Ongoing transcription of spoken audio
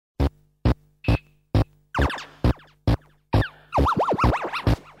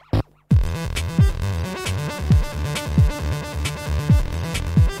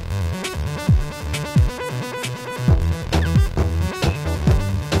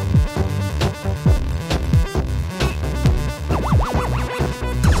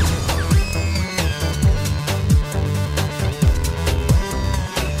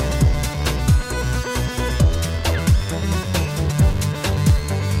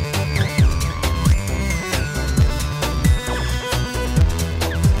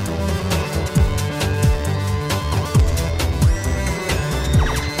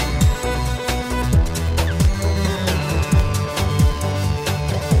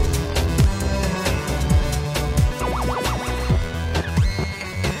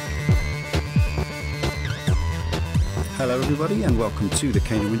everybody, and welcome to the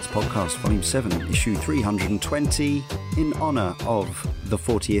Cane and Rinse Podcast, Volume 7, Issue 320, in honour of the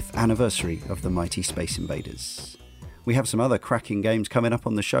 40th anniversary of the mighty Space Invaders. We have some other cracking games coming up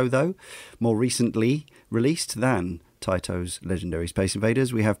on the show, though, more recently released than Taito's legendary Space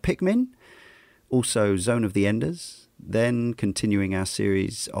Invaders. We have Pikmin, also Zone of the Enders. Then, continuing our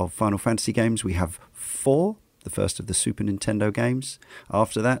series of Final Fantasy games, we have 4, the first of the Super Nintendo games.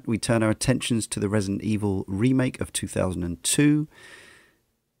 After that, we turn our attentions to the Resident Evil remake of 2002,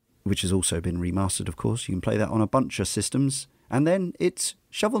 which has also been remastered, of course. You can play that on a bunch of systems. And then it's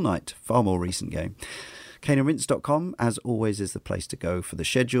Shovel Knight, far more recent game. CaneandRinse.com, as always, is the place to go for the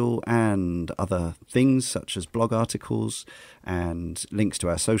schedule and other things such as blog articles and links to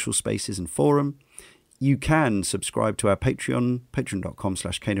our social spaces and forum. You can subscribe to our Patreon,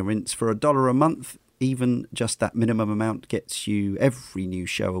 patreon.com/CaneandRinse, for $1 a month. Even just that minimum amount gets you every new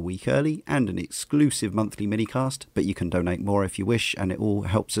show a week early and an exclusive monthly minicast, but you can donate more if you wish, and it all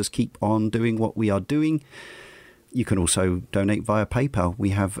helps us keep on doing what we are doing. You can also donate via PayPal.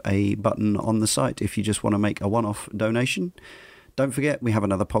 We have a button on the site if you just want to make a one-off donation. Don't forget, we have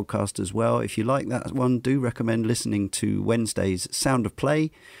another podcast as well. If you like that one, do recommend listening to Wednesday's Sound of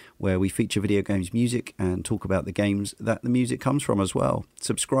Play, where we feature video games music and talk about the games that the music comes from as well.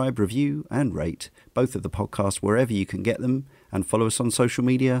 Subscribe, review, and rate both of the podcasts wherever you can get them, and follow us on social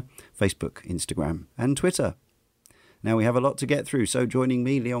media, Facebook, Instagram, and Twitter. Now, we have a lot to get through, so joining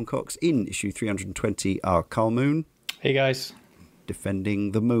me, Leon Cox, in issue 320 are Carl Moon. Hey, guys.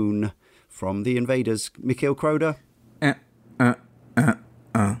 Defending the moon from the Invaders, Mikhail Kroder.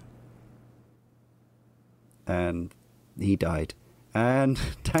 And he died. And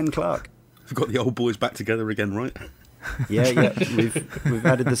Dan Clark. We've got the old boys back together again, right? Yeah. We've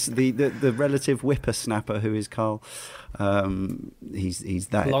added the relative whippersnapper who is Carl. He's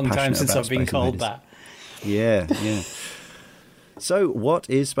that long time since I've been called Invaders. that. Yeah. So, what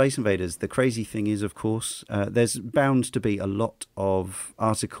is Space Invaders? The crazy thing is, of course, there's bound to be a lot of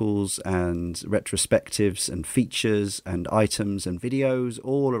articles and retrospectives and features and items and videos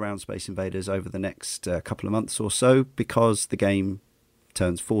all around Space Invaders over the next couple of months or so, because the game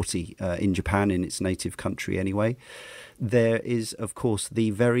turns 40 in Japan, in its native country anyway. There is, of course,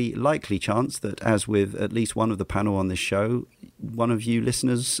 the very likely chance that, as with at least one of the panel on this show, some of you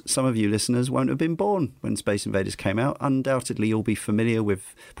listeners won't have been born when Space Invaders came out. Undoubtedly, you'll be familiar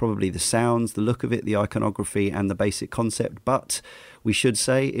with probably the sounds, the look of it, the iconography, and the basic concept. But we should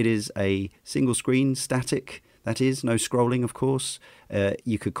say it is a single screen, static. That is, no scrolling, of course.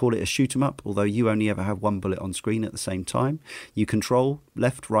 You could call it a shoot-'em-up, although you only ever have one bullet on screen at the same time. You control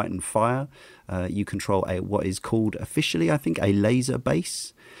left, right, and fire. You control what is called officially, I think, a laser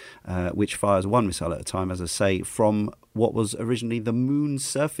base, which fires one missile at a time, as I say, from what was originally the moon's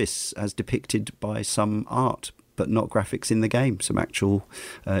surface as depicted by some art, but not graphics in the game. Some actual,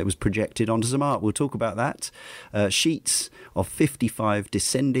 it was projected onto some art. We'll talk about that. Sheets of 55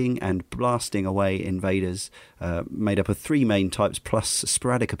 descending and blasting away invaders, made up of 3 main types plus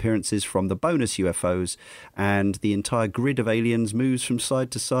sporadic appearances from the bonus UFOs, and the entire grid of aliens moves from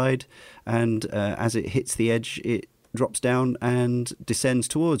side to side, and as it hits the edge, it drops down and descends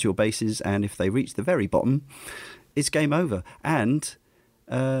towards your bases, and if they reach the very bottom, it's game over. And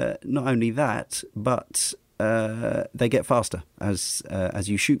not only that, but they get faster as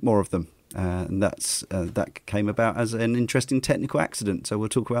you shoot more of them, and that came about as an interesting technical accident. So we'll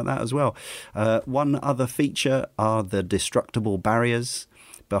talk about that as well. One other feature are the destructible barriers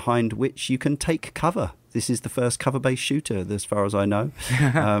behind which you can take cover. This is the first cover-based shooter, as far as I know.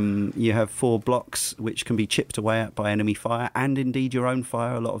 You have 4 blocks which can be chipped away at by enemy fire, and indeed your own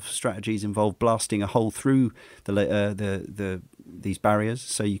fire. A lot of strategies involve blasting a hole through these barriers,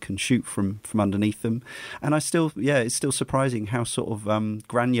 so you can shoot from underneath them. And it's still surprising how sort of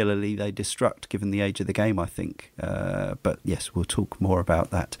granularly they destruct, given the age of the game, I think. But yes, we'll talk more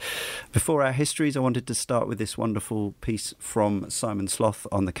about that. Before our histories, I wanted to start with this wonderful piece from Simon Sloth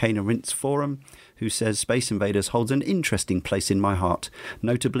on the Cane and Rinse forum, who says, Space Invaders holds an interesting place in my heart.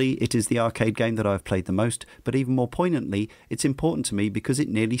 Notably, it is the arcade game that I've played the most, but even more poignantly, it's important to me because it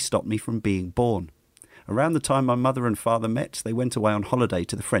nearly stopped me from being born. Around the time my mother and father met, they went away on holiday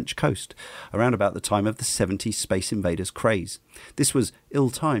to the French coast, around about the time of the 70s Space Invaders craze. This was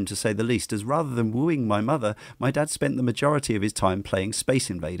ill-timed, to say the least, as rather than wooing my mother, my dad spent the majority of his time playing Space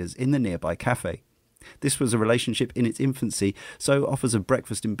Invaders in the nearby cafe. This was a relationship in its infancy, so offers of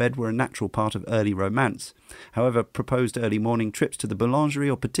breakfast in bed were a natural part of early romance. However, proposed early morning trips to the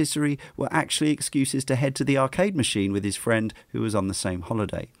boulangerie or patisserie were actually excuses to head to the arcade machine with his friend who was on the same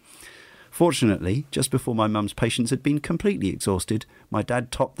holiday. Fortunately, just before my mum's patience had been completely exhausted, my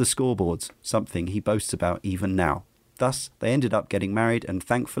dad topped the scoreboards, something he boasts about even now. Thus, they ended up getting married, and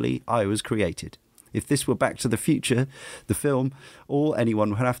thankfully, I was created. If this were Back to the Future, the film, all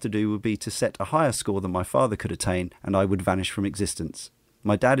anyone would have to do would be to set a higher score than my father could attain, and I would vanish from existence.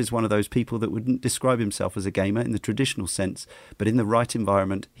 My dad is one of those people that wouldn't describe himself as a gamer in the traditional sense, but in the right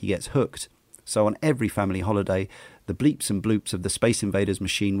environment, he gets hooked. So on every family holiday, the bleeps and bloops of the Space Invaders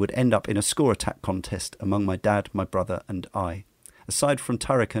machine would end up in a score attack contest among my dad, my brother, and I. Aside from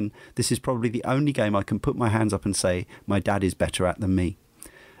Turrican, this is probably the only game I can put my hands up and say my dad is better at than me.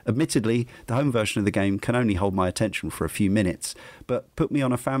 Admittedly, the home version of the game can only hold my attention for a few minutes, but put me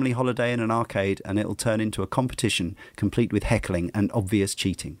on a family holiday in an arcade and it'll turn into a competition complete with heckling and obvious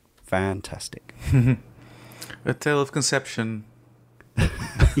cheating. Fantastic. A tale of conception.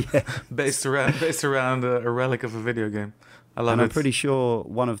 based around a relic of a video game. I love it. I'm pretty sure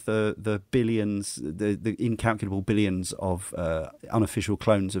one of the billions, the incalculable billions of unofficial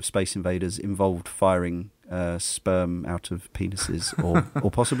clones of Space Invaders involved firing sperm out of penises,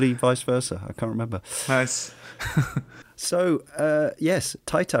 or possibly vice versa. I can't remember. Nice. So, yes,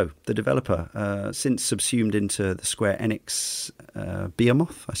 Taito, the developer, since subsumed into the Square Enix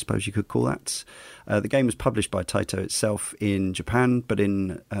behemoth, I suppose you could call that. The game was published by Taito itself in Japan, but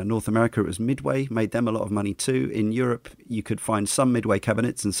in North America it was Midway, made them a lot of money too. In Europe, you could find some Midway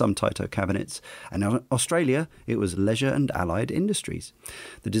cabinets and some Taito cabinets. And in Australia, it was Leisure and Allied Industries.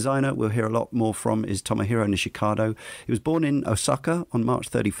 The designer we'll hear a lot more from is Tomohiro Nishikado. He was born in Osaka on March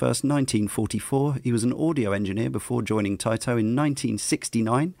 31st, 1944. He was an audio engineer before joining Taito in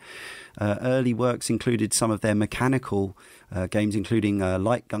 1969. Early works included some of their mechanical games, including a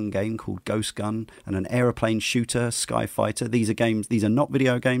light gun game called Ghost Gun and an aeroplane shooter, Sky Fighter. These are not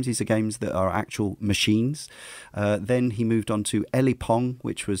video games, these are games that are actual machines. Then he moved on to Eli Pong,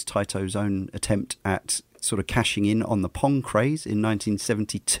 which was Taito's own attempt at sort of cashing in on the Pong craze in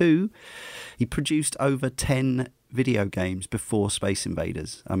 1972. He produced over 10 video games before Space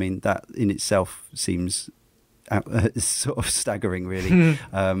Invaders. I mean, that in itself seems sort of staggering, really,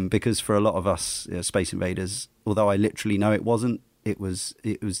 because for a lot of us, Space Invaders, although I literally know it wasn't, it was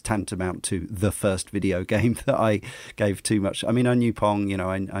tantamount to the first video game that I gave too much. I mean, I knew Pong,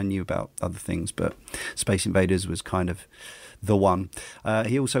 I knew about other things, but Space Invaders was kind of the one.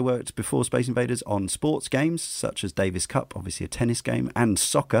 He also worked before Space Invaders on sports games such as Davis Cup, obviously a tennis game, and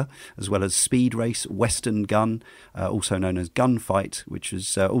soccer, as well as Speed Race, Western Gun, also known as Gunfight, which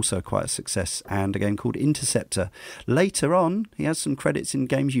was also quite a success, and a game called Interceptor. Later on, he has some credits in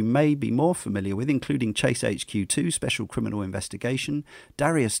games you may be more familiar with, including Chase HQ 2, Special Criminal Investigation,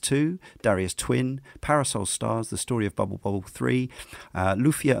 Darius 2, Darius Twin, Parasol Stars, The Story of Bubble Bobble 3,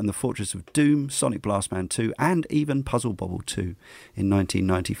 Lufia and the Fortress of Doom, Sonic Blastman 2, and even Puzzle Bobble 2 in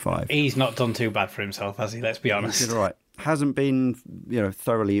 1995. He's not done too bad for himself, has he? Let's be honest. He did all right. Hasn't been,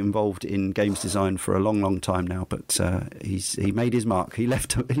 thoroughly involved in games design for a long, long time now, but he made his mark. He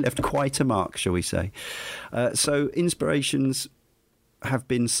left quite a mark, shall we say? So inspirations have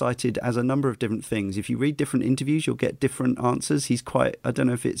been cited as a number of different things. If you read different interviews, you'll get different answers. He's quite, I don't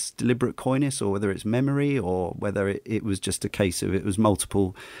know if it's deliberate coyness or whether it's memory or whether it was just a case of it was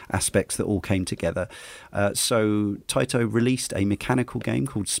multiple aspects that all came together. So Taito released a mechanical game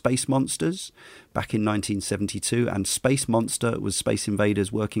called Space Monsters back in 1972, and Space Monster was Space Invaders'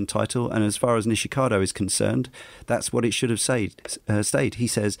 working title, and as far as Nishikado is concerned, that's what it should have stayed. He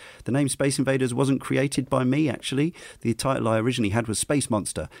says, the name Space Invaders wasn't created by me, actually. The title I originally had was Space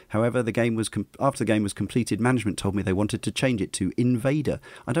Monster. However, after the game was completed, management told me they wanted to change it to Invader.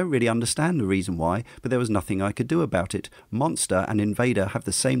 I don't really understand the reason why, but there was nothing I could do about it. Monster and Invader have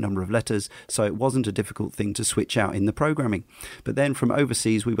the same number of letters, so it wasn't a difficult thing to switch out in the programming. But then from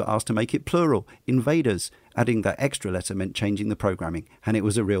overseas, we were asked to make it plural, Invaders. Adding that extra letter meant changing the programming, and it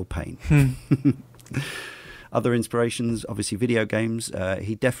was a real pain. Other inspirations, obviously video games.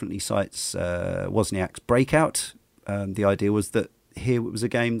 He definitely cites Wozniak's Breakout. The idea was that here it was a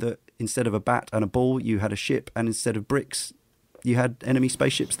game that instead of a bat and a ball, you had a ship, and instead of bricks, you had enemy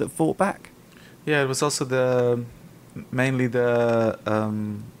spaceships that fought back. Yeah, it was also mainly the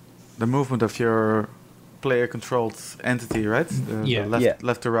movement of your player-controlled entity, right?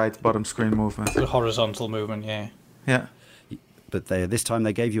 Left to right, bottom screen movement. The horizontal movement, yeah. Yeah. But this time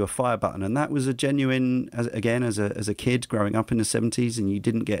they gave you a fire button, and that was a genuine, as a kid growing up in the 70s, and you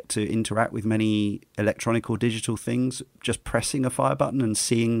didn't get to interact with many electronic or digital things. Just pressing a fire button and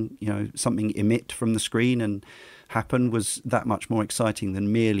seeing, something emit from the screen and happen was that much more exciting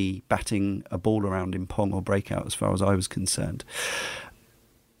than merely batting a ball around in Pong or Breakout, as far as I was concerned.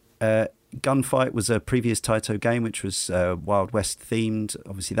 Gunfight was a previous Taito game, which was Wild West themed.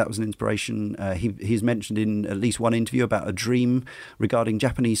 Obviously, that was an inspiration. He's mentioned in at least one interview about a dream regarding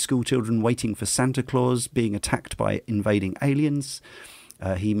Japanese schoolchildren waiting for Santa Claus being attacked by invading aliens.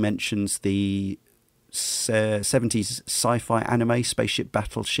 He mentions the 70s sci-fi anime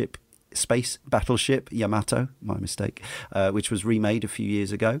Space Battleship Yamato, my mistake, which was remade a few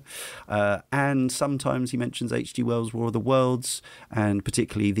years ago. And sometimes he mentions H.G. Wells' War of the Worlds, and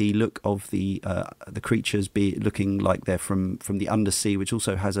particularly the look of the creatures looking like they're from the undersea, which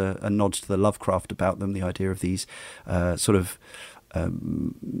also has a nod to the Lovecraft about them, the idea of these sort of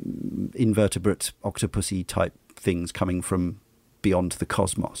invertebrate octopusy type things coming from beyond the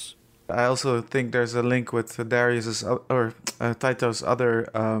cosmos. I also think there's a link with Darius's or Taito's other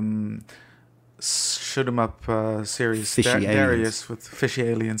shoot 'em up series, Darius with fishy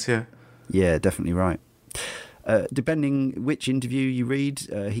aliens. Yeah, definitely right. Depending which interview you read,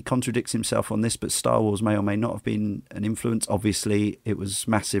 he contradicts himself on this, but Star Wars may or may not have been an influence. Obviously, it was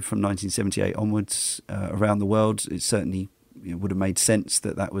massive from 1978 onwards around the world. It certainly would have made sense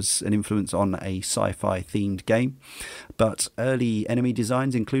that was an influence on a sci-fi themed game. But early enemy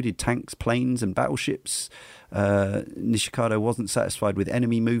designs included tanks, planes and battleships. Nishikado wasn't satisfied with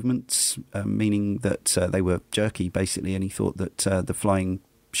enemy movements, meaning that they were jerky basically, and he thought that the flying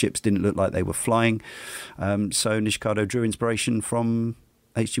ships didn't look like they were flying. So Nishikado drew inspiration from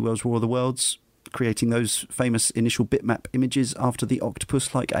H.G. Wells' War of the Worlds, creating those famous initial bitmap images after the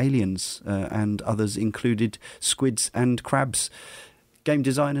octopus-like aliens, and others included squids and crabs. Game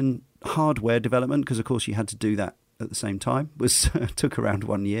design and hardware development, because of course you had to do that at the same time, took around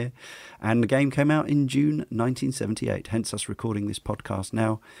 1 year, and the game came out in June 1978, hence us recording this podcast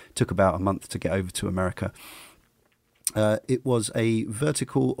now. It took about a month to get over to America. It was a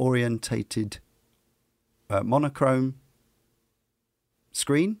vertical orientated monochrome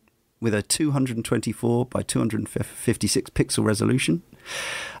screen with a 224 by 256 pixel resolution.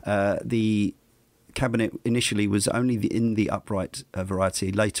 The cabinet initially was only in the upright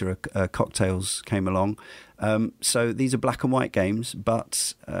variety. Later, cocktails came along. So these are black and white games,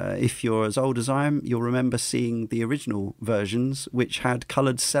 but if you're as old as I am, you'll remember seeing the original versions, which had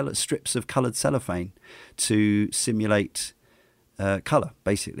strips of coloured cellophane to simulate colour,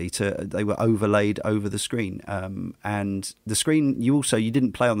 basically. They were overlaid over the screen, and the screen you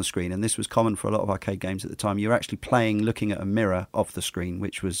didn't play on the screen, and this was common for a lot of arcade games at the time. You were actually playing looking at a mirror of the screen,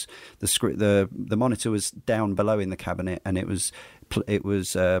 which was the monitor was down below in the cabinet, and it was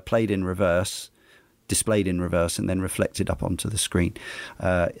played in reverse, displayed in reverse, and then reflected up onto the screen,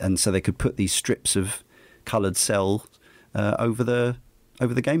 and so they could put these strips of coloured cell over the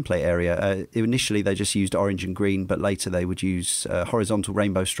gameplay area. Initially they just used orange and green, but later they would use horizontal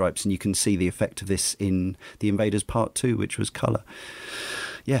rainbow stripes, and you can see the effect of this in the Invaders Part 2, which was colour.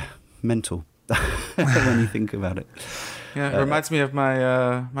 Yeah, mental when you think about it. Yeah, it reminds me of my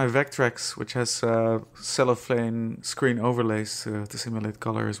Vectrex, which has cellophane screen overlays to simulate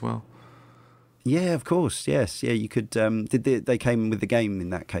colour as well. Yeah, of course, yes. Yeah, you could... they came with the game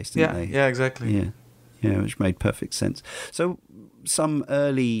in that case, didn't they? Yeah, exactly. Yeah, which made perfect sense. So some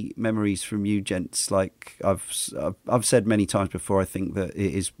early memories from you gents, like I've said many times before, I think that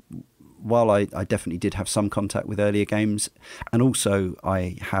it is, while I definitely did have some contact with earlier games, and also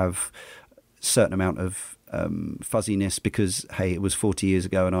I have a certain amount of fuzziness because, hey, it was 40 years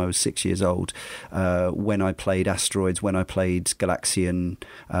ago and I was 6 years old when I played Asteroids, when I played Galaxian,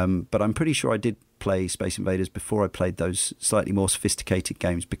 but I'm pretty sure I did play Space Invaders before I played those slightly more sophisticated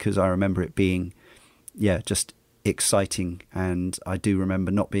games, because I remember it being just exciting, and I do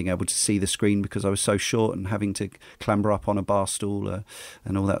remember not being able to see the screen because I was so short and having to clamber up on a bar stool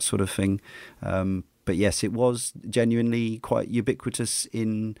and all that sort of thing. But yes, it was genuinely quite ubiquitous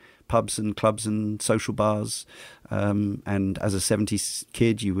in pubs and clubs and social bars, and as a 70s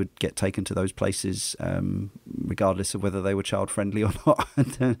kid you would get taken to those places regardless of whether they were child friendly or not,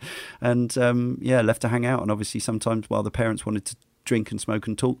 and left to hang out. And obviously sometimes while the parents wanted to drink and smoke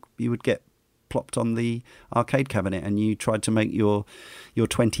and talk, you would get plopped on the arcade cabinet and you tried to make your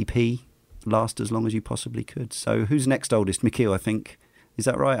 20p last as long as you possibly could. So who's next oldest? Mikhail, I think. Is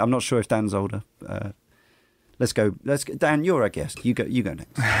that right? I'm not sure if Dan's older. Let's go. Dan, you're our guest. You go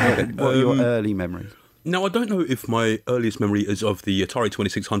next. What are your early memories? Now, I don't know if my earliest memory is of the Atari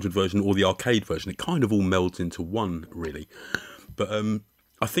 2600 version or the arcade version. It kind of all melds into one, really. But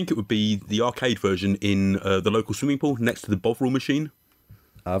I think it would be the arcade version in the local swimming pool next to the Bovril machine.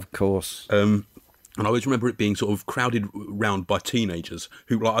 Of course. And I always remember it being sort of crowded round by teenagers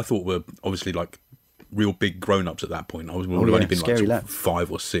who, I thought were obviously real big grown-ups at that point. I would have only been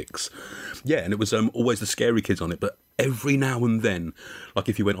 5 or 6. Yeah, and it was always the scary kids on it. But every now and then, like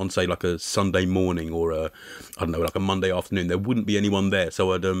if you went on, say, like a Sunday morning or I don't know, like a Monday afternoon, there wouldn't be anyone there.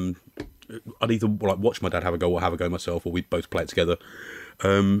 So I'd either like watch my dad have a go or have a go myself, or we'd both play it together.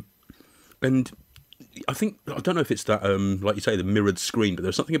 And I don't know if it's that, like you say, the mirrored screen, but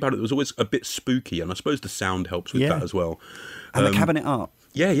there's something about it that was always a bit spooky, and I suppose the sound helps with that as well. And the cabinet art.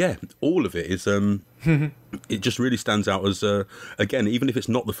 Yeah, all of it is. It just really stands out as again, even if it's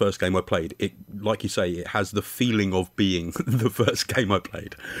not the first game I played, it, like you say, it has the feeling of being the first game I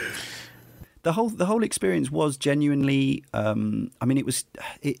played. The whole experience was genuinely. I mean,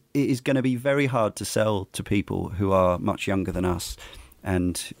 it is going to be very hard to sell to people who are much younger than us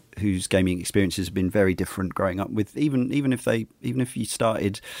and whose gaming experiences have been very different growing up with even if you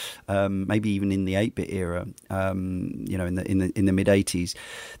started maybe even in the 8-bit era, you know, in the mid 80s,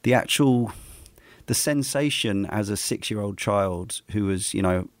 the sensation as a 6-year-old child who was, you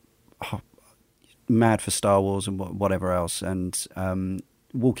know, mad for Star Wars and whatever else, and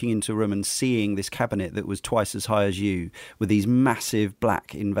walking into a room and seeing this cabinet that was twice as high as you with these massive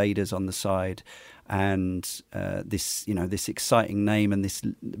black invaders on the side, and this exciting name and this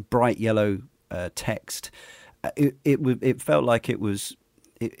bright yellow text, it felt like it was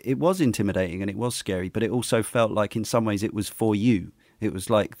intimidating and it was scary, but it also felt like in some ways it was for you. It was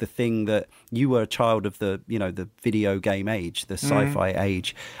like the thing that you were a child of the video game age, the sci-fi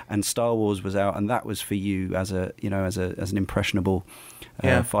age, and Star Wars was out, and that was for you as an impressionable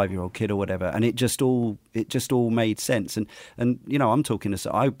 5-year-old kid or whatever. And it just all made sense. And you know, I'm talking as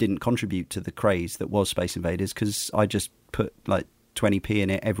I didn't contribute to the craze that was Space Invaders because I just put like 20p in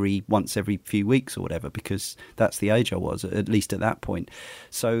it once every few weeks or whatever, because that's the age I was, at least at that point.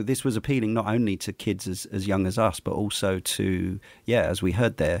 So this was appealing not only to kids as young as us, but also to, as we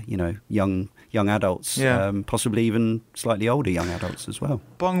heard there, you know, young adults, possibly even slightly older young adults as well.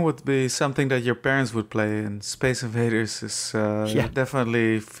 Pong would be something that your parents would play, and Space Invaders is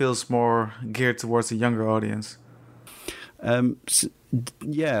definitely feels more geared towards a younger audience. Carl,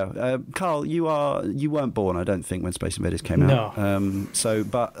 you weren't born, I don't think, when Space Invaders came out. No.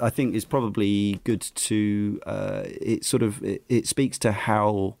 But I think it's probably good to it speaks to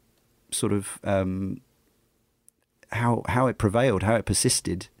how sort of how it prevailed, how it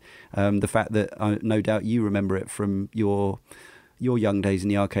persisted. The fact that no doubt you remember it from your young days in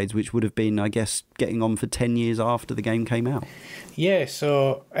the arcades, which would have been, I guess, getting on for 10 years after the game came out. Yeah,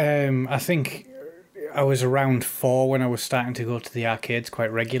 so I think I was around 4 when I was starting to go to the arcades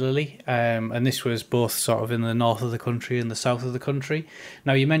quite regularly, and this was both sort of in the north of the country and the south of the country.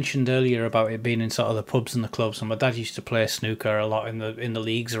 Now, you mentioned earlier about it being in sort of the pubs and the clubs, and my dad used to play snooker a lot in the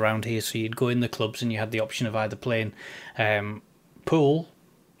leagues around here, so you'd go in the clubs and you had the option of either playing pool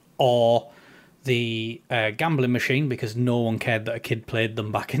or the gambling machine, because no one cared that a kid played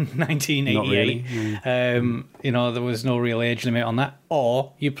them back in 1988. Not really. You know, there was no real age limit on that.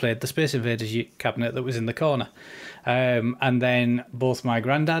 Or you played the Space Invaders cabinet that was in the corner. And then both my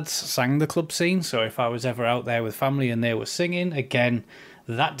granddads sang the club scene, so if I was ever out there with family and they were singing, again,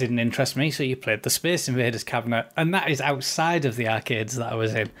 that didn't interest me, so you played the Space Invaders cabinet, and that is outside of the arcades that I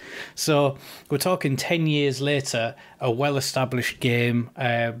was in. So we're talking 10 years later, a well-established game,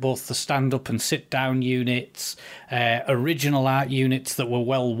 both the stand-up and sit-down units, original art units that were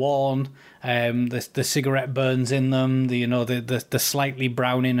well-worn, the cigarette burns in them, the slightly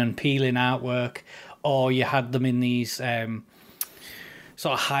browning and peeling artwork, or you had them in these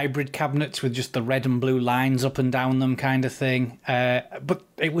sort of hybrid cabinets with just the red and blue lines up and down them kind of thing. But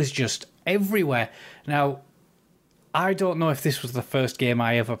it was just everywhere. Now, I don't know if this was the first game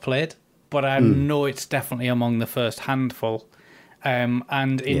I ever played, but I know it's definitely among the first handful.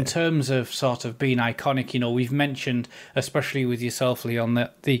 And in terms of sort of being iconic, you know, we've mentioned, especially with yourself, Leon,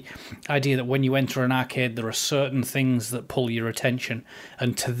 that the idea that when you enter an arcade, there are certain things that pull your attention.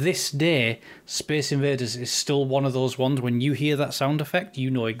 And to this day, Space Invaders is still one of those ones. When you hear that sound effect, you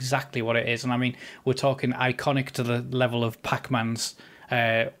know exactly what it is. And I mean, we're talking iconic to the level of Pac-Man's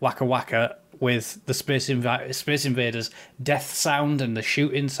Waka Waka, with the Space Invaders death sound and the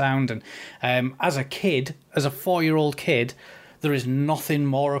shooting sound. And as a 4-year-old kid, there is nothing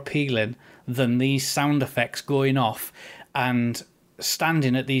more appealing than these sound effects going off and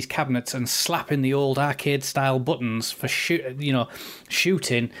standing at these cabinets and slapping the old arcade-style buttons for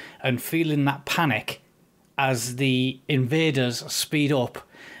shooting and feeling that panic as the invaders speed up.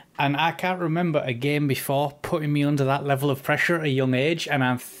 And I can't remember a game before putting me under that level of pressure at a young age, and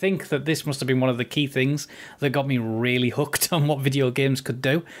I think that this must have been one of the key things that got me really hooked on what video games could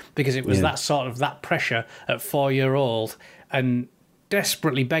do, because it was that pressure at 4-year-old. And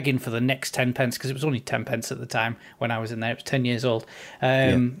desperately begging for the next 10 pence, because it was only 10 pence at the time when I was in there. It was 10 years old.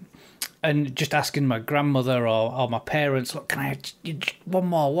 And just asking my grandmother or my parents, look, can I one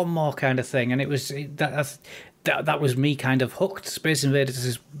more kind of thing. And it was that was me kind of hooked. Space Invaders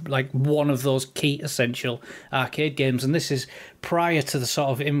is like one of those key essential arcade games, and this is prior to the sort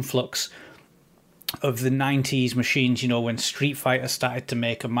of influx of the 90s machines, when Street Fighter started to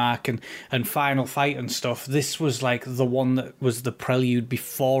make a mark and Final Fight and stuff. This was like the one that was the prelude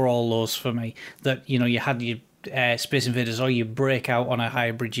before all those for me, that you had your Space Invaders or you break out on a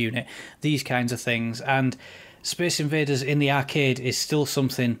hybrid unit, these kinds of things. And Space Invaders in the arcade is still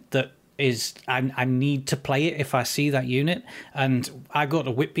something that is I need to play it if I see that unit. And I go to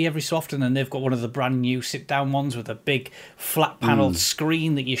Whitby every so often, and they've got one of the brand new sit down ones with a big flat panelled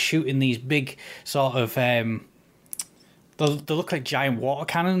screen that you shoot in these big sort of they look like giant water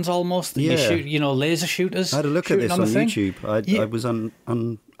cannons almost that you shoot, laser shooters. I had a look at this on YouTube. I was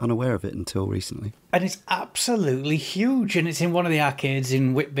unaware of it until recently. And it's absolutely huge, and it's in one of the arcades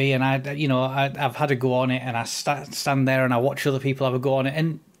in Whitby, and I've had a go on it, and I stand there and I watch other people have a go on it,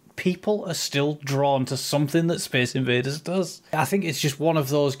 and people are still drawn to something that Space Invaders does. I think it's just one of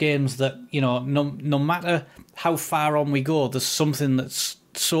those games that, no matter how far on we go, there's something that's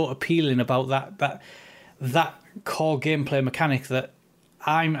so appealing about that core gameplay mechanic that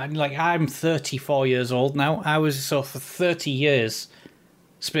I'm 34 years old now. For 30 years,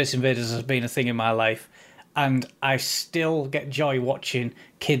 Space Invaders has been a thing in my life, and I still get joy watching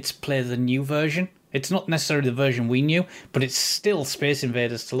kids play the new version. It's not necessarily the version we knew, but it's still Space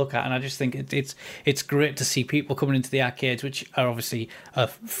Invaders to look at, and I just think it's great to see people coming into the arcades, which are obviously a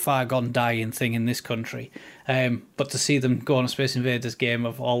far gone dying thing in this country. But to see them go on a Space Invaders game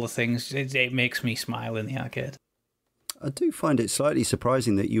of all the things, it makes me smile in the arcade. I do find it slightly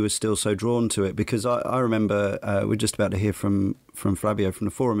surprising that you were still so drawn to it, because I remember we're just about to hear from Flavio from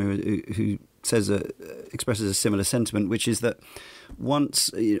the forum who expresses a similar sentiment, which is that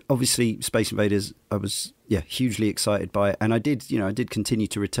once, obviously, Space Invaders, I was hugely excited by it, and I did continue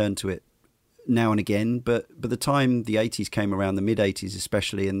to return to it now and again. But by the time the 80s came around, the mid 80s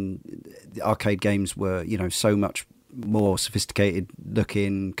especially, and the arcade games were so much more sophisticated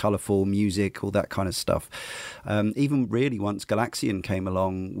looking, colourful music, all that kind of stuff. Even really once Galaxian came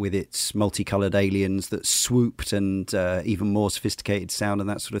along with its multicoloured aliens that swooped and even more sophisticated sound and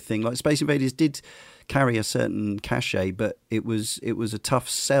that sort of thing. Like Space Invaders did carry a certain cachet, but it was a tough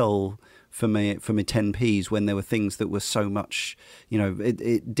sell for me 10p's when there were things that were so much,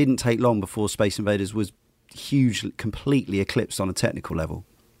 it didn't take long before Space Invaders was hugely, completely eclipsed on a technical level.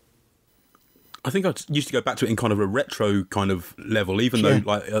 I think I used to go back to it in kind of a retro kind of level, even though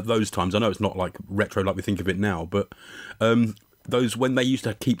like at those times, I know it's not like retro like we think of it now, but those when they used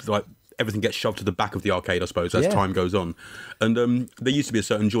to keep like everything gets shoved to the back of the arcade, I suppose, as time goes on. And there used to be a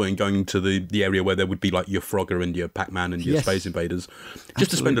certain joy in going to the area where there would be like your Frogger and your Pac-Man and your Space Invaders, just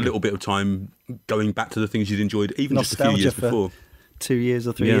to spend a little bit of time going back to the things you'd enjoyed, even Nostalgia just a few years before. 2 years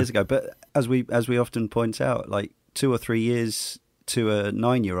or 3 years ago. But as we often point out, like 2 or 3 years to a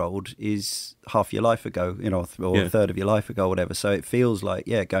 9-year-old is half your life ago, or a third of your life ago, or whatever. So it feels like,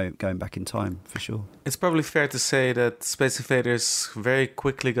 going back in time for sure. It's probably fair to say that Space Invaders very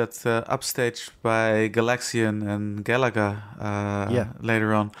quickly got upstaged by Galaxian and Galaga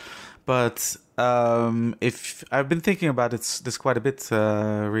later on. But if I've been thinking about this quite a bit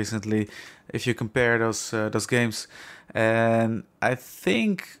recently, if you compare those games, and I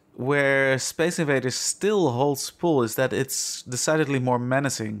think where Space Invaders still holds pull is that it's decidedly more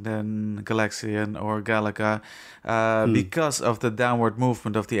menacing than Galaxian or Galaga because of the downward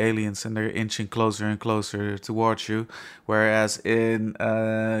movement of the aliens, and they're inching closer and closer towards you. Whereas in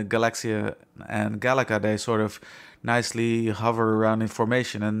Galaxia and Galaga, they sort of nicely hover around in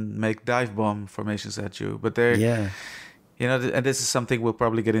formation and make dive bomb formations at you. But they're, and this is something we'll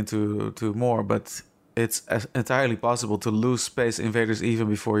probably get into more, but it's entirely possible to lose Space Invaders even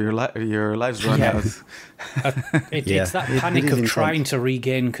before your lives run out. It's that panic of trying to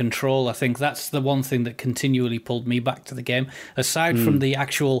regain control. I think that's the one thing that continually pulled me back to the game. Aside from the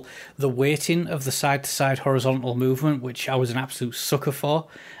weighting of the side-to-side horizontal movement, which I was an absolute sucker for,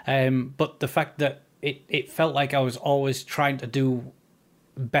 but the fact that it felt like I was always trying to do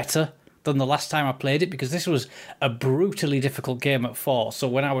better than the last time I played it, because this was a brutally difficult game at 4. So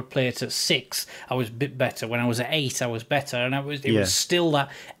when I would play it at 6, I was a bit better. When I was at 8, I was better, and it was still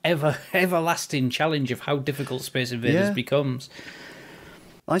that everlasting challenge of how difficult Space Invaders becomes.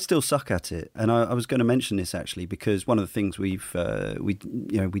 I still suck at it, and I was going to mention this actually because one of the things we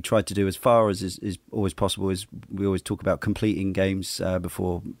tried to do as far as is always possible is we always talk about completing games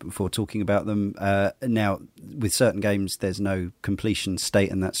before talking about them. Now, with certain games, there's no completion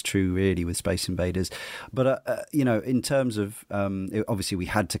state, and that's true really with Space Invaders. But in terms of obviously we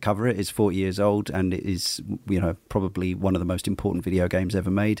had to cover it. It's 40 years old, and it is probably one of the most important video games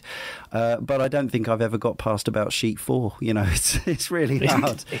ever made. But I don't think I've ever got past about Sheet 4. It's really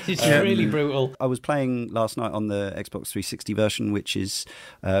hard. It's really brutal. I was playing last night on the Xbox 360 version, which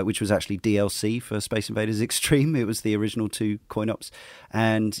was actually DLC for Space Invaders Extreme. It was the original 2 coin-ops,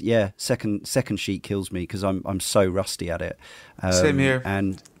 and yeah, second sheet kills me because I'm so rusty at it. Same here.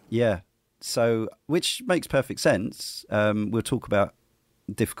 And yeah, so which makes perfect sense. We'll talk about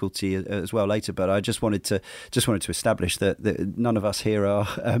difficulty as well later, but I just wanted to establish that none of us here are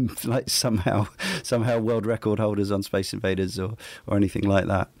like somehow world record holders on Space Invaders or anything like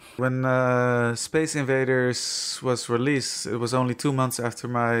that. When Space Invaders was released, it was only 2 months after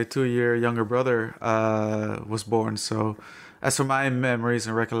my 2-year younger brother was born. So as for my memories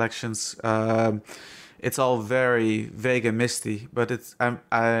and recollections, it's all very vague and misty, but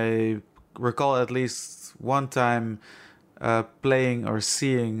I recall at least one time playing or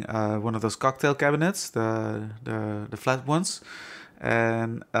seeing one of those cocktail cabinets, the flat ones,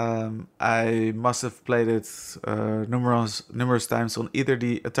 and I must have played it numerous times on either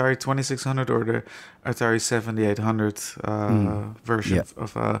the Atari 2600 or the Atari 7800 version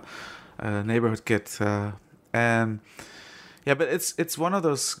of Neighborhood Kid, and yeah, but it's one of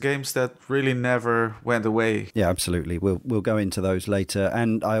those games that really never went away. Yeah, absolutely. We'll go into those later.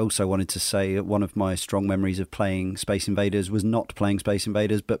 And I also wanted to say that one of my strong memories of playing Space Invaders was not playing Space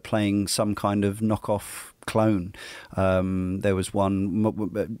Invaders, but playing some kind of knockoff clone. There was one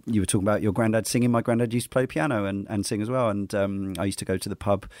you were talking about your granddad singing. My granddad used to play piano and sing as well, and I used to go to the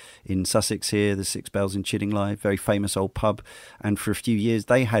pub in Sussex here, the Six Bells in Chiddingly, very famous old pub, and for a few years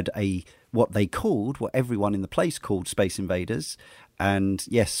they had what everyone in the place called Space Invaders. And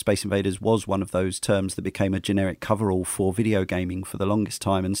yes, Space Invaders was one of those terms that became a generic coverall for video gaming for the longest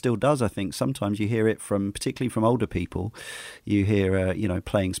time, and still does, I think. Sometimes you hear it particularly from older people. You hear,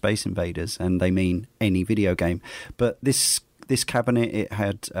 playing Space Invaders, and they mean any video game. But this cabinet, it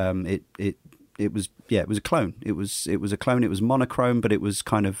had, it was a clone. It was a clone. It was monochrome, but it was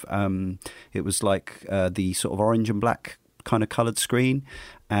kind of, it was like the sort of orange and black kind of coloured screen,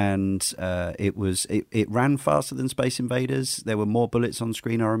 and it ran faster than Space Invaders. There were more bullets on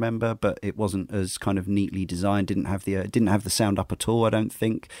screen, I remember, but it wasn't as kind of neatly designed. Didn't have the sound up at all, I don't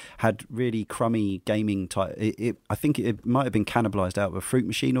think. Had really crummy gaming type. I think it might have been cannibalized out of a fruit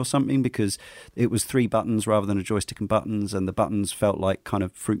machine or something, because it was 3 buttons rather than a joystick and buttons, and the buttons felt like kind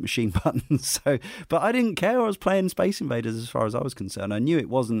of fruit machine buttons. So, but I didn't care. I was playing Space Invaders as far as I was concerned. I knew it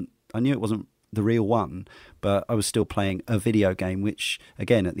wasn't the real one, but I was still playing a video game, which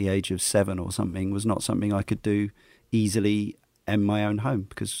again at the age of 7 or something was not something I could do easily in my own home,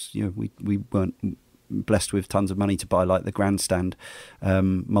 because we weren't blessed with tons of money to buy like the grandstand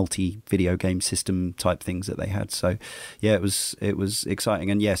multi video game system type things that they had. So yeah, it was exciting.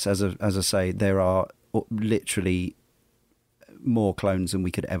 And yes, as I say, there are literally more clones than we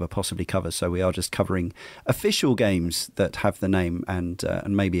could ever possibly cover, so we are just covering official games that have the name, and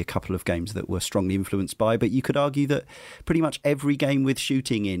maybe a couple of games that were strongly influenced by. But you could argue that pretty much every game with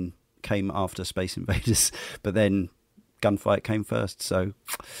shooting in came after Space Invaders, but then Gunfight came first. So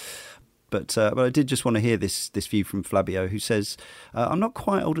but I did just want to hear this view from Flavio, who says, I'm not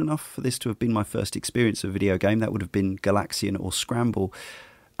quite old enough for this to have been my first experience of a video game. That would have been Galaxian or Scramble.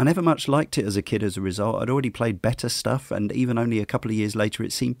 I never much liked it as a kid as a result. I'd already played better stuff, and even only a couple of years later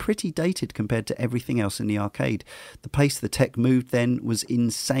it seemed pretty dated compared to everything else in the arcade. The pace the tech moved then was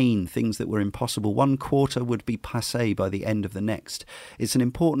insane. Things that were impossible one quarter would be passé by the end of the next. It's an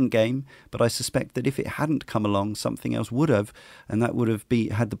important game, but I suspect that if it hadn't come along, something else would have, and that would have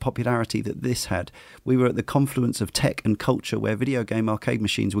had the popularity that this had. We were at the confluence of tech and culture where video game arcade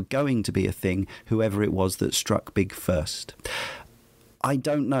machines were going to be a thing, whoever it was that struck big first. I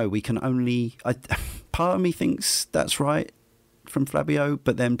don't know. We can only... part of me thinks that's right from Flavio,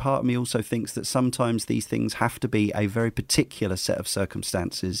 but then part of me also thinks that sometimes these things have to be a very particular set of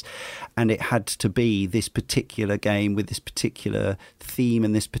circumstances, and it had to be this particular game with this particular theme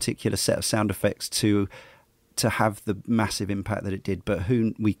and this particular set of sound effects to have the massive impact that it did. But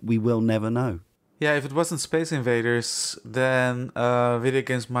we will never know. Yeah, if it wasn't Space Invaders, then video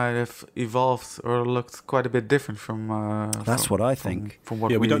games might have evolved or looked quite a bit different from... That's what I think. From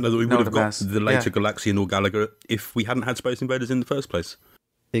what we don't know that we would have got best. the later Galaxian or Galaga if we hadn't had Space Invaders in the first place.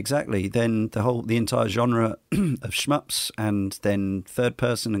 Exactly. Then the entire genre of shmups, and then third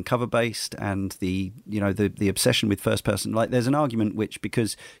person and cover based, and the obsession with first person. Like, there's an argument which,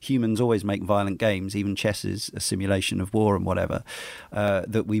 because humans always make violent games, even chess is a simulation of war and whatever,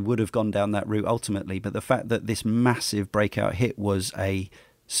 that we would have gone down that route ultimately. But the fact that this massive breakout hit was a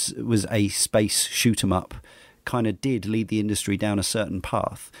space shoot 'em up kind of did lead the industry down a certain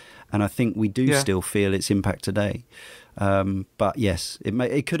path, and I think we do still feel its impact today. But yes,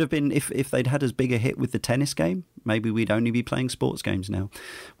 it could have been, if they'd had as big a hit with the tennis game, maybe we'd only be playing sports games now.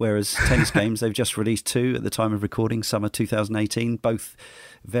 Whereas tennis games, they've just released 2 at the time of recording, summer 2018, both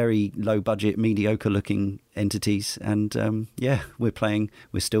very low budget, mediocre looking entities. And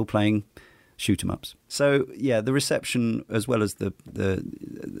we're still playing shoot 'em ups. So yeah, the reception, as well as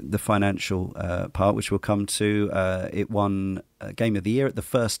the financial part, which we'll come to, it won Game of the Year at the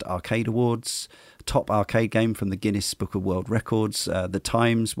first Arcade Awards, top arcade game from the Guinness Book of World Records. The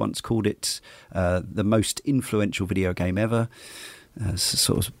Times once called it the most influential video game ever.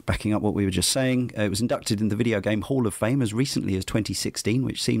 Sort of backing up what we were just saying. It was inducted in the Video Game Hall of Fame as recently as 2016,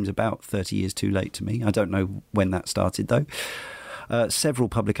 which seems about 30 years too late to me. I don't know when that started though. Several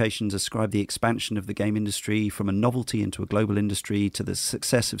publications ascribe the expansion of the game industry from a novelty into a global industry to the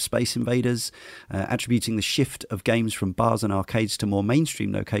success of Space Invaders, attributing the shift of games from bars and arcades to more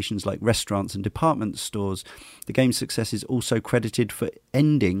mainstream locations like restaurants and department stores. The game's success is also credited for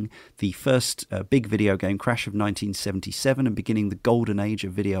ending the first big video game crash of 1977 and beginning the golden age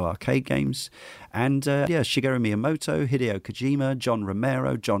of video arcade games. And Shigeru Miyamoto, Hideo Kojima, John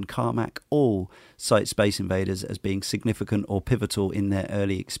Romero, John Carmack all cite Space Invaders as being significant or pivotal in their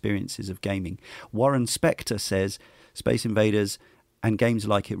early experiences of gaming. Warren Spector says Space Invaders and games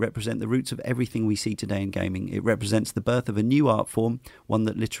like it represent the roots of everything we see today in gaming. It represents the birth of a new art form, one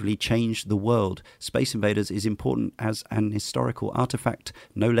that literally changed the world. Space Invaders is important as an historical artifact,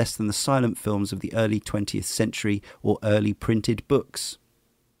 no less than the silent films of the early 20th century or early printed books.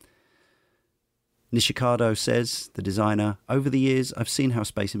 Nishikado says, the designer, over the years, I've seen how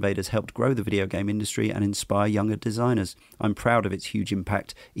Space Invaders helped grow the video game industry and inspire younger designers. I'm proud of its huge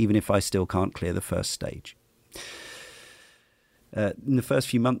impact, even if I still can't clear the first stage. In the first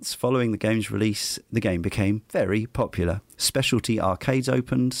few months following the game's release, the game became very popular. Specialty arcades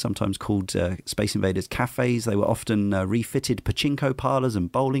opened, sometimes called Space Invaders cafes. They were often refitted pachinko parlors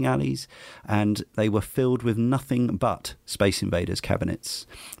and bowling alleys, and they were filled with nothing but Space Invaders cabinets.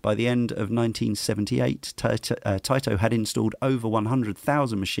 By the end of 1978, Taito had installed over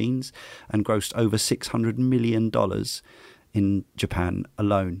 100,000 machines and grossed over $600 million in Japan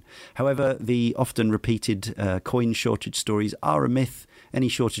alone. However, the often repeated coin shortage stories are a myth. Any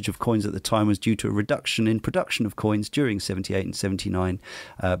shortage of coins at the time was due to a reduction in production of coins during 78 and 79.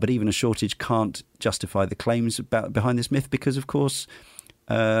 But even a shortage can't justify the claims behind this myth because, of course,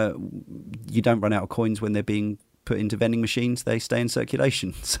 you don't run out of coins when they're being put into vending machines. They stay in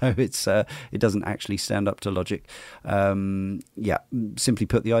circulation, so it doesn't actually stand up to logic. Simply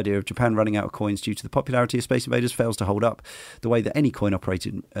put, the idea of Japan running out of coins due to the popularity of Space Invaders fails to hold up. The way that any coin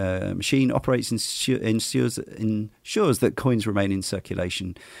operated machine operates ensures that coins remain in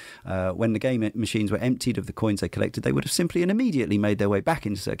circulation. When the game machines were emptied of the coins they collected, they would have simply and immediately made their way back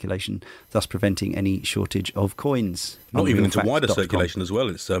into circulation, thus preventing any shortage of coins. Not even into wider circulation as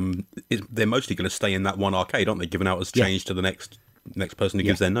well. They're mostly going to stay in that one arcade, aren't they? Given out as change to the next person who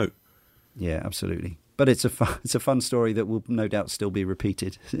gives their note. Yeah, absolutely. But it's a fun story that will no doubt still be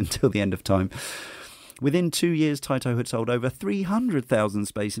repeated until the end of time. Within 2 years, Taito had sold over 300,000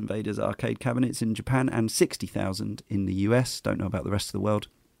 Space Invaders arcade cabinets in Japan and 60,000 in the US. Don't know about the rest of the world.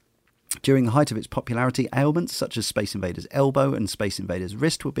 During the height of its popularity, ailments such as Space Invaders Elbow and Space Invaders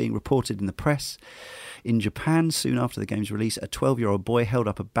Wrist were being reported in the press. In Japan, soon after the game's release, a 12-year-old boy held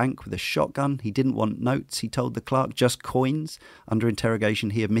up a bank with a shotgun. He didn't want notes, he told the clerk, just coins. Under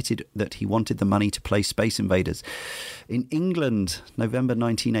interrogation, he admitted that he wanted the money to play Space Invaders. In England, November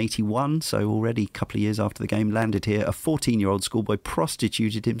 1981, so already a couple of years after the game landed here, a 14-year-old schoolboy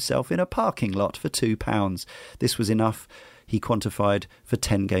prostituted himself in a parking lot for £2. This was enough, he quantified, for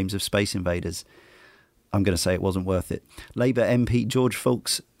 10 games of Space Invaders. I'm going to say it wasn't worth it. Labour MP George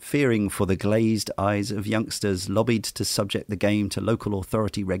Fawkes, fearing for the glazed eyes of youngsters, lobbied to subject the game to local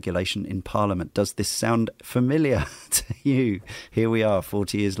authority regulation in Parliament. Does this sound familiar to you? Here we are,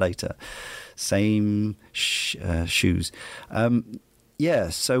 40 years later. Same shoes.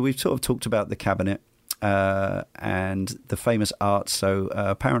 So we've sort of talked about the cabinet and the famous art. So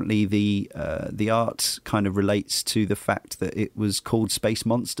apparently the art kind of relates to the fact that it was called Space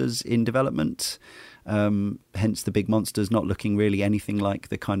Monsters in development. Hence the big monsters not looking really anything like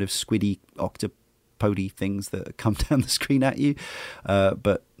the kind of squiddy pody things that come down the screen at you,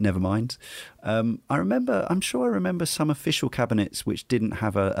 but never mind. I'm sure I remember some official cabinets which didn't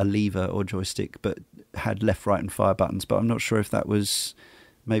have a lever or joystick, but had left, right, and fire buttons. But I'm not sure if that was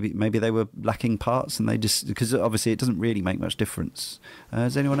maybe they were lacking parts, and they just, because obviously it doesn't really make much difference.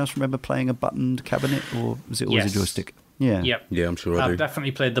 Does anyone else remember playing a buttoned cabinet, or was it always a joystick? Yeah. Yep. Yeah, I'm sure I do. I've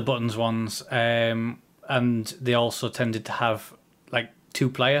definitely played the buttons ones, and they also tended to have like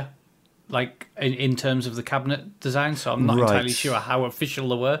 2-player, like in terms of the cabinet design. So I'm not entirely sure how official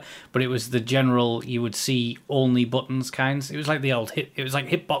they were, but it was the general. You would see only buttons kinds. It was like the old it was like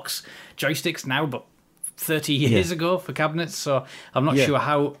hitbox joysticks now, but 30 years ago for cabinets. So I'm not sure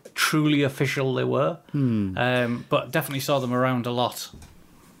how truly official they were, but definitely saw them around a lot.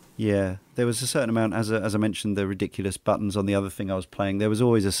 Yeah, there was a certain amount, as I mentioned, the ridiculous buttons on the other thing I was playing. There was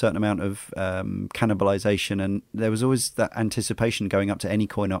always a certain amount of cannibalization, and there was always that anticipation going up to any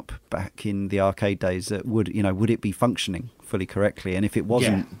coin-op back in the arcade days that would it be functioning fully correctly? And if it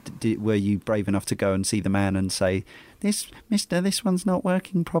wasn't, were you brave enough to go and see the man and say, this one's not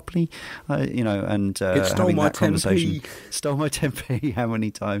working properly, and it stole having my that conversation. 10p. Stole my 10p. How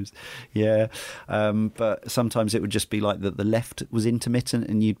many times? Yeah, but sometimes it would just be like that the left was intermittent,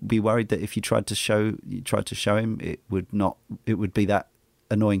 and you'd be worried that if you tried to show him, it would be that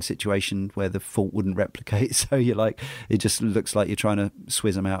annoying situation where the fault wouldn't replicate. So you're like, it just looks like you're trying to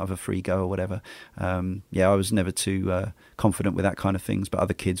swizz them out of a free go or whatever. I was never too confident with that kind of things, but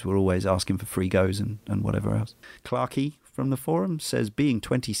other kids were always asking for free goes and whatever else. Clarky from the forum says, being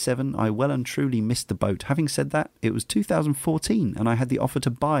 27, I well and truly missed the boat. Having said that, it was 2014 and I had the offer to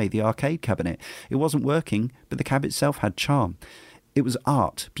buy the arcade cabinet. It wasn't working, but the cab itself had charm. It was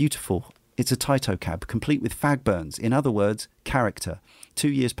art, beautiful. It's a Taito cab, complete with fag burns. In other words, character. 2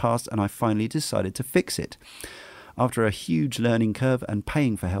 years passed and I finally decided to fix it. After a huge learning curve and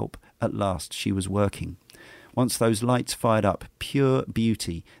paying for help, at last she was working. Once those lights fired up, pure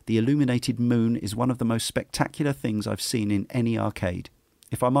beauty. The illuminated moon is one of the most spectacular things I've seen in any arcade.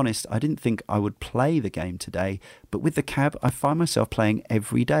 If I'm honest, I didn't think I would play the game today, but with the cab I find myself playing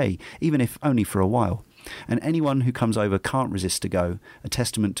every day, even if only for a while. And anyone who comes over can't resist a go, a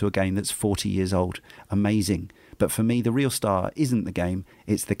testament to a game that's 40 years old. Amazing. But for me, the real star isn't the game,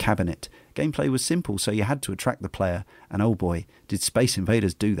 it's the cabinet. Gameplay was simple, so you had to attract the player, and oh boy, did Space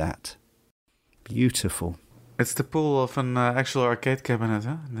Invaders do that. Beautiful. It's the pull of an actual arcade cabinet,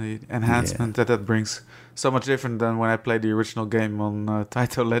 huh? The enhancement that brings. So much different than when I played the original game on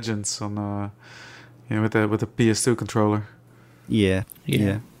Taito Legends on with a PS2 controller. Yeah.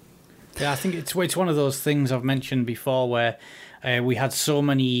 Yeah, I think it's one of those things I've mentioned before where we had so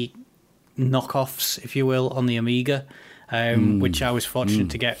many knockoffs, if you will, on the Amiga, which I was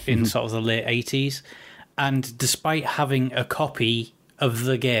fortunate to get in sort of the late 80s. And despite having a copy of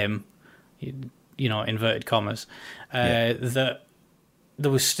the game, inverted commas, that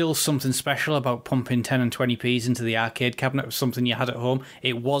there was still something special about pumping 10 and 20p's into the arcade cabinet. It was something you had at home.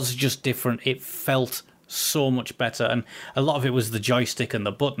 It was just different. It felt so much better, and a lot of it was the joystick and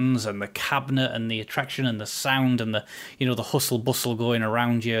the buttons and the cabinet and the attraction and the sound and the the hustle bustle going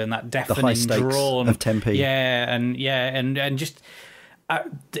around you and that deafening drone of 10p. And just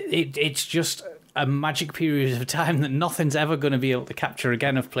it's just a magic period of time that nothing's ever going to be able to capture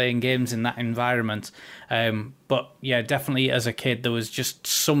again of playing games in that environment. But yeah, definitely as a kid, there was just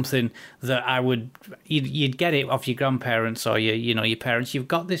something that you'd get it off your grandparents or your parents. You've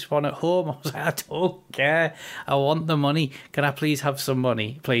got this one at home. I was like, I don't care. I want the money. Can I please have some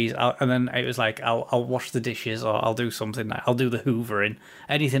money, please? And then it was like, I'll wash the dishes or I'll do something. I'll do the hoovering.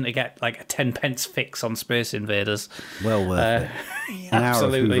 Anything to get like a 10p fix on Space Invaders. Well worth it. An hour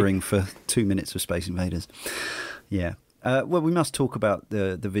of hoovering for 2 minutes of Space Invaders. Yeah. Well, we must talk about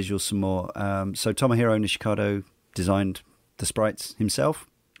the visuals some more. So Tomohiro Nishikado designed the sprites himself.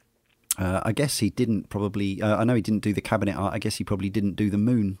 I guess he didn't probably... I know he didn't do the cabinet art. I guess he probably didn't do the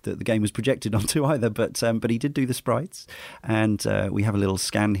moon that the game was projected onto either, but he did do the sprites. And we have a little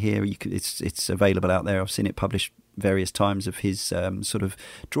scan here. It's available out there. I've seen it published various times of his sort of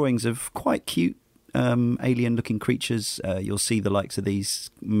drawings of quite cute alien-looking creatures. You'll see the likes of these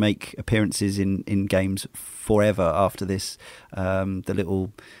make appearances in games forever after this. The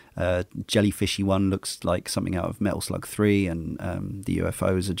little jellyfishy one looks like something out of Metal Slug 3, and the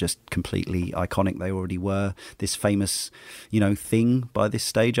UFOs are just completely iconic. They already were this famous, thing by this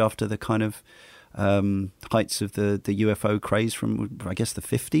stage after the kind of heights of the UFO craze from, I guess, the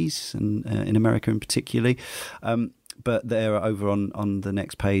 50s and in America in particular. but there over on the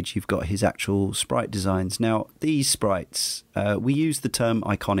next page, you've got his actual sprite designs. Now, these sprites, we use the term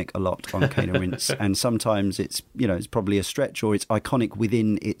iconic a lot on Cane and Rinse, and sometimes it's probably a stretch, or it's iconic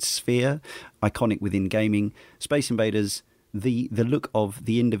within its sphere, iconic within gaming. Space Invaders, the look of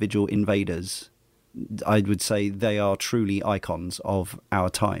the individual invaders, I would say they are truly icons of our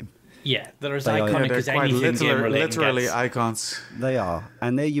time. Yeah, they're as iconic as anything game-related literally gets. icons. They are,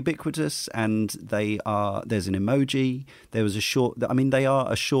 and they're ubiquitous, and they are. There's an emoji. There was they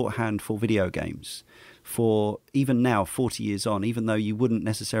are a shorthand for video games. For even now, 40 years on, even though you wouldn't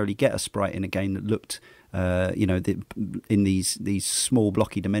necessarily get a sprite in a game that looked, in these small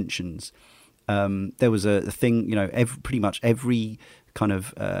blocky dimensions, there was a thing. Pretty much every kind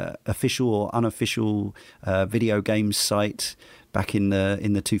of official or unofficial video game site back in the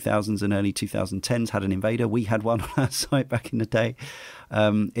 2000s and early 2010s had an invader. We had one on our site back in the day.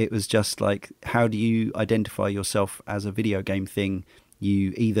 It was just like, how do you identify yourself as a video game thing?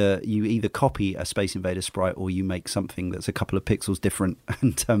 You either copy a Space Invader sprite, or you make something that's a couple of pixels different.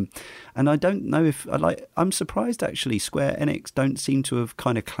 And I don't know if I'm surprised actually Square Enix don't seem to have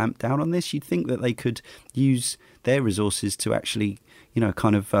kind of clamped down on this. You'd think that they could use their resources to actually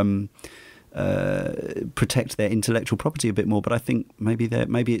protect their intellectual property a bit more, but I think maybe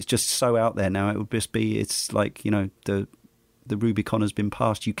it's just so out there now. It would just be, it's like, the Rubicon has been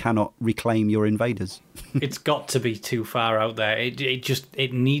passed. You cannot reclaim your invaders. It's got to be too far out there.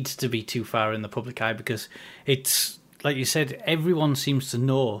 It needs to be too far in the public eye, because it's like you said, everyone seems to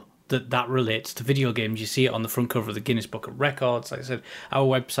know that relates to video games. You see it on the front cover of the Guinness Book of Records. Like I said, our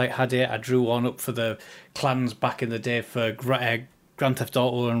website had it. I drew one up for the clans back in the day for Grand Theft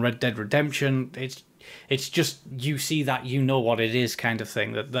Auto and Red Dead Redemption. It's just, you see that, you know what it is, kind of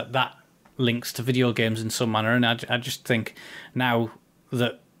thing, that links to video games in some manner. And I just think now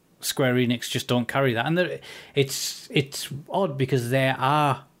that Square Enix just don't carry that, and it's odd, because they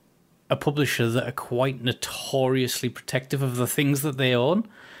are a publisher that are quite notoriously protective of the things that they own,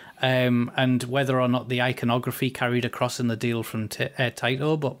 and whether or not the iconography carried across in the deal from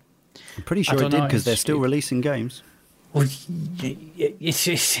Taito, but I'm pretty sure it did, because they're still releasing games. Well, it's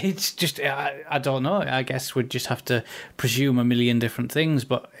just, I don't know. I guess we'd just have to presume a million different things.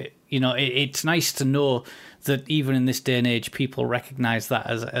 But, it's nice to know that even in this day and age, people recognise that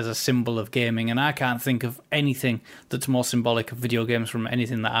as a symbol of gaming. And I can't think of anything that's more symbolic of video games from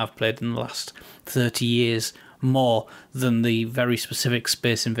anything that I've played in the last 30 years more than the very specific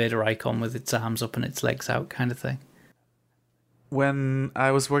Space Invader icon with its arms up and its legs out kind of thing. When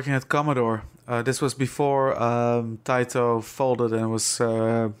I was working at Commodore, this was before Taito folded and was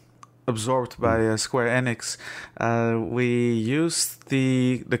absorbed by Square Enix. We used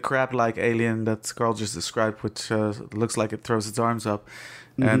the crab-like alien that Carl just described, which looks like it throws its arms up,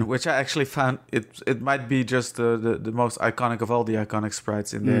 and which I actually found it might be just the most iconic of all the iconic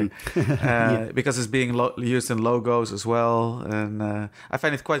sprites in there, because it's being used in logos as well, and I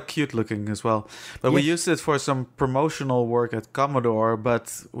find it quite cute looking as well. But we used it for some promotional work at Commodore,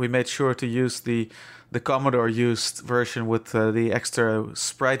 but we made sure to use the Commodore used version with the extra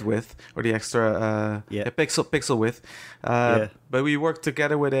sprite width, or the extra pixel width. But we worked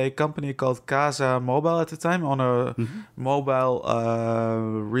together with a company called Casa Mobile at the time on a mobile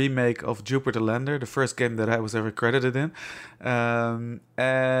remake of Jupiter Lander, the first game that I was ever credited in.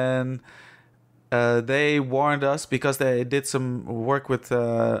 And they warned us, because they did some work with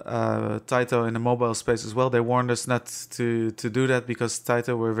Taito in the mobile space as well. They warned us not to do that, because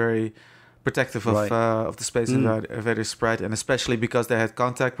Taito were very protective of the Space Invaders sprite, and especially because they had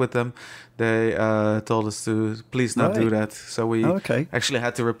contact with them, they told us to please not do that. So we actually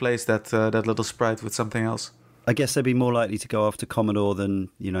had to replace that little sprite with something else. I guess they'd be more likely to go after Commodore than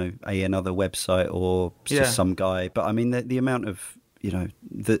another website or just some guy. But I mean, the amount of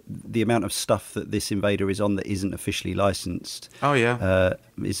the amount of stuff that this Invader is on that isn't officially licensed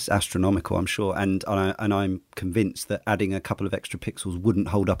is astronomical, I'm sure, and I'm convinced that adding a couple of extra pixels wouldn't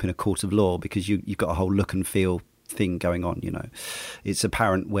hold up in a court of law, because you've got a whole look and feel thing going on. It's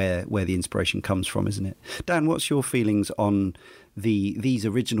apparent where the inspiration comes from, isn't it? Dan, what's your feelings on these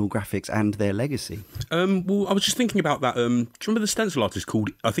original graphics and their legacy? Well, I was just thinking about that. Do you remember the stencil artist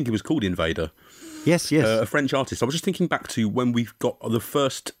I think it was called Invader? Yes. A French artist. I was just thinking back to when we got the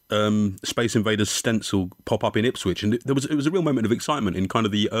first Space Invaders stencil pop up in Ipswich, and it was a real moment of excitement in kind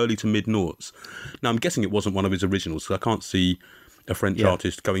of the early to mid noughts. Now, I'm guessing it wasn't one of his originals, so I can't see a French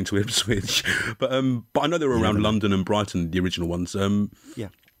artist going to Ipswich. But I know they were around London and Brighton, the original ones. And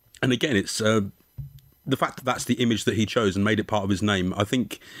again, it's the fact that that's the image that he chose and made it part of his name. I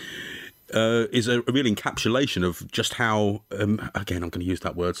think is a real encapsulation of just how, again, I'm going to use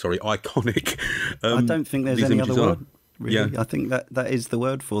that word, sorry, iconic. I don't think there's any other word. Really, Yeah. I think that is the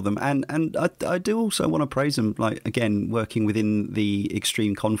word for them, and I do also want to praise him. Like, again, working within the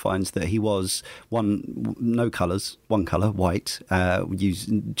extreme confines that he was, no colours, one colour, white,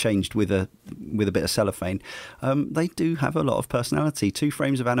 changed with a bit of cellophane. They do have a lot of personality. 2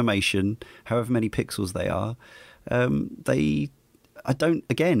 frames of animation, however many pixels they are. I don't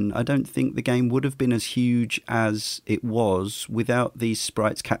think the game would have been as huge as it was without these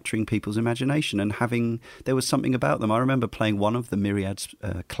sprites capturing people's imagination and there was something about them. I remember playing one of the Myriad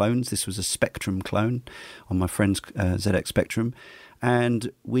clones. This was a Spectrum clone on my friend's ZX Spectrum.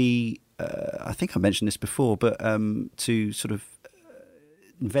 And I think I mentioned this before, but to sort of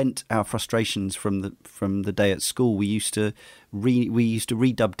vent our frustrations from the day at school, we used to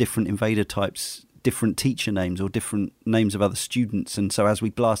redub different invader types, different teacher names or different names of other students, and so as we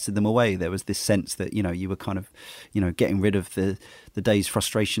blasted them away, there was this sense that you were kind of getting rid of the day's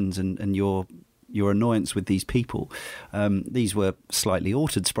frustrations and your annoyance with these people. These were slightly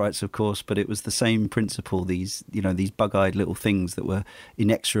altered sprites, of course, but it was the same principle. These bug-eyed little things that were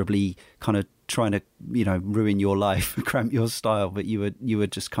inexorably kind of trying to ruin your life, cramp your style, but you were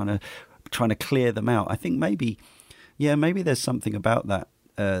just kind of trying to clear them out. I think maybe there's something about that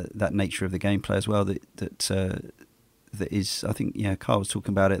nature of the gameplay as well that is, I think, Carl was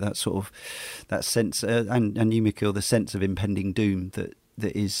talking about it, that sort of that sense, and you, Mikhail, the sense of impending doom that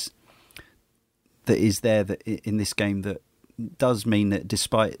is there that in this game, that does mean that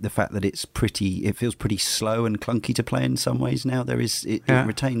despite the fact that it feels pretty slow and clunky to play in some ways now, it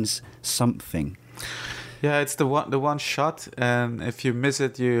retains something. Yeah, it's the one shot, and if you miss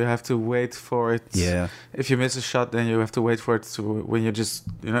it, you have to wait for it. Yeah. If you miss a shot, then you have to wait for it to, when you just,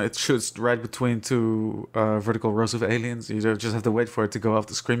 it shoots right between 2 vertical rows of aliens. You just have to wait for it to go off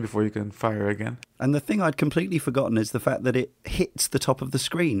the screen before you can fire again. And the thing I'd completely forgotten is the fact that it hits the top of the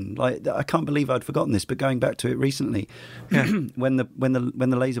screen. Like, I can't believe I'd forgotten this, but going back to it recently, when the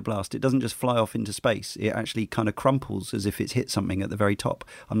laser blast, it doesn't just fly off into space. It actually kind of crumples as if it's hit something at the very top.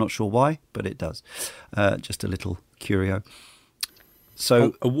 I'm not sure why, but it does. Just a little curio.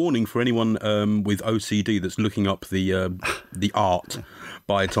 So a warning for anyone with OCD that's looking up the art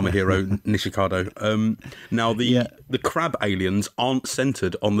by Tomohiro Nishikado. Now the crab aliens aren't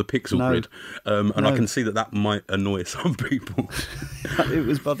centered on the pixel grid, and I can see that might annoy some people. It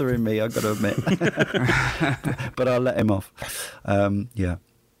was bothering me, I've got to admit, but I'll let him off.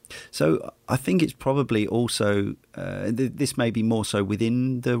 So I think it's probably also this may be more so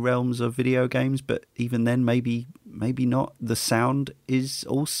within the realms of video games, but even then, maybe not. The sound is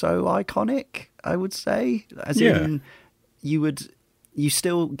also iconic, I would say. As in, you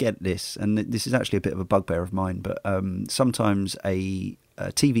still get this, and this is actually a bit of a bugbear of mine, but sometimes a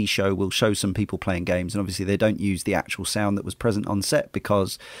TV show will show some people playing games, and obviously they don't use the actual sound that was present on set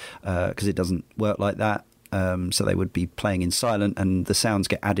because it doesn't work like that. So they would be playing in silent, and the sounds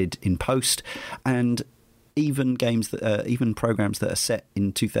get added in post. And even even programs that are set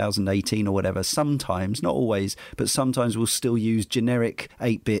in 2018 or whatever, sometimes, not always, but sometimes will still use generic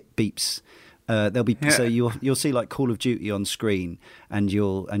 8-bit beeps. So you'll see like Call of Duty on screen, and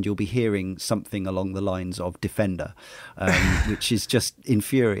you'll be hearing something along the lines of Defender, which is just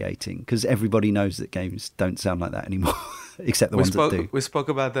infuriating because everybody knows that games don't sound like that anymore. Except the ones that do. We spoke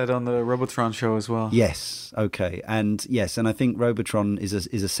about that on the Robotron show as well. Yes, okay, and I think Robotron is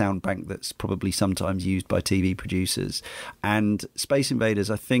a sound bank that's probably sometimes used by TV producers. And Space Invaders,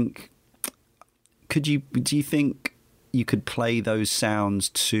 I think, do you think you could play those sounds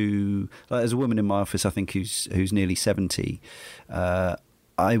to? Like, there's a woman in my office, I think, who's nearly 70.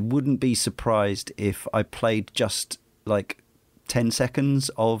 I wouldn't be surprised if I played just like 10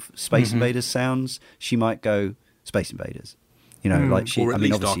 seconds of Space Invaders sounds. She might go, Space Invaders, like she, or at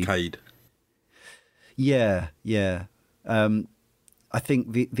least arcade. Yeah. I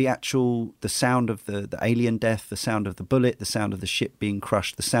think the sound of the alien death, the sound of the bullet, the sound of the ship being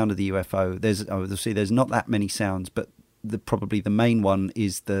crushed, the sound of the UFO. There's not that many sounds, but probably the main one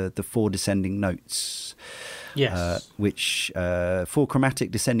is the 4 descending notes. Yes. Which 4 chromatic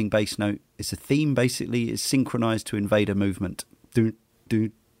descending bass note is a theme. Basically, is synchronized to Invader movement. Do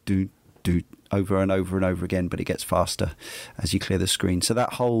do do do. Over and over and over again, but it gets faster as you clear the screen. So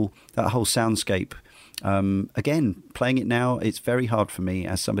that whole soundscape, again, playing it now, it's very hard for me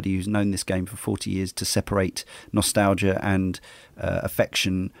as somebody who's known this game for 40 years to separate nostalgia and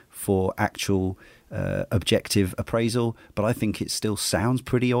affection for actual objective appraisal. But I think it still sounds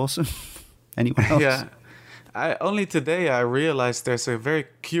pretty awesome. Anyone else? Yeah. Only today I realized there's a very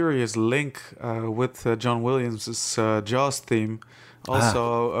curious link with John Williams' Jaws theme.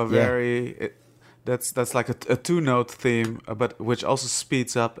 Also, a very that's like a 2-note theme, but which also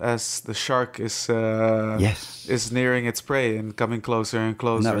speeds up as the shark is nearing its prey and coming closer and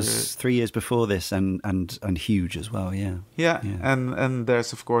closer. And that was 3 years before this, and huge as well. Yeah. And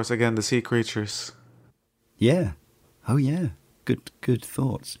there's of course again the sea creatures. Yeah. Oh yeah. Good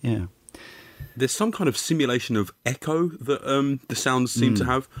thoughts. Yeah. There's some kind of simulation of echo that the sounds seem to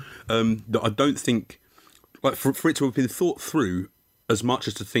have that I don't think, like for it to have been thought through as much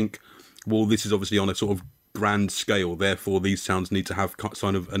as to think, well, this is obviously on a sort of grand scale, therefore these sounds need to have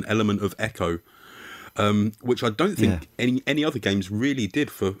kind of an element of echo, which I don't think any other games really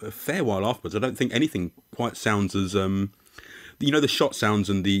did for a fair while afterwards. I don't think anything quite sounds as, the shot sounds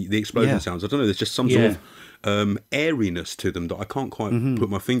and the explosion sounds. I don't know, there's just some sort of airiness to them that I can't quite put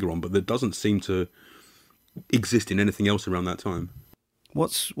my finger on, but that doesn't seem to exist in anything else around that time.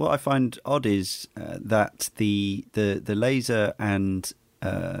 What I find odd is that the laser and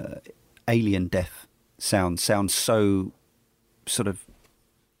alien death sound so sort of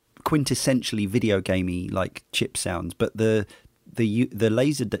quintessentially video gamey, like chip sounds, but the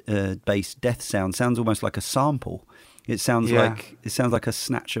laser based death sounds almost like a sample. It sounds like a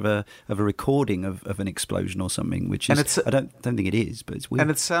snatch of a recording of an explosion or something, which is I don't think it is, but it's weird.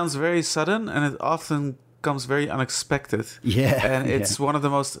 And it sounds very sudden, and it often comes very unexpected. Yeah, and it's one of the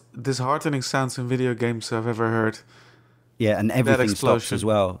most disheartening sounds in video games I've ever heard. Yeah, and everything stops as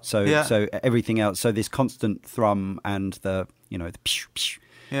well. So everything else. So this constant thrum and the pew, pew,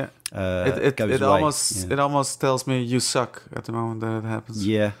 it almost tells me you suck at the moment that it happens.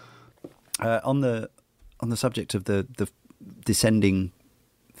 Yeah. On the subject of the descending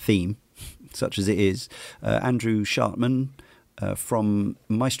theme, such as it is, Andrew Schartman from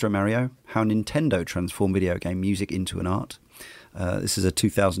Maestro Mario: How Nintendo Transformed Video Game Music into an Art. This is a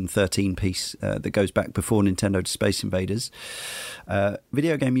 2013 piece that goes back before Nintendo to Space Invaders.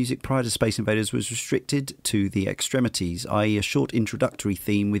 Video game music prior to Space Invaders was restricted to the extremities, i.e. a short introductory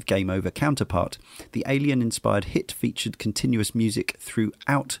theme with game over counterpart. The Alien-inspired hit featured continuous music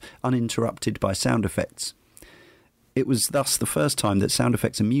throughout, uninterrupted by sound effects. It was thus the first time that sound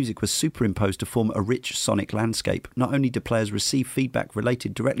effects and music were superimposed to form a rich sonic landscape. Not only do players receive feedback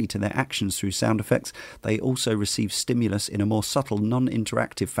related directly to their actions through sound effects, they also receive stimulus in a more subtle,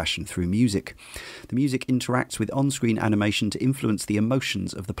 non-interactive fashion through music. The music interacts with on-screen animation to influence the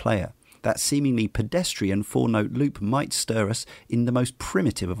emotions of the player. That seemingly pedestrian 4-note loop might stir us in the most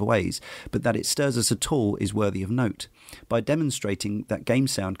primitive of ways, but that it stirs us at all is worthy of note. By demonstrating that game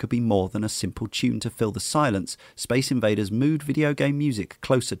sound could be more than a simple tune to fill the silence, Space Invaders moved video game music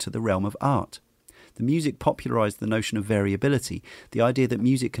closer to the realm of art. The music popularised the notion of variability, the idea that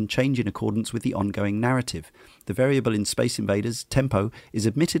music can change in accordance with the ongoing narrative. The variable in Space Invaders, tempo, is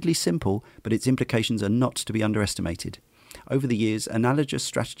admittedly simple, but its implications are not to be underestimated. Over the years, analogous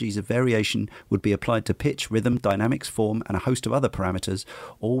strategies of variation would be applied to pitch, rhythm, dynamics, form, and a host of other parameters,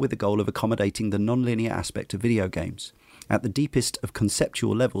 all with the goal of accommodating the non-linear aspect of video games. At the deepest of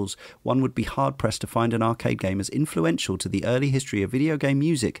conceptual levels, one would be hard-pressed to find an arcade game as influential to the early history of video game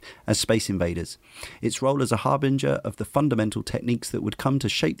music as Space Invaders. Its role as a harbinger of the fundamental techniques that would come to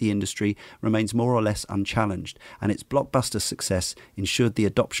shape the industry remains more or less unchallenged, and its blockbuster success ensured the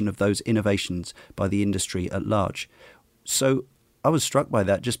adoption of those innovations by the industry at large. So I was struck by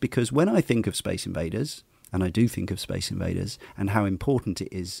that, just because when I think of Space Invaders, and I do think of Space Invaders and how important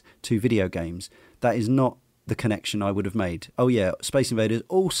it is to video games, that is not the connection I would have made. Oh yeah, Space Invaders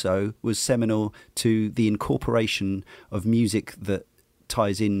also was seminal to the incorporation of music that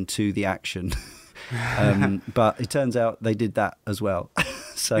ties into the action. But it turns out they did that as well.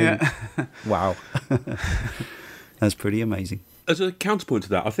 So, wow. That's pretty amazing. As a counterpoint to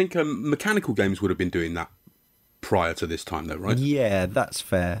that, I think mechanical games would have been doing that prior to this time, though, right? Yeah, that's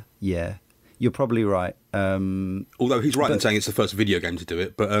fair. Yeah, you're probably right. Although he's right in saying it's the first video game to do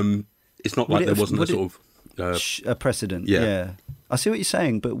it, but it's not like there wasn't a sort of a precedent. Yeah, I see what you're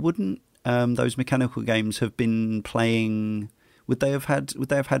saying, but wouldn't those mechanical games have been playing? Would they have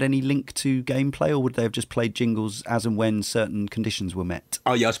had any link to gameplay, or would they have just played jingles as and when certain conditions were met?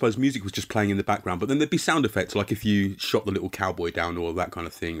 Oh yeah, I suppose music was just playing in the background, but then there'd be sound effects, like if you shot the little cowboy down or that kind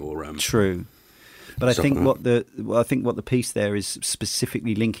of thing, or True. But I think what the piece there is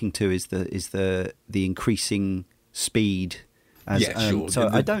specifically linking to is the increasing speed. Sure. So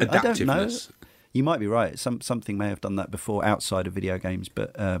I don't know. You might be right. Something may have done that before outside of video games,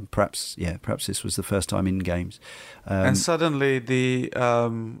 but perhaps this was the first time in games. And suddenly the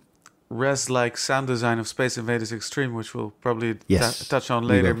res-like sound design of Space Invaders Extreme, which we'll probably touch on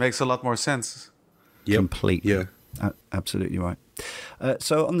later, makes a lot more sense. Yep. Completely. Yeah. Absolutely right.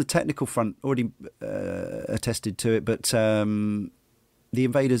 So on the technical front, already attested to it, but the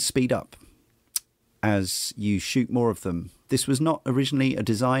invaders speed up as you shoot more of them. This was not originally a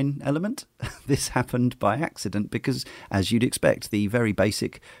design element. This happened by accident because, as you'd expect, the very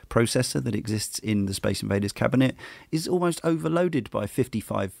basic processor that exists in the Space Invaders cabinet is almost overloaded by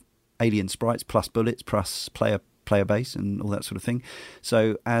 55 alien sprites plus bullets plus player base and all that sort of thing.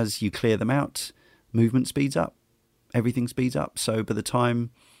 So as you clear them out, movement speeds up. Everything speeds up. So by the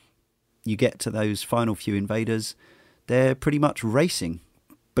time you get to those final few invaders, they're pretty much racing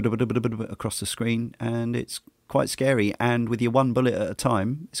across the screen, and it's quite scary. And with your one bullet at a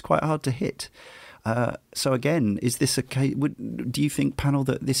time, it's quite hard to hit. So again, is this a case? Do you think, panel,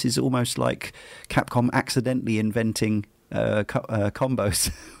 that this is almost like Capcom accidentally inventing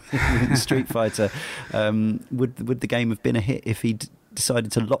combos in Street Fighter? Would the game have been a hit if he'd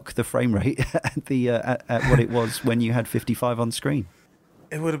decided to lock the frame rate at what it was when you had 55 on screen?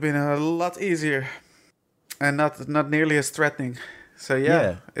 It would have been a lot easier and not nearly as threatening. So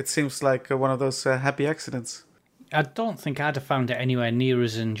yeah, it seems like one of those happy accidents. I don't think I'd have found it anywhere near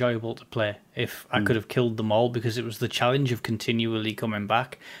as enjoyable to play if I could have killed them all, because it was the challenge of continually coming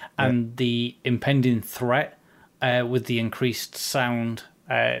back and the impending threat with the increased sound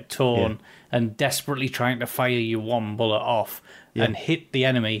tone and desperately trying to fire you one bullet off and hit the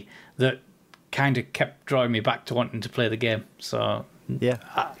enemy that kind of kept drawing me back to wanting to play the game. So it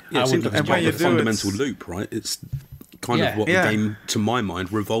seems like a fundamental loop, right? It's kind of what the game, to my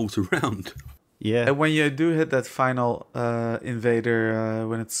mind, revolves around. Yeah. And when you do hit that final invader,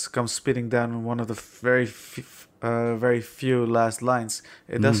 when it comes spitting down on one of the very few last lines,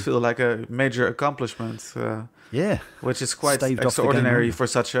 it does feel like a major accomplishment. Which is quite extraordinary for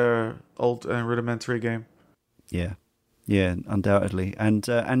such a old and rudimentary game. Yeah, undoubtedly, and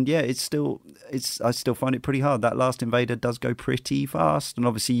I still find it pretty hard. That last invader does go pretty fast, and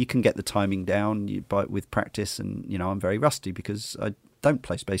obviously you can get the timing down with practice. And I'm very rusty because I don't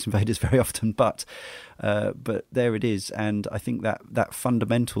play Space Invaders very often, but there it is. And I think that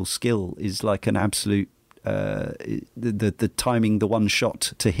fundamental skill is like an absolute the timing, the one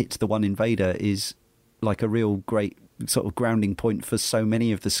shot to hit the one invader is like a real great sort of grounding point for so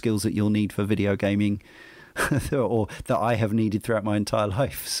many of the skills that you'll need for video gaming. Or that I have needed throughout my entire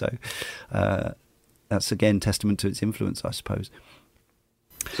life. So that's again testament to its influence, I suppose.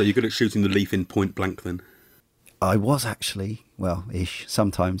 So you're good at shooting the leaf in point blank then? I was actually, ish,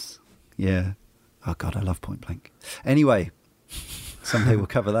 sometimes. Yeah. Oh God, I love point blank. Anyway, someday we'll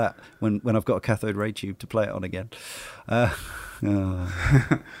cover that when I've got a cathode ray tube to play it on again.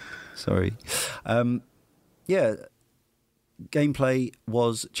 Sorry. Gameplay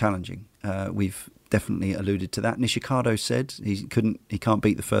was challenging. We've definitely alluded to that. Nishikado said he can't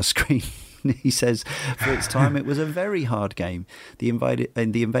beat the first screen. He says, for its time, it was a very hard game. The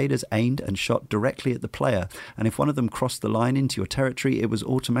invaders aimed and shot directly at the player, and if one of them crossed the line into your territory, it was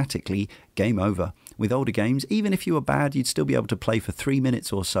automatically game over. With older games, even if you were bad, you'd still be able to play for 3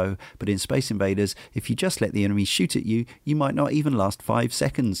 minutes or so, but in Space Invaders, if you just let the enemy shoot at you, you might not even last 5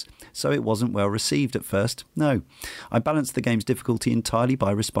 seconds. So it wasn't well received at first. No. I balanced the game's difficulty entirely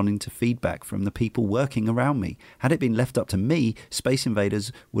by responding to feedback from the people working around me. Had it been left up to me, Space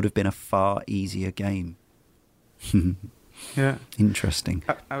Invaders would have been a far easier game. Yeah. Interesting.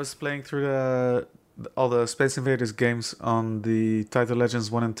 I was playing through all the Space Invaders games on the Title Legends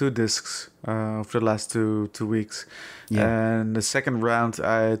 1 and 2 discs for the last two weeks. Yeah. And the second round,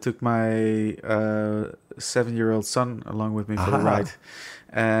 I took my 7-year-old son along with me for the ride.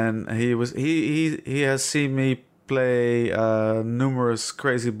 And he has seen me play numerous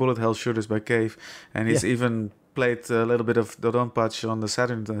crazy bullet hell shooters by Cave. And he's even played a little bit of Dodonpachi on the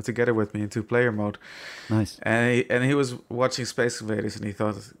Saturn together with me in 2-player mode. Nice. And he was watching Space Invaders and he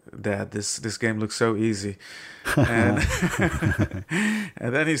thought, Dad, this game looks so easy. And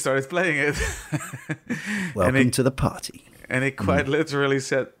and then he started playing it. Welcome to the party. And he quite literally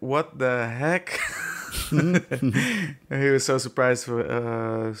said, "What the heck?" He was so surprised with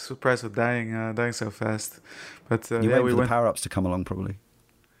dying so fast. But you wait for the power-ups to come along, probably.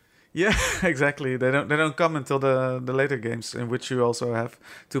 Yeah, exactly. They don't come until the later games, in which you also have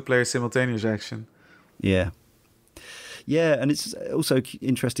 2-player simultaneous action. Yeah, and it's also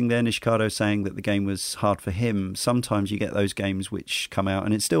interesting there, Nishikado saying that the game was hard for him. Sometimes you get those games which come out,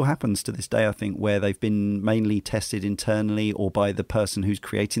 and it still happens to this day, I think, where they've been mainly tested internally or by the person who's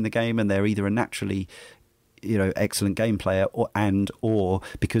creating the game, and they're either a naturally excellent game player or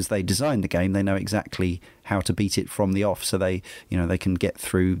because they designed the game, they know exactly how to beat it from the off, so they can get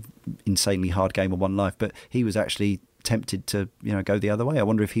through insanely hard game of One Life. But he was actually tempted to go the other way. I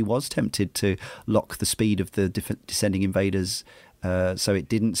wonder if he was tempted to lock the speed of the descending invaders so it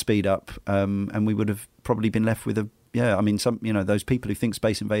didn't speed up, and we would have probably been left with yeah, I mean, those people who think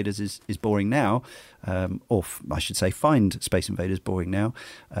Space Invaders is boring now, I should say find Space Invaders boring now,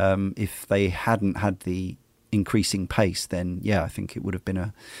 if they hadn't had the increasing pace, then yeah, I think it would have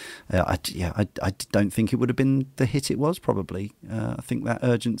been I don't think it would have been the hit it was probably. I think that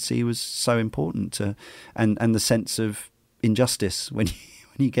urgency was so important and the sense of injustice when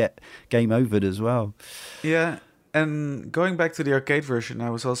you get game overed as well. Yeah. And going back to the arcade version, I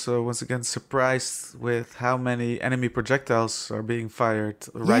was also once again surprised with how many enemy projectiles are being fired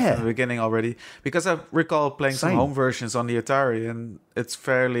right from the beginning already. Because I recall playing some home versions on the Atari, and it's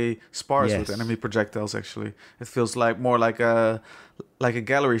fairly sparse with enemy projectiles. Actually, it feels more like a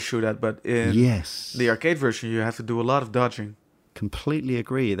gallery shootout. But in the arcade version, you have to do a lot of dodging. Completely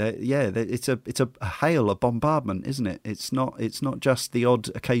agree. It's a hail, a bombardment, isn't it? It's not just the odd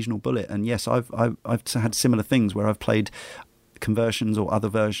occasional bullet. And yes, I've had similar things where I've played conversions or other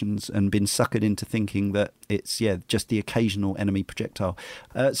versions and been suckered into thinking that it's just the occasional enemy projectile.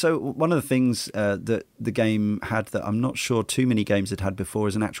 So one of the things that the game had that I'm not sure too many games had before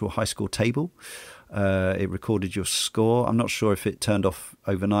is an actual high score table. It recorded your score. I'm not sure if it turned off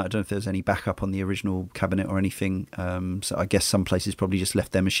overnight. I don't know if there's any backup on the original cabinet or anything. So I guess some places probably just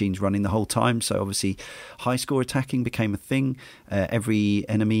left their machines running the whole time. So obviously high score attacking became a thing. Every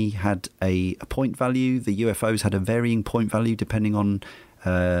enemy had a point value. The UFOs had a varying point value depending on,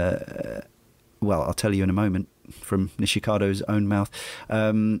 I'll tell you in a moment from Nishikado's own mouth.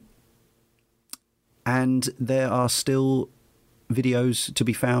 And there are still videos to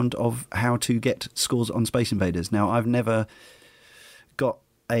be found of how to get scores on Space Invaders. Now, I've never got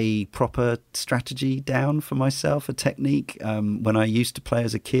a proper strategy down for myself, a technique. When I used to play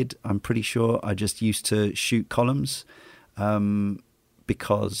as a kid, I'm pretty sure I just used to shoot columns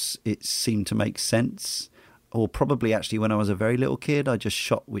because it seemed to make sense. Or probably actually when I was a very little kid, I just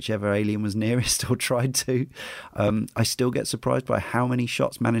shot whichever alien was nearest or tried to. I still get surprised by how many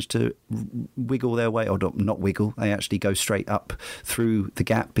shots manage to wiggle their way, or not wiggle, they actually go straight up through the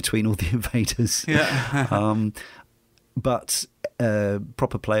gap between all the invaders. Yeah. But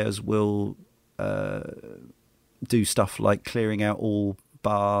proper players will do stuff like clearing out all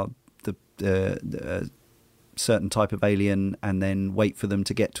bar the certain type of alien and then wait for them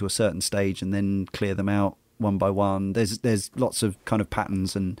to get to a certain stage and then clear them out one by one. There's lots of kind of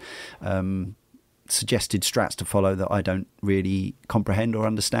patterns and suggested strats to follow that I don't really comprehend or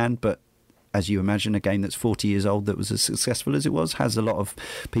understand, but as you imagine, a game that's 40 years old that was as successful as it was has a lot of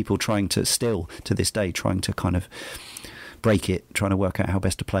people trying to still to this day trying to kind of break it, trying to work out how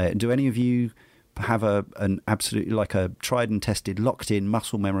best to play it. Do any of you have an absolutely like a tried and tested locked in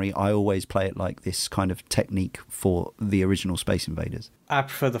muscle memory, I always play it like this kind of technique for the original Space Invaders? I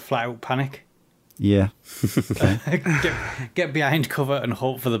prefer the flat out panic. Yeah. Get behind cover and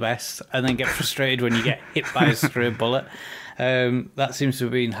hope for the best, and then get frustrated when you get hit by a stray bullet. That seems to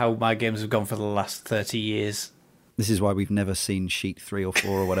have been how my games have gone for the last 30 years. This is why we've never seen Sheet 3 or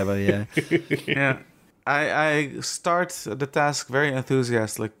 4 or whatever, yeah. Yeah. I start the task very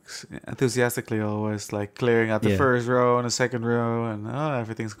enthusiastically always, like clearing out the first row and the second row, and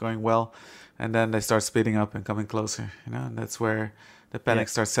everything's going well. And then they start speeding up and coming closer, and that's where the panic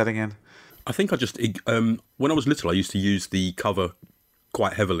starts setting in. I think I just, when I was little, I used to use the cover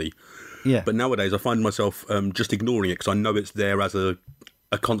quite heavily. Yeah. But nowadays I find myself just ignoring it because I know it's there as a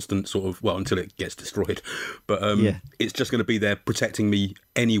constant sort of, well, until it gets destroyed. But it's just going to be there protecting me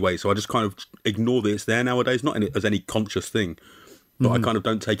anyway. So I just kind of ignore that it's there nowadays, not as any conscious thing. But I kind of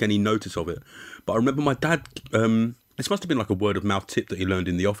don't take any notice of it. But I remember my dad, this must have been like a word of mouth tip that he learned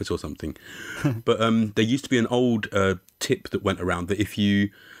in the office or something. But there used to be an old tip that went around that if you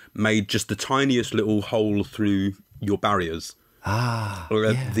made just the tiniest little hole through your barriers,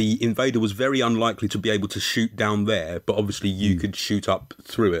 the invader was very unlikely to be able to shoot down there, but obviously you could shoot up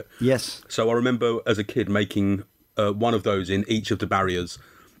through it. Yes. So I remember as a kid making one of those in each of the barriers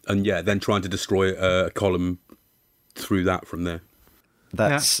and then trying to destroy a column through that from there.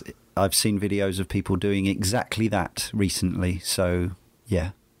 I've seen videos of people doing exactly that recently. So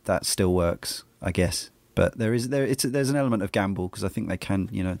yeah, that still works, I guess. But there's an element of gamble because I think they can,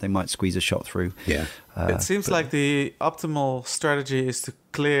 they might squeeze a shot through. Yeah. It seems like the optimal strategy is to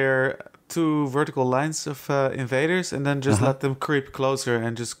clear 2 vertical lines of invaders and then just let them creep closer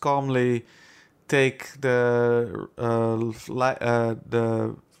and just calmly take the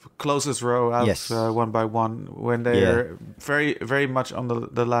closest row out one by one when they are very, very much on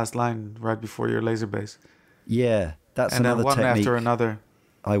the last line right before your laser base. Yeah, that's and another then one technique. after another.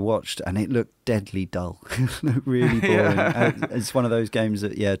 I watched, and it looked deadly dull. It looked really boring. It's one of those games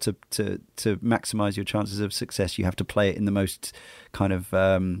that, to maximise your chances of success, you have to play it in the most kind of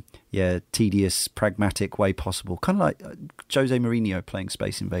tedious, pragmatic way possible. Kind of like Jose Mourinho playing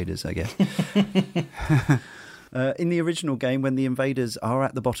Space Invaders, I guess. In the original game, when the invaders are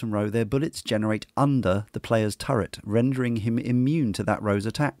at the bottom row, their bullets generate under the player's turret, rendering him immune to that row's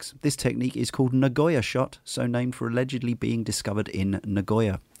attacks. This technique is called Nagoya shot, so named for allegedly being discovered in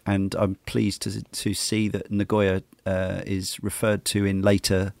Nagoya. And I'm pleased to see that Nagoya is referred to in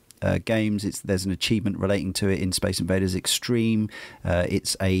later games. There's an achievement relating to it in Space Invaders Extreme.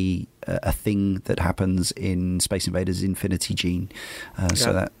 It's a thing that happens in Space Invaders Infinity Gene.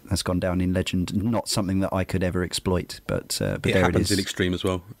 So that's gone down in legend. Not something that I could ever exploit, but there it happens is. in Extreme as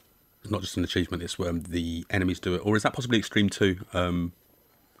well. It's not just an achievement, it's where the enemies do it. Or is that possibly Extreme 2?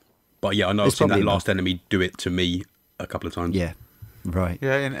 But yeah, I know I've seen that last enemy do it to me a couple of times. Yeah. Right.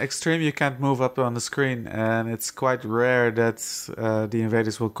 Yeah, in Extreme you can't move up on the screen, and it's quite rare that the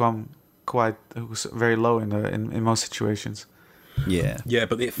invaders will come very low in most situations. Yeah. Yeah,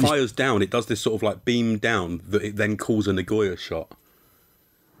 but it fires down. It does this sort of like beam down that it then calls a Nagoya shot.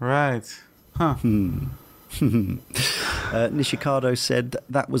 Right. Huh. Nishikado said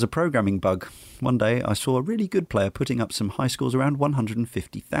that was a programming bug. One day I saw a really good player putting up some high scores around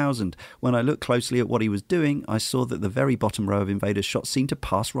 150,000. When I looked closely at what he was doing, I saw that the very bottom row of invaders' shots seemed to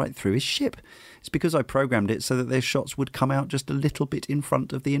pass right through his ship. It's because I programmed it so that their shots would come out just a little bit in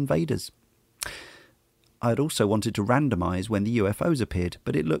front of the invaders. I had also wanted to randomise when the UFOs appeared,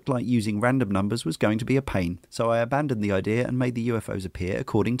 but it looked like using random numbers was going to be a pain, so I abandoned the idea and made the UFOs appear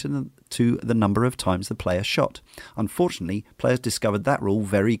according to the number of times the player shot. Unfortunately, players discovered that rule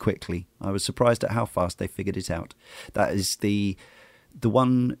very quickly. I was surprised at how fast they figured it out. That is the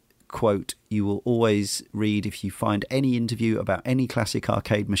one quote you will always read if you find any interview about any classic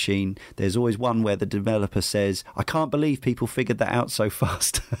arcade machine. There's always one where the developer says, "I can't believe people figured that out so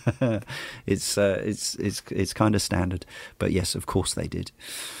fast." It's kind of standard, but yes, of course they did.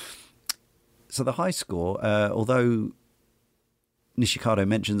 So the high score, although Nishikado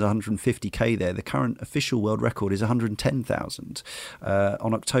mentions 150k there, the current official world record is 110,000.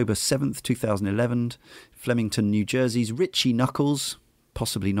 On October 7th, 2011, Flemington, New Jersey's Richie Knuckles,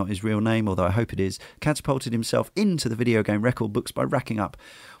 possibly not his real name, although I hope it is, catapulted himself into the video game record books by racking up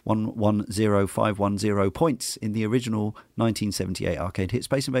 110,510 points in the original 1978 arcade hit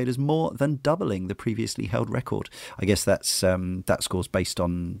Space Invaders, more than doubling the previously held record. I guess that score's based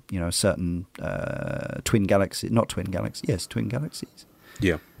on certain twin galaxies.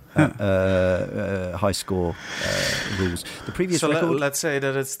 Yeah. High score rules. The previous record. Let's say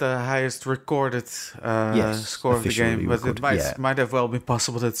that it's the highest recorded score of the game, but it might have well been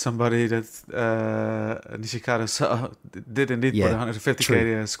possible that somebody that Nishikado saw did indeed put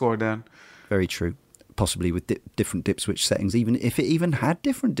 150k score down. Very true. Possibly with different dip switch settings, even if it even had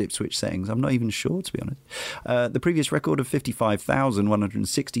different dip switch settings. I'm not even sure, to be honest. The previous record of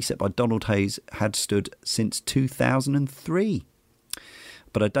 55,160 set by Donald Hayes had stood since 2003.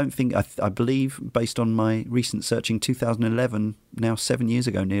 But I don't think, I believe, based on my recent searching, 2011, now 7 years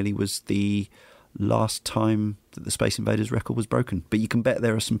ago nearly, was the last time that the Space Invaders record was broken. But you can bet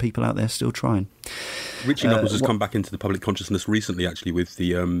there are some people out there still trying. Richie Knuckles has come back into the public consciousness recently, actually, with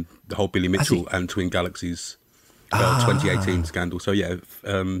the whole Billy Mitchell and Twin Galaxies 2018 scandal. So, yeah,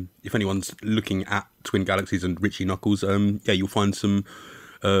 if anyone's looking at Twin Galaxies and Richie Knuckles, you'll find some,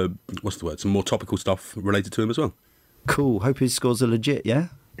 some more topical stuff related to him as well. Cool. Hope his scores are legit, yeah?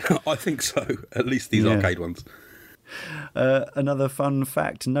 I think so. At least these arcade ones. Another fun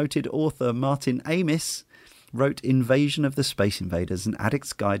fact. Noted author Martin Amis wrote Invasion of the Space Invaders, an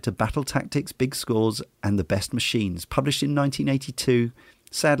addict's guide to battle tactics, big scores, and the best machines. Published in 1982.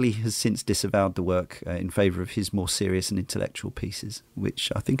 Sadly, he has since disavowed the work in favour of his more serious and intellectual pieces,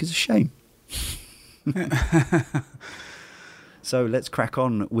 which I think is a shame. So let's crack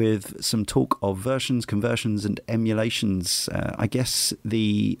on with some talk of versions, conversions and emulations. I guess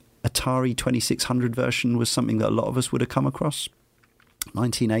the Atari 2600 version was something that a lot of us would have come across.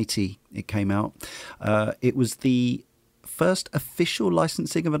 1980 it came out. It was the first official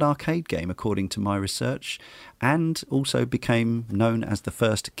licensing of an arcade game, according to my research, and also became known as the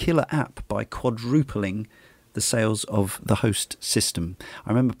first killer app by quadrupling the sales of the host system.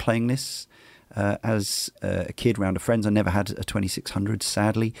 I remember playing this as a kid round of friends. I never had a 2600,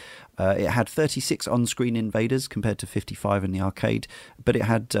 sadly. It had 36 on-screen invaders compared to 55 in the arcade, but it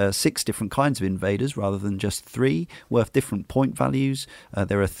had 6 different kinds of invaders rather than just 3, worth different point values.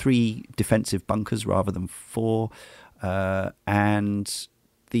 There are 3 defensive bunkers rather than 4, and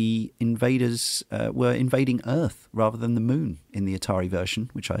the invaders were invading Earth rather than the moon in the Atari version,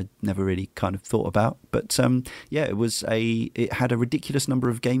 which I never really kind of thought about. But it had a ridiculous number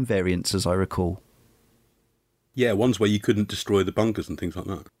of game variants, as I recall. Yeah, ones where you couldn't destroy the bunkers and things like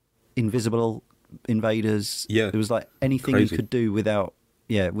that. Invisible invaders. Yeah, it was like anything you could do without,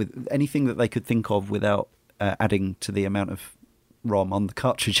 with anything that they could think of without adding to the amount of ROM on the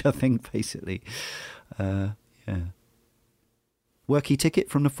cartridge, I think, basically. Worky Ticket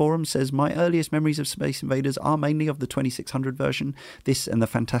from the forum says, my earliest memories of Space Invaders are mainly of the 2600 version. This and the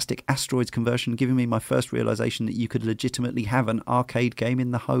fantastic Asteroids conversion giving me my first realisation that you could legitimately have an arcade game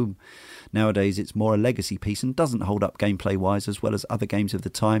in the home. Nowadays it's more a legacy piece and doesn't hold up gameplay-wise as well as other games of the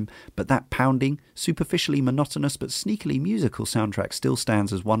time, but that pounding, superficially monotonous but sneakily musical soundtrack still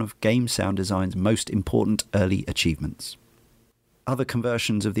stands as one of game sound design's most important early achievements. Other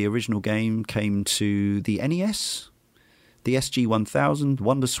conversions of the original game came to the NES, the SG-1000,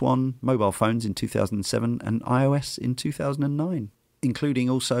 WonderSwan, mobile phones in 2007 and iOS in 2009, including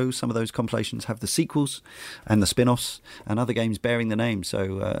also some of those compilations have the sequels and the spin-offs and other games bearing the name.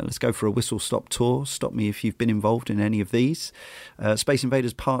 So let's go for a whistle-stop tour. Stop me if you've been involved in any of these. Space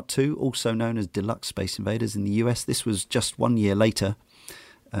Invaders Part 2, also known as Deluxe Space Invaders in the US. This was just 1 year later,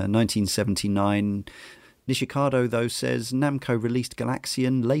 1979. Nishikado, though, says Namco released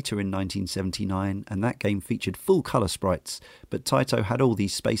Galaxian later in 1979, and that game featured full-colour sprites, but Taito had all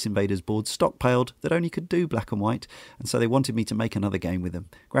these Space Invaders boards stockpiled that only could do black and white, and so they wanted me to make another game with them.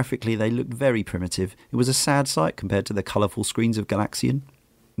 Graphically, they looked very primitive. It was a sad sight compared to the colourful screens of Galaxian.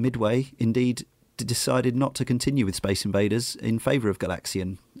 Midway, indeed, decided not to continue with Space Invaders in favour of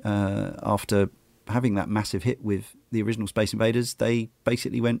Galaxian. After having that massive hit with the original Space Invaders, they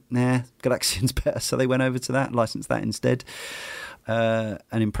basically went, nah, Galaxian's better, so they went over to that, licensed that instead. An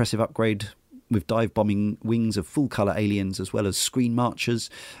impressive upgrade with dive-bombing wings of full-colour aliens as well as screen marchers.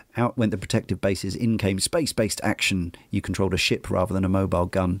 Out went the protective bases, in came space-based action. You controlled a ship rather than a mobile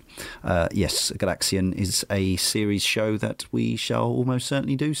gun. Yes, Galaxian is a series show that we shall almost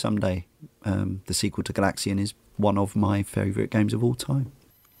certainly do someday. The sequel to Galaxian is one of my favourite games of all time.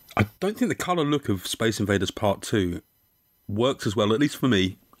 I don't think the colour look of Space Invaders Part 2 works as well, at least for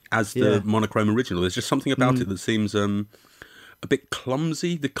me, as the monochrome original. There's just something about it that seems a bit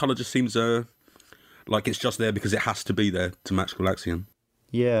clumsy. The colour just seems like it's just there because it has to be there to match Galaxian.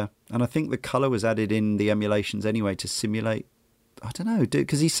 Yeah, and I think the colour was added in the emulations anyway to simulate, I don't know,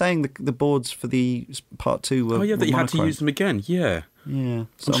 because he's saying the boards for the Part 2 were that you had to use them again, yeah. Yeah.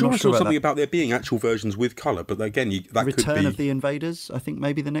 So I'm sure I saw something about there being actual versions with colour, but again, that could be... Return of the Invaders, I think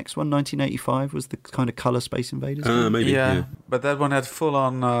maybe the next one, 1985, was the kind of colour Space Invaders. Maybe, yeah. But that one had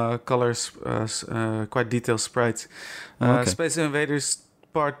full-on colours, quite detailed sprites. Space Invaders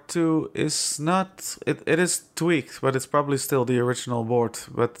Part 2 is not... It is tweaked, but it's probably still the original board.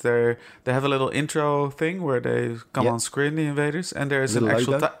 But they have a little intro thing where they come on screen, the Invaders, and there's an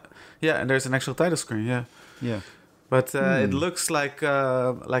actual... and there's an actual title screen, Yeah. But it looks like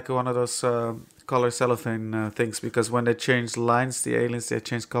one of those color cellophane things, because when they change lines, the aliens, they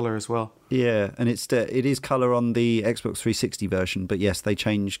change color as well. Yeah, and it is color on the Xbox 360 version, but yes, they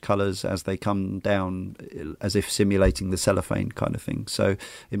change colors as they come down, as if simulating the cellophane kind of thing. So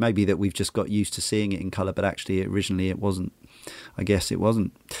it may be that we've just got used to seeing it in color, but actually originally it wasn't. I guess it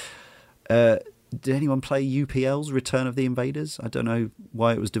wasn't. Did anyone play UPL's Return of the Invaders? I don't know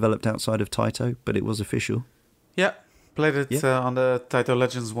why it was developed outside of Taito, but it was official. Yeah, played it on the Taito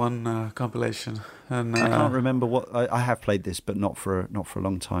Legends 1 compilation, and I can't remember what I have played this, but not for a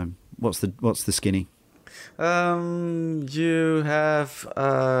long time. What's the skinny? You have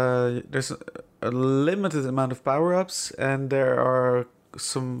there's a limited amount of power ups, and there are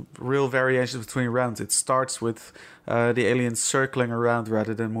some real variations between rounds. It starts with the aliens circling around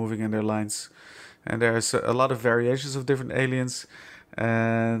rather than moving in their lines, and there's a lot of variations of different aliens.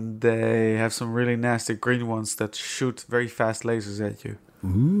 And they have some really nasty green ones that shoot very fast lasers at you.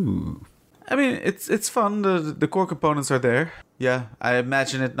 Ooh. I mean, it's fun. The core components are there. Yeah, I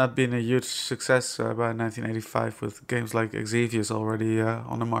imagine it not being a huge success by 1985 with games like Xevious already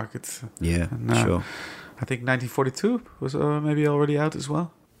on the market. Yeah, and, sure. I think 1942 was maybe already out as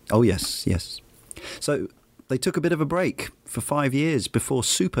well. Oh, yes. So they took a bit of a break for 5 years before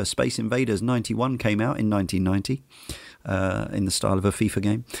Super Space Invaders 91 came out in 1990. In the style of a FIFA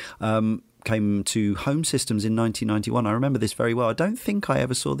game, came to home systems in 1991. I remember this very well. I don't think I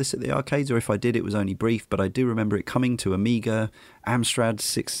ever saw this at the arcades, or if I did, it was only brief, but I do remember it coming to Amiga, Amstrad,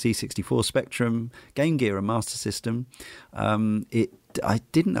 C64 Spectrum, Game Gear and Master System. It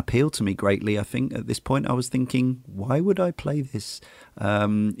didn't appeal to me greatly. I think at this point I was thinking, why would I play this?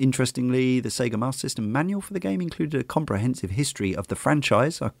 Interestingly, the Sega Master System manual for the game included a comprehensive history of the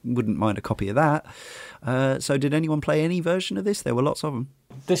franchise. I wouldn't mind a copy of that. So did anyone play any version of this? There were lots of them.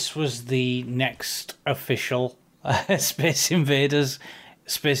 This was the next official Space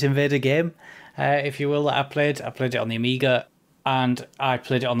Invader game, if you will, that I played. I played it on the Amiga, and I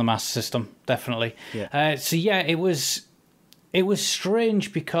played it on the Master System, definitely. Yeah. It was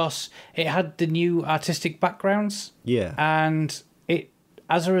strange because it had the new artistic backgrounds. Yeah. And it,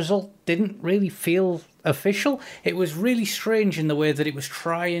 as a result, didn't really feel official. It was really strange in the way that it was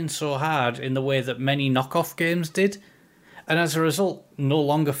trying so hard in the way that many knockoff games did. And as a result, no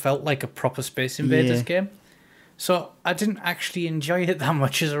longer felt like a proper Space Invaders game. So I didn't actually enjoy it that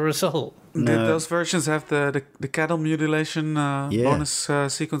much as a result. No. Did those versions have the cattle mutilation bonus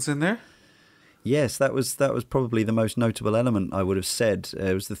sequence in there? Yes, that was probably the most notable element, I would have said.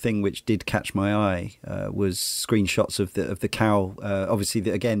 It was the thing which did catch my eye, was screenshots of the cow.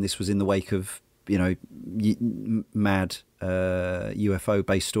 Obviously, again, this was in the wake of, mad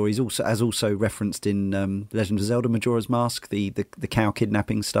UFO-based stories, also referenced in Legend of Zelda: Majora's Mask, the cow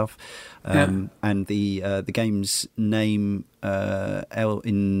kidnapping stuff, and the game's name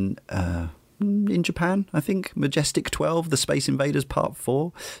in Japan, I think, Majestic 12, the Space Invaders Part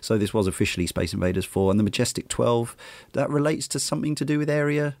 4. So this was officially Space Invaders 4, and the Majestic 12, that relates to something to do with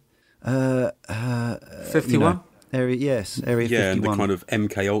Area 51. Area 51. Yeah, and the kind of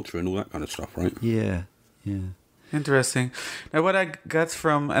MK Ultra and all that kind of stuff, right? Yeah. Interesting. Now, what I get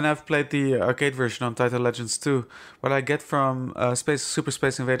from, and I've played the arcade version on Titan Legends 2, what I get from Super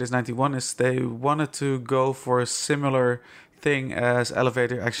Space Invaders 91 is they wanted to go for a similar thing as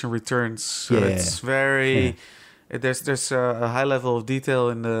Elevator Action Returns. So it's very... There's a high level of detail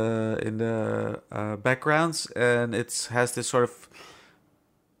in the backgrounds, and it has this sort of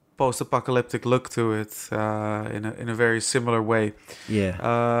post-apocalyptic look to it in a very similar way.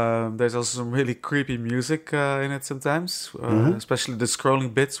 Yeah. There's also some really creepy music in it sometimes, especially the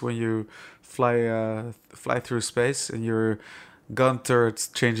scrolling bits when you fly through space and your gun turret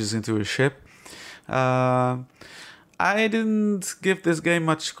changes into a ship. I didn't give this game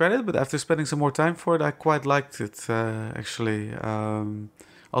much credit, but after spending some more time for it, I quite liked it, actually.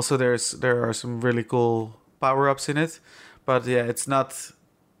 Also, there are some really cool power-ups in it, but yeah, it's not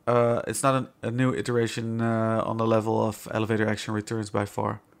a new iteration on the level of Elevator Action Returns by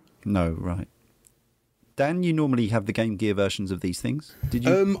far. No, right. Dan, you normally have the Game Gear versions of these things. Did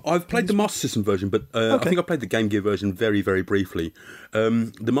you? I've played the Master System version, but I think I played the Game Gear version very, very briefly.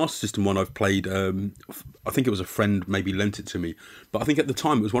 The Master System one I've played, I think it was a friend maybe lent it to me, but I think at the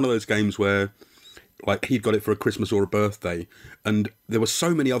time it was one of those games where like he'd got it for a Christmas or a birthday, and there were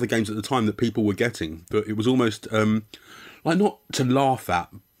so many other games at the time that people were getting, but it was almost like not to laugh at,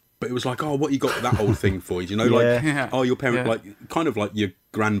 but it was like, oh, what you got that old thing for? Oh, your parent, like, kind of like your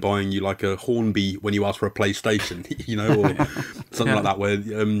gran buying you like a Hornby when you ask for a PlayStation, or something like that, where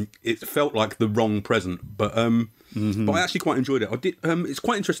it felt like the wrong present. But but I actually quite enjoyed it. I did. It's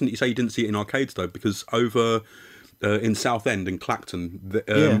quite interesting that you say you didn't see it in arcades though, because over in Southend and Clacton,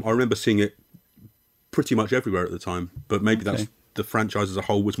 I remember seeing it pretty much everywhere at the time. But maybe that's the franchise as a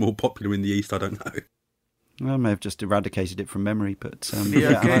whole was more popular in the East. I don't know. I may have just eradicated it from memory, but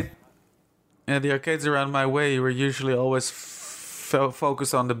the arcades around my way were usually always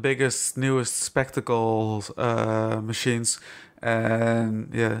focused on the biggest, newest spectacle machines,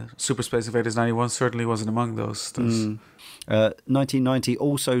 and Super Space Invaders 91 certainly wasn't among those. 1990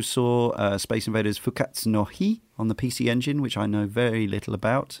 also saw Space Invaders Fukatsu no Hi on the PC Engine, which I know very little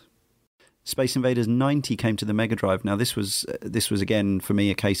about. Space Invaders 90 came to the Mega Drive. Now this was again for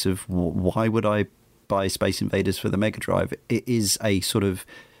me a case of why would I buy Space Invaders for the Mega Drive? It is a sort of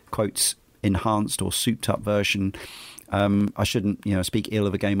quotes enhanced or souped up version. I shouldn't speak ill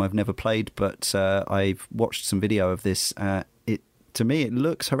of a game I've never played, but I've watched some video of this. To me it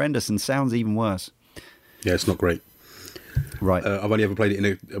looks horrendous and sounds even worse. Yeah, it's not great. Right. I've only ever played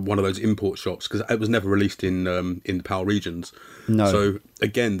it in one of those import shops because it was never released in the PAL regions. No. So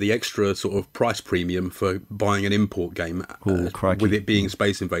again, the extra sort of price premium for buying an import game with it being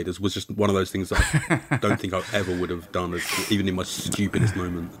Space Invaders was just one of those things that I don't think I ever would have done, even in my stupidest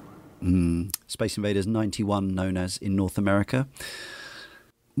moment. Space Invaders 91, known as in North America,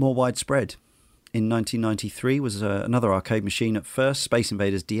 more widespread. In 1993 was another arcade machine at first, Space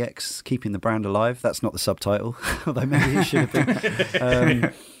Invaders DX, keeping the brand alive. That's not the subtitle, although maybe it should have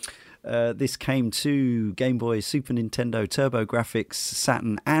been. This came to Game Boy, Super Nintendo, TurboGrafx,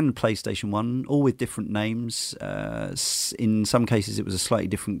 Saturn, and PlayStation 1, all with different names. In some cases, it was a slightly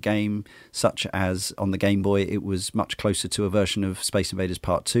different game, such as on the Game Boy, it was much closer to a version of Space Invaders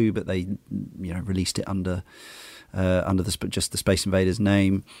Part 2, but they released it under just the Space Invaders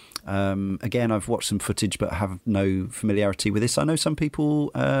name. Again, I've watched some footage, but have no familiarity with this. I know some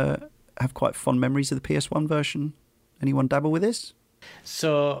people have quite fond memories of the PS1 version. Anyone dabble with this?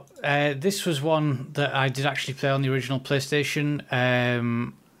 So this was one that I did actually play on the original PlayStation.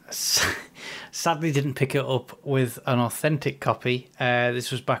 Sadly, didn't pick it up with an authentic copy.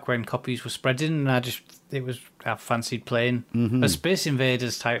 This was back when copies were spreading, and I fancied playing a Space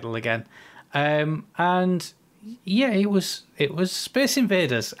Invaders title again. And yeah, it was Space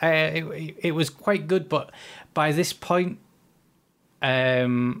Invaders. It was quite good, but by this point,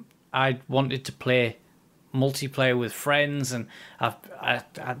 I wanted to play multiplayer with friends, and I'd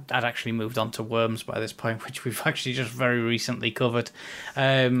actually moved on to Worms by this point, which we've actually just very recently covered.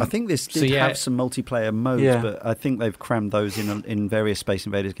 I think this did have some multiplayer modes, but I think they've crammed those in various Space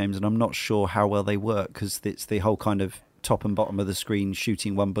Invaders games, and I'm not sure how well they work, because it's the whole kind of top and bottom of the screen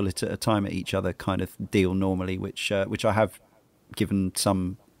shooting one bullet at a time at each other kind of deal normally, which I have given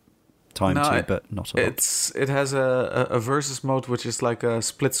some time to, but not a lot. It has a versus mode, which is like a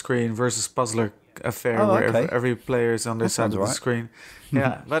split screen versus puzzler affair, where every player is on their side of the screen.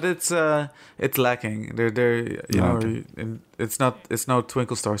 Yeah, but it's lacking. It's no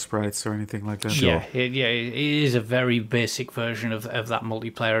Twinkle Star sprites or anything like that. Yeah, it is a very basic version of that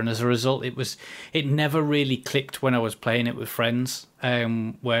multiplayer, and as a result, it never really clicked when I was playing it with friends.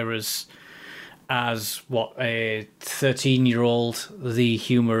 Whereas, as a 13-year-old, the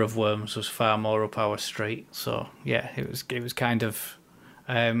humour of Worms was far more up our street. So yeah, it was kind of.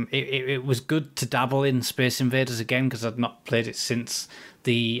 It was good to dabble in Space Invaders again, because I'd not played it since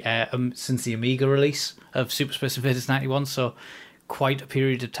the Amiga release of Super Space Invaders 91, so quite a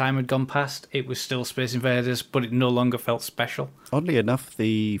period of time had gone past. It was still Space Invaders, but it no longer felt special. Oddly enough,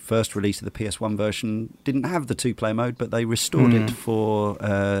 the first release of the PS1 version didn't have the two-player mode, but they restored it for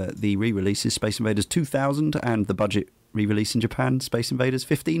the re-releases, Space Invaders 2000 and the budget re-release in Japan, Space Invaders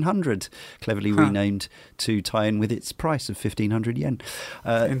 1500, cleverly renamed to tie in with its price of 1500 yen.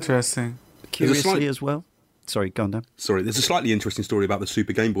 Interesting. Curiously as well. Sorry, go on, Dan. Sorry, there's a slightly interesting story about the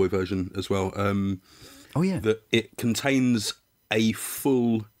Super Game Boy version as well. That it contains a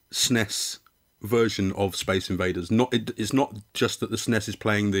full SNES version of Space Invaders. It's not just that the SNES is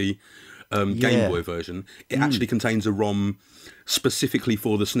playing the Game Boy version. It actually contains a ROM specifically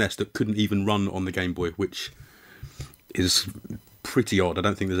for the SNES that couldn't even run on the Game Boy, which is pretty odd. I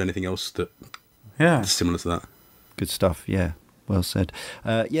don't think there's anything else that is similar to that. Good stuff, yeah. Well said.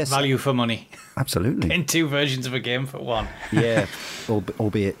 Yes. Value for money. Absolutely. In two versions of a game for one. Yeah,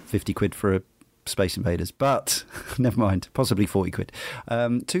 albeit 50 quid for a Space Invaders, but never mind, possibly 40 quid.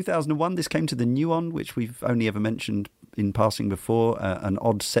 2001, this came to the Nuon, which we've only ever mentioned in passing before, an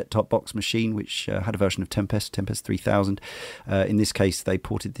odd set-top box machine which had a version of Tempest 3000. In this case, they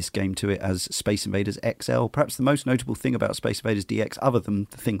ported this game to it as Space Invaders XL. Perhaps the most notable thing about Space Invaders DX, other than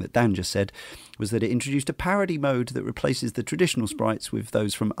the thing that Dan just said, was that it introduced a parody mode that replaces the traditional sprites with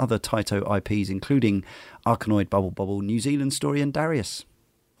those from other Taito IPs, including Arkanoid, Bubble Bobble, New Zealand Story and Darius,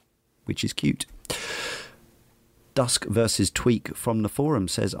 which is cute. Dusk versus Tweak from the forum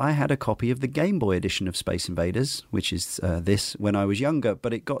says, I had a copy of the Game Boy edition of Space Invaders, which is this, when I was younger,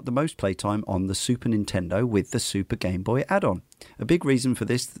 but it got the most playtime on the Super Nintendo with the Super Game Boy add-on. A big reason for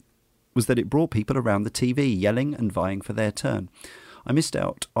this was that it brought people around the TV, yelling and vying for their turn. I missed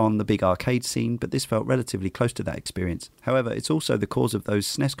out on the big arcade scene, but this felt relatively close to that experience. However, it's also the cause of those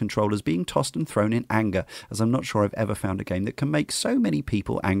SNES controllers being tossed and thrown in anger, as I'm not sure I've ever found a game that can make so many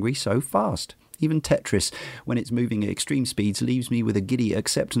people angry so fast. Even Tetris, when it's moving at extreme speeds, leaves me with a giddy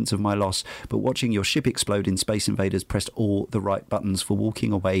acceptance of my loss, but watching your ship explode in Space Invaders pressed all the right buttons for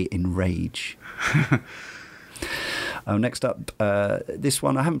walking away in rage. Next up, this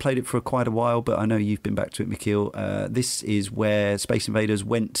one, I haven't played it for quite a while, but I know you've been back to it, Michiel. This is where Space Invaders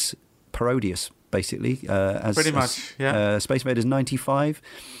went parodious, basically. Pretty much, yeah. Space Invaders 95,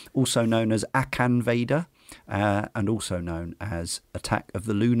 also known as Akan Vader. And also known as Attack of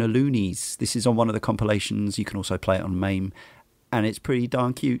the Lunar Loonies. This is on one of the compilations. You can also play it on MAME, and it's pretty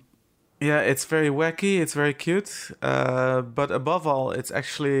darn cute. Yeah, it's very wacky, it's very cute, but above all, it's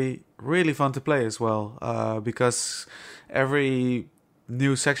actually really fun to play as well, because every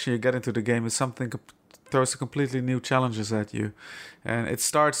new section you get into the game is something throws completely new challenges at you. And it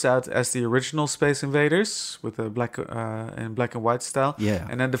starts out as the original Space Invaders with the black and white style, yeah,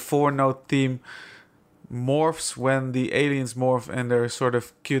 and then the 4-note theme morphs when the aliens morph in their sort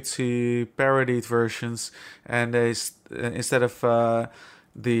of cutesy parodied versions, and they instead of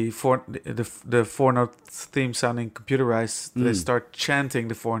the four note theme sounding computerized, they start chanting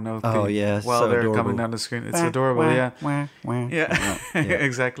the four note theme while they're adorable. Coming down the screen. It's adorable, yeah.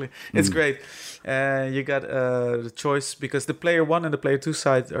 Exactly. It's great. You got the choice because the player 1 and the player 2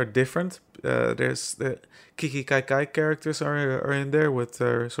 side are different. There's the Kiki Kai Kai characters are in there with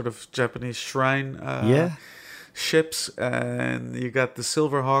their sort of Japanese shrine ships, and you got the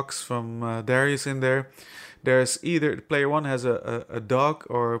Silverhawks from Darius in there. There's either player 1 has a dog,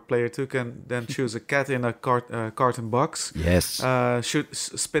 or player 2 can then choose a cat in a carton box. Yes.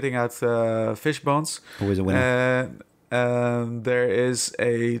 Spitting out fish bones. Always a winner. And there is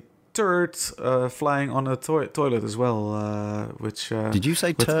a turd flying on a toilet as well. Which did you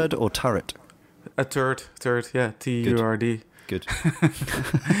say turd or turret? A turd, yeah, TURD. Good.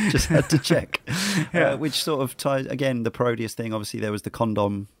 Just had to check. Which sort of ties again the parodious thing. Obviously, there was the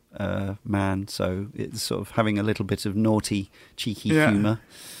condom man, so it's sort of having a little bit of naughty, cheeky humour.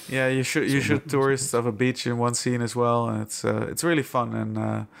 Yeah, you shoot tourists off a beach in one scene as well, and it's really fun,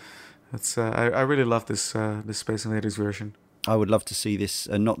 and I really love this Space Invaders version. I would love to see this.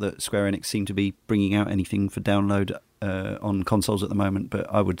 Not that Square Enix seem to be bringing out anything for download on consoles at the moment,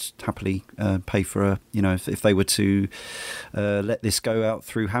 but I would happily pay for if they were to let this go out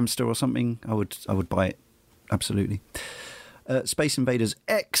through Hamster or something, I would buy it, absolutely. Space Invaders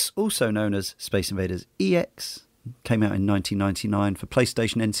X, also known as Space Invaders EX, came out in 1999 for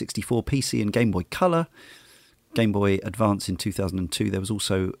PlayStation, N64, PC and Game Boy Color. Game Boy Advance in 2002. There was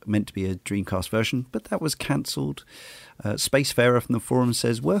also meant to be a Dreamcast version, but that was cancelled. Spacefarer from the forum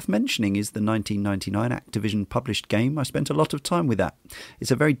says, worth mentioning is the 1999 Activision published game. I spent a lot of time with that.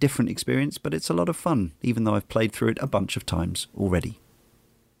 It's a very different experience, but it's a lot of fun, even though I've played through it a bunch of times already.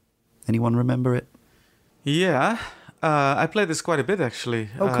 Anyone remember it? Yeah. I played this quite a bit, actually.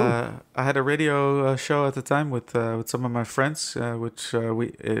 Oh, cool. I had a radio show at the time with some of my friends, which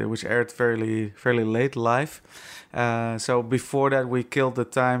aired fairly late live. So before that, we killed the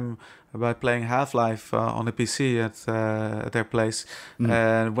time by playing Half-Life on the PC at their place.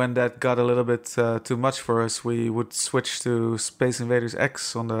 And when that got a little bit too much for us, we would switch to Space Invaders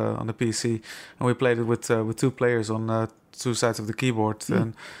X on the PC, and we played it with 2 players on 2 sides of the keyboard.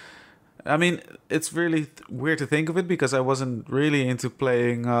 And I mean, it's really weird to think of it because I wasn't really into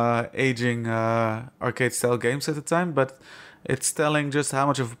playing aging arcade-style games at the time, but it's telling just how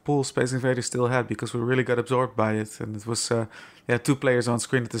much of a pull Space Invaders still had, because we really got absorbed by it, and it was 2 players on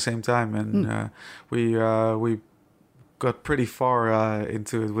screen at the same time, and we got pretty far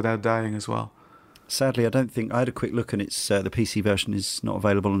into it without dying as well. Sadly, I had a quick look, and it's the PC version is not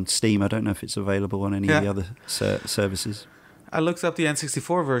available on Steam. I don't know if it's available on any of the other services. I looked up the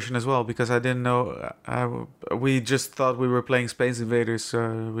N64 version as well because I didn't know. We just thought we were playing Space Invaders.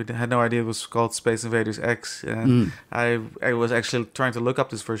 We had no idea it was called Space Invaders X. I was actually trying to look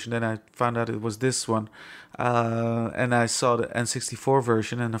up this version, then I found out it was this one. And I saw the N64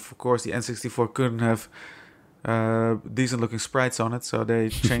 version, and of course the N64 couldn't have decent looking sprites on it, so they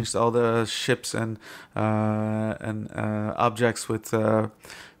changed all the ships and objects with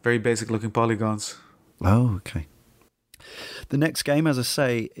very basic looking polygons. Oh, okay. The next game, as I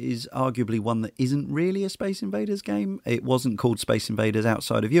say, is arguably one that isn't really a Space Invaders game. It wasn't called Space Invaders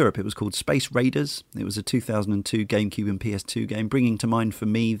outside of Europe. It was called Space Raiders. It was a 2002 GameCube and PS2 game, bringing to mind for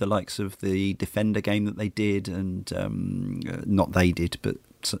me the likes of the Defender game that they did, and not they did, but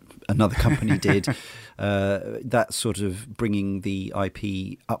another company did. That sort of bringing the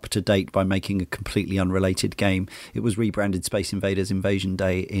IP up to date by making a completely unrelated game. It was rebranded Space Invaders Invasion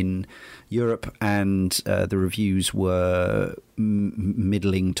Day in Europe, and the reviews were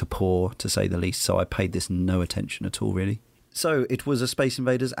middling to poor, to say the least, so I paid this no attention at all, really. So it was a Space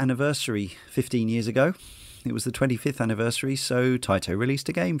Invaders anniversary 15 years ago. It was the 25th anniversary, so Taito released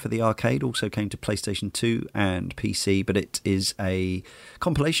a game for the arcade, also came to PlayStation 2 and PC, but it is a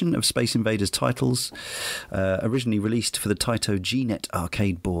compilation of Space Invaders titles, originally released for the Taito GNet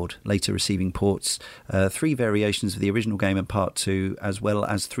arcade board, later receiving ports, 3 variations of the original game and Part 2, as well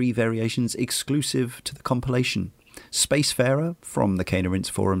as 3 variations exclusive to the compilation. Spacefarer from the Kana Rinse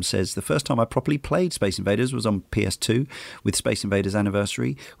forum says, the first time I properly played Space Invaders was on PS2 with Space Invaders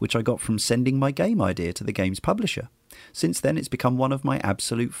Anniversary, which I got from sending my game idea to the game's publisher. Since then, it's become one of my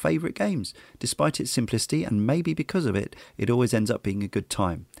absolute favourite games. Despite its simplicity, and maybe because of it, it always ends up being a good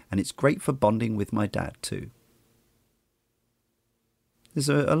time. And it's great for bonding with my dad too. There's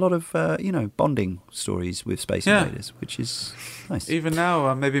a lot of, bonding stories with Space Invaders, which is nice. Even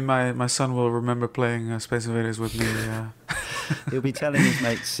now, maybe my son will remember playing Space Invaders with me. He'll be telling his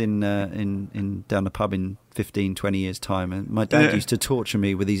mates in down the pub in 15, 20 years' time. And my dad used to torture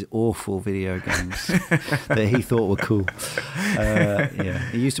me with these awful video games that he thought were cool.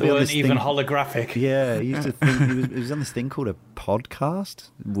 He used to be on this even thing, holographic. Yeah, he used to think he was on this thing called a podcast.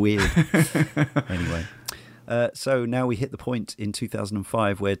 Weird. Anyway. So now we hit the point in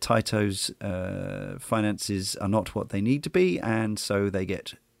 2005 where Taito's finances are not what they need to be, and so they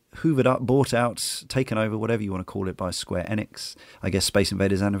get hoovered up, bought out, taken over, whatever you want to call it, by Square Enix. I guess Space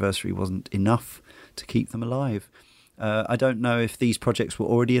Invaders Anniversary wasn't enough to keep them alive. I don't know if these projects were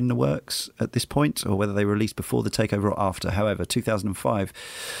already in the works at this point or whether they were released before the takeover or after. However, 2005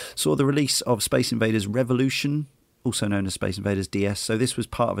 saw the release of Space Invaders Revolution, also known as Space Invaders DS. So this was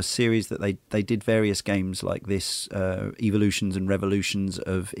part of a series that they did various games like this, evolutions and revolutions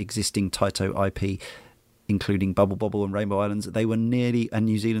of existing Taito IP, including Bubble Bobble and Rainbow Islands. They were nearly, and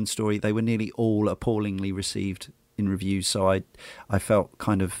New Zealand Story, they were nearly all appallingly received in reviews. So I felt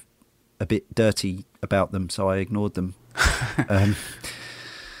kind of a bit dirty about them, so I ignored them.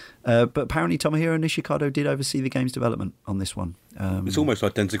 But apparently Tomohiro Nishikado did oversee the game's development on this one. It's almost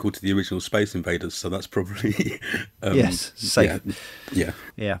identical to the original Space Invaders, so that's probably... yes, safe.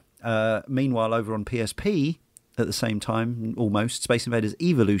 Yeah. Meanwhile, over on PSP, at the same time, almost, Space Invaders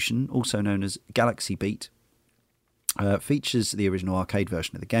Evolution, also known as Galaxy Beat, features the original arcade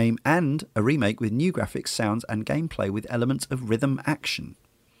version of the game and a remake with new graphics, sounds and gameplay with elements of rhythm action.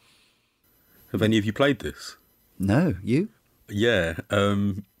 Have any of you played this? No, you? Yeah,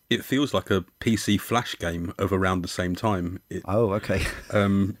 it feels like a PC Flash game of around the same time. Okay.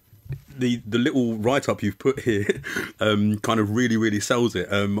 The little write-up you've put here kind of really, really sells it.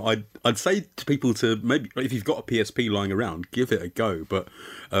 I'd say to people to maybe, if you've got a PSP lying around, give it a go. But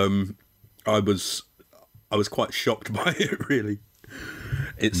I was quite shocked by it, really.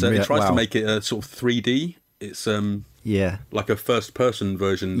 It tries to make it a sort of 3D. It's like a first-person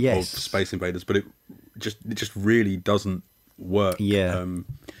version of Space Invaders, but it just really doesn't work. Yeah.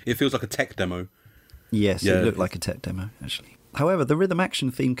 It feels like a tech demo. Yes, it looked like a tech demo, actually. However, the rhythm action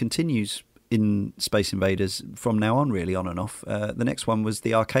theme continues in Space Invaders from now on, really, on and off. The next one was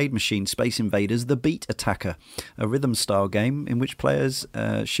the arcade machine Space Invaders The Beat Attacker, a rhythm-style game in which players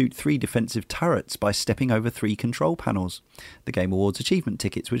shoot 3 defensive turrets by stepping over 3 control panels. The game awards achievement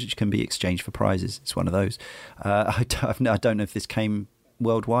tickets, which can be exchanged for prizes. It's one of those. I don't know if this came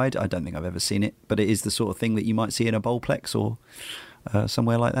worldwide. I don't think I've ever seen it, but it is the sort of thing that you might see in a Bowlplex or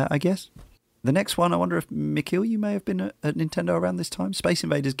somewhere like that, I guess. The next one, I wonder if, Mikhail, you may have been at Nintendo around this time. Space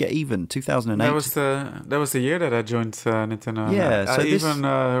Invaders Get Even, 2008. That was the year that I joined Nintendo. Yeah, I even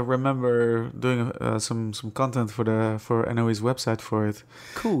remember doing some content for NOE's website for it.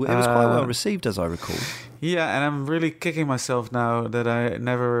 Cool. It was quite well received, as I recall. Yeah, and I'm really kicking myself now that I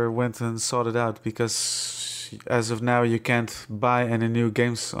never went and sought it out, because as of now, you can't buy any new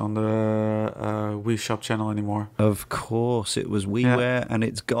games on the Wii Shop channel anymore. Of course, it was WiiWare and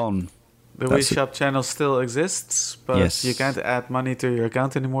it's gone. The Wii Shop channel still exists, but yes, you can't add money to your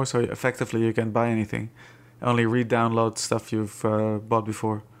account anymore, so effectively you can't buy anything. Only re-download stuff you've bought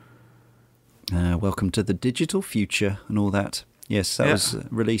before. Welcome to the digital future and all that. Yes, that was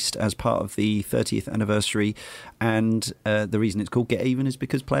released as part of the 30th anniversary, and the reason it's called Get Even is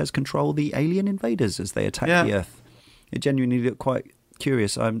because players control the alien invaders as they attack the Earth. It genuinely looked quite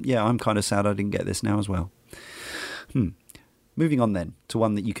curious. I'm kind of sad I didn't get this now as well. Moving on then to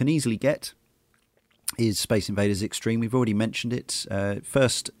one that you can easily get is Space Invaders Extreme. We've already mentioned it.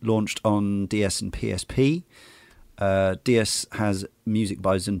 First launched on DS and PSP. DS has music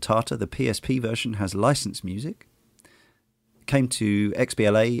by Zuntata. The PSP version has licensed music. Came to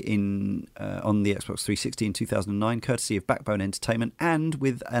XBLA on the Xbox 360 in 2009, courtesy of Backbone Entertainment, and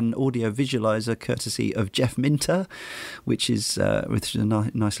with an audio visualizer courtesy of Jeff Minter, which is a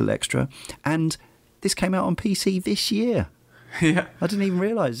nice little extra. And this came out on PC this year. Yeah, I didn't even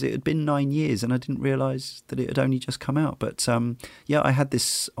realise it had been 9 years, and I didn't realise that it had only just come out. But I had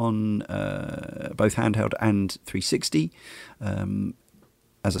this on both handheld and 360.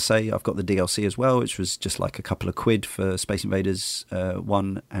 As I say, I've got the DLC as well, which was just like a couple of quid for Space Invaders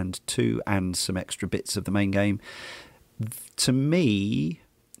 1 and 2, and some extra bits of the main game. To me,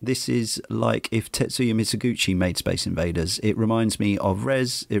 this is like if Tetsuya Mizuguchi made Space Invaders. It reminds me of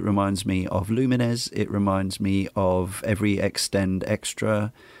Rez, it reminds me of Lumines, it reminds me of every Extend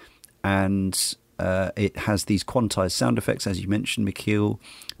extra, and it has these quantized sound effects, as you mentioned, Mikhail.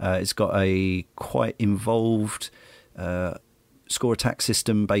 It's got a quite involved score attack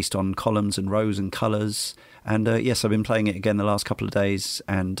system based on columns and rows and colours. And yes, I've been playing it again the last couple of days,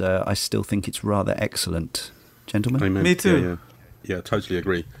 and I still think it's rather excellent. Gentlemen? Amen. Me too. Yeah, totally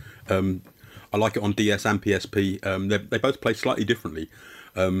agree. I like it on DS and PSP. They both play slightly differently.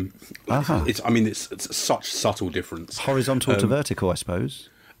 It's such subtle difference. Horizontal to vertical, I suppose.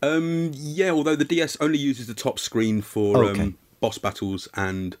 Yeah, although the DS only uses the top screen for boss battles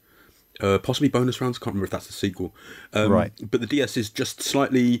and possibly bonus rounds. I can't remember if that's the sequel. Right. But the DS is just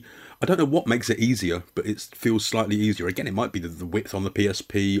slightly... I don't know what makes it easier, but it feels slightly easier. Again, it might be the width on the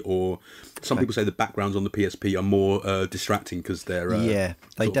PSP, or some people say the backgrounds on the PSP are more distracting because they're they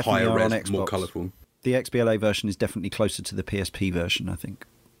definitely higher are res, on Xbox. more colourful. The XBLA version is definitely closer to the PSP version, I think.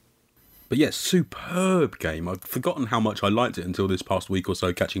 But yeah, superb game. I'd forgotten how much I liked it until this past week or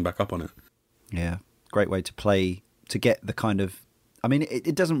so, catching back up on it. Yeah, great way to play, to get the kind of... I mean,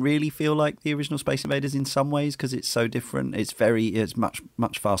 it doesn't really feel like the original Space Invaders in some ways because it's so different. It's much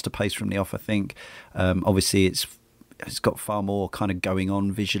faster paced from the off, I think. Obviously, it's got far more kind of going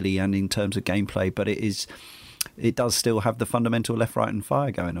on visually and in terms of gameplay, but it does still have the fundamental left, right, and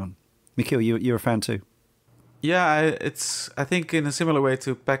fire going on. Mikhail, you're a fan too. Yeah, I think in a similar way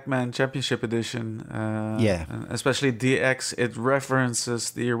to Pac-Man Championship Edition. Especially DX, it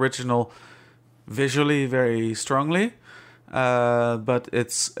references the original visually very strongly. But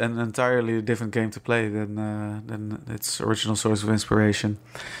it's an entirely different game to play than its original source of inspiration.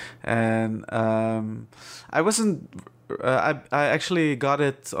 And I wasn't... I actually got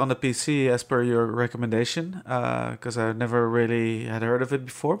it on the PC as per your recommendation because I never really had heard of it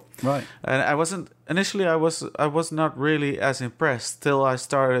before. Right. And I wasn't... Initially, I was not really as impressed till I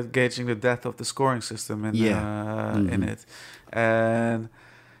started gauging the depth of the scoring system in it. And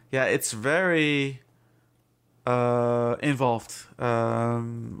yeah, it's very... involved.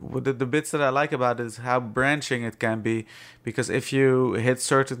 The bits that I like about it is how branching it can be, because if you hit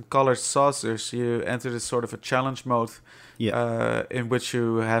certain colored saucers, you enter this sort of a challenge mode, in which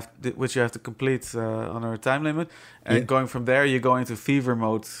you have to complete on a time limit, and going from there you go into fever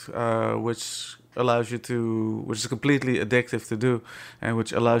mode, which is completely addictive to do, and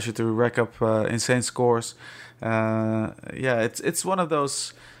which allows you to rack up insane scores. It's one of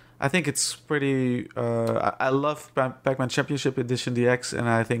those. I think it's pretty... I love Pac-Man Championship Edition DX, and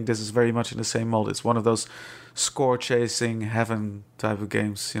I think this is very much in the same mold. It's one of those score-chasing heaven type of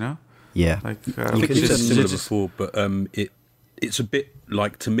games, you know? Yeah. I think we've said similar before, but it's a bit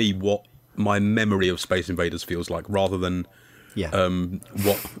like, to me, what my memory of Space Invaders feels like, rather than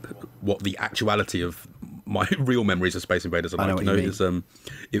what the actuality of my real memories of Space Invaders are like.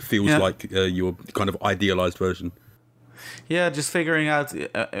 It feels like your kind of idealised version. Yeah, just figuring out...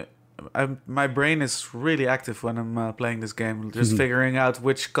 my brain is really active when I'm playing this game. Just figuring out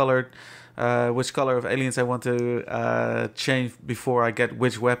which color of aliens I want to change before I get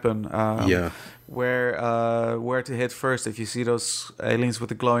which weapon. Where to hit first. If you see those aliens with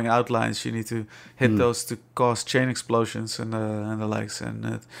the glowing outlines, you need to hit those to cause chain explosions and the likes.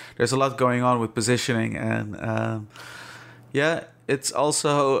 And there's a lot going on with positioning. And it's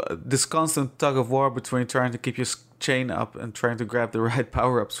also this constant tug of war between trying to keep your chain up and trying to grab the right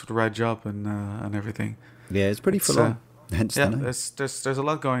power-ups for the right job and everything. Yeah, it's pretty full on. Hence the name. There's a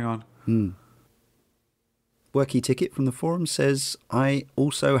lot going on. Worky Ticket from the forum says, I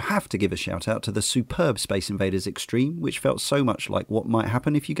also have to give a shout out to the superb Space Invaders Extreme, which felt so much like what might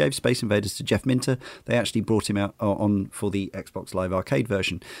happen if you gave Space Invaders to Jeff Minter. They actually brought him out on for the Xbox Live Arcade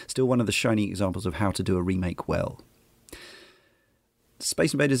version. Still one of the shining examples of how to do a remake well.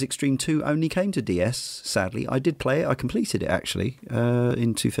 Space Invaders Extreme 2 only came to DS, sadly. I did play it. I completed it, actually,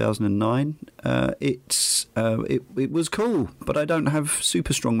 in 2009. It was cool, but I don't have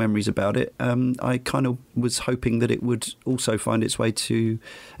super strong memories about it. I kind of was hoping that it would also find its way to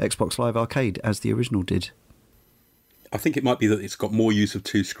Xbox Live Arcade, as the original did. I think it might be that it's got more use of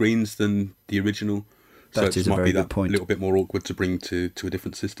two screens than the original. That is a very good point. A little bit more awkward to bring to a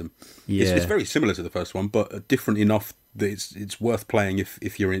different system. Yeah. It's very similar to the first one, but different enough that it's worth playing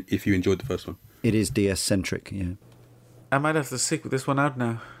if you enjoyed the first one. It is DS centric, yeah. I might have to seek this one out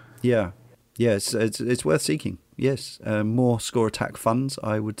now. Yeah, it's worth seeking. Yes, more score attack funds,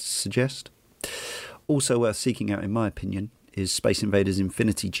 I would suggest. Also worth seeking out, in my opinion, is Space Invaders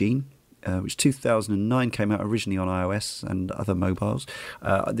Infinity Gene, which 2009 came out originally on iOS and other mobiles.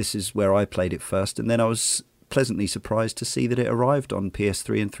 This is where I played it first, and then I was pleasantly surprised to see that it arrived on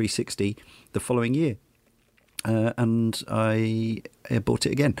PS3 and 360 the following year. And I bought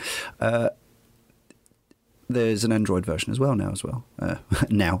it again. There's an Android version as well.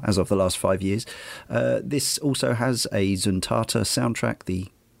 Now, as of the last 5 years. This also has a Zuntata soundtrack, the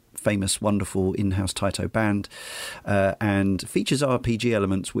famous, wonderful in-house Taito band, and features RPG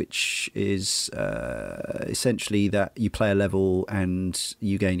elements, which is essentially that you play a level and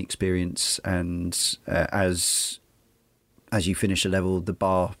you gain experience, and as as you finish a level, the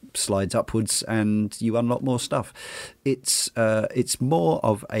bar slides upwards and you unlock more stuff. It's more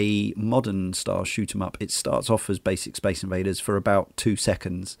of a modern style shoot 'em up. It starts off as basic Space Invaders for about 2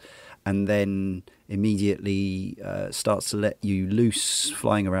 seconds, and then immediately starts to let you loose,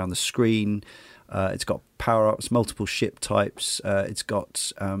 flying around the screen. It's got power-ups, multiple ship types. It's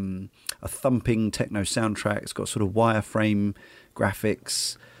got a thumping techno soundtrack. It's got sort of wireframe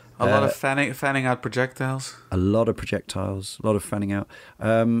graphics. A lot of fanning out projectiles. A lot of projectiles. A lot of fanning out.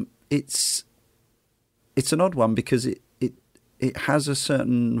 It's an odd one because it has a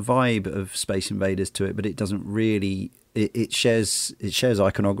certain vibe of Space Invaders to it, but it doesn't really. It shares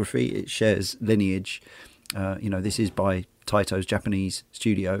iconography. It shares lineage. This is by Taito's Japanese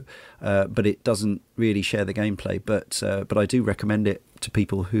studio, but it doesn't really share the gameplay. But I do recommend it to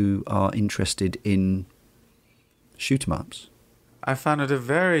people who are interested in shoot 'em ups. I found it a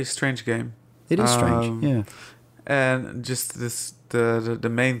very strange game. It is strange, yeah. And just the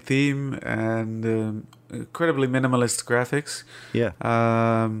main theme and incredibly minimalist graphics. Yeah.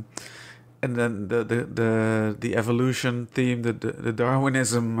 And then the evolution theme, the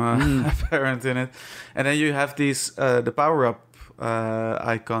Darwinism apparent in it, and then you have these the power up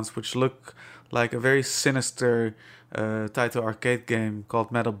icons, which look like a very sinister Taito arcade game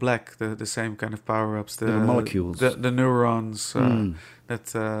called Metal Black. The same kind of power ups, the molecules, the neurons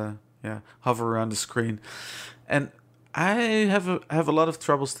that hover around the screen, and I have a lot of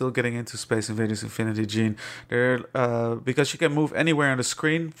trouble still getting into Space Invaders Infinity, Gene. Because you can move anywhere on the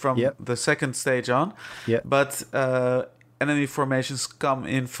screen from the second stage on. Yep. But enemy formations come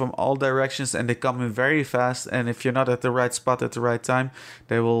in from all directions, and they come in very fast. And if you're not at the right spot at the right time,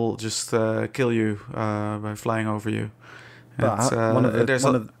 they will just kill you by flying over you. But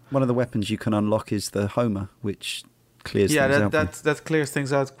one of the weapons you can unlock is the Homer, which clears things out. That clears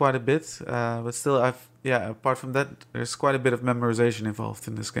things out quite a bit. But still, apart from that, there's quite a bit of memorization involved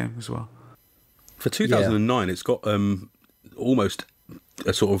in this game as well. For 2009, it's got almost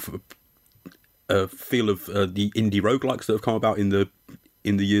a sort of a feel of the indie roguelikes that have come about in the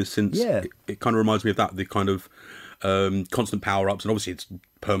years since. Yeah. It kind of reminds me of that, the kind of constant power-ups, and obviously it's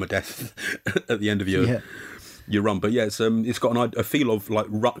permadeath at the end of your run. But yeah, it's got a feel of like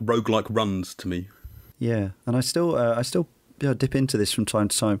roguelike runs to me. Yeah, and I still dip into this from time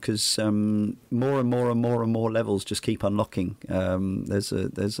to time because more and more levels just keep unlocking. There's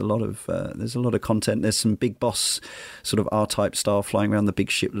a lot of content. There's some big boss sort of R-type style flying around the big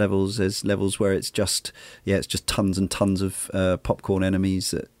ship levels. There's levels where it's just tons and tons of popcorn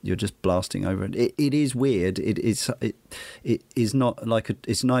enemies that you're just blasting over. It is weird. It is not like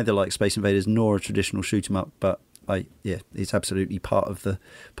it's neither like Space Invaders nor a traditional shoot 'em up, but it's absolutely part of the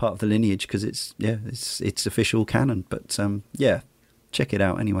lineage because it's official canon. But check it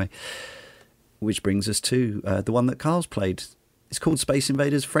out anyway. Which brings us to the one that Carl's played. It's called Space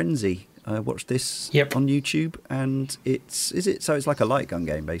Invaders Frenzy. I watched this on YouTube, and it's like a light gun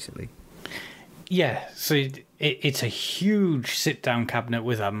game basically. Yeah, so it's a huge sit-down cabinet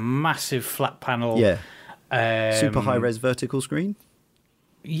with a massive flat panel. Yeah, super high-res vertical screen.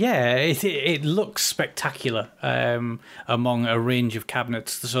 Yeah, it looks spectacular among a range of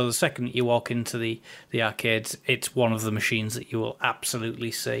cabinets. So the second you walk into the arcades, it's one of the machines that you will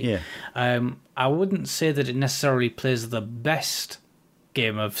absolutely see. Yeah. I wouldn't say that it necessarily plays the best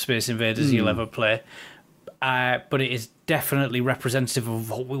game of Space Invaders you'll ever play, but it is definitely representative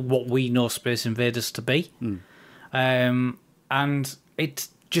of what we know Space Invaders to be. And it's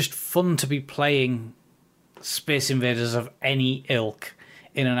just fun to be playing Space Invaders of any ilk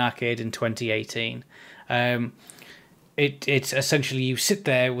in an arcade in 2018. It's essentially you sit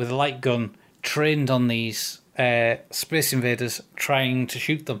there with a light gun trained on these Space Invaders trying to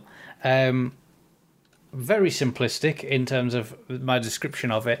shoot them. Very simplistic in terms of my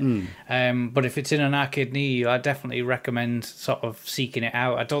description of it. But if it's in an arcade near you, I definitely recommend sort of seeking it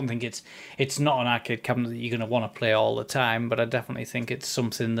out. I don't think it's not an arcade cabinet that you're going to want to play all the time, but I definitely think it's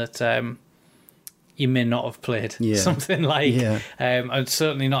something that you may not have played something like, and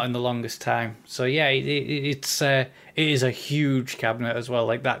certainly not in the longest time. So yeah, it is a huge cabinet as well.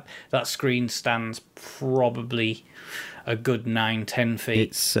 Like that screen stands probably a good 9-10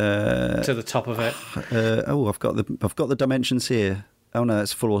 feet to the top of it. I've got the dimensions here. Oh no,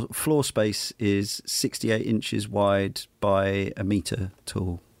 it's floor space is 68 inches wide by a meter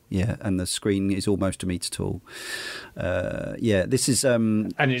tall. Yeah, and the screen is almost a metre tall. This is...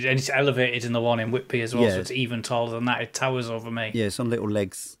 and it's elevated in the one in Whitby as well, so it's even taller than that. It towers over me. Yeah, it's on little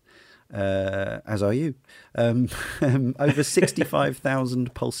legs. as are you. Over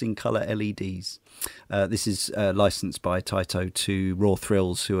 65,000 pulsing colour LEDs. This is licensed by Taito to Raw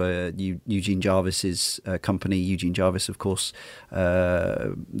Thrills, who are Eugene Jarvis's company. Eugene Jarvis, of course,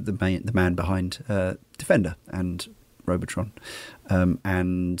 the man behind Defender and Robotron,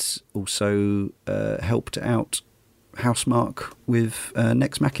 and also helped out Housemarque with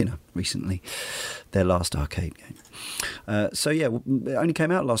Nex Machina recently, their last arcade game. So yeah, it only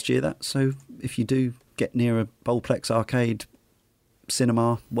came out last year, that. So if you do get near a Bowlplex arcade,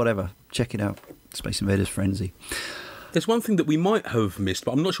 cinema, whatever, check it out. Space Invaders Frenzy. There's one thing that we might have missed,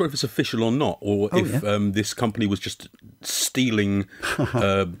 but I'm not sure if it's official or not, or if this company was just stealing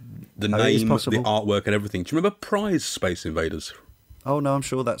the name, the artwork, and everything. Do you remember Prize Space Invaders? Oh no, I'm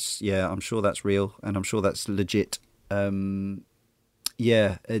sure that's real, and I'm sure that's legit. The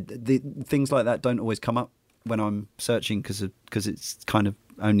things like that don't always come up when I'm searching because it's kind of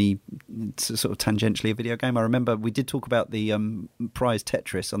only sort of tangentially a video game. I remember we did talk about the Prize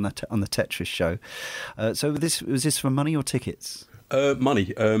Tetris on the Tetris show. So was this for money or tickets?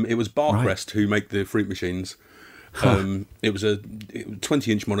 Money. It was Barcrest who make the fruit machines. It was a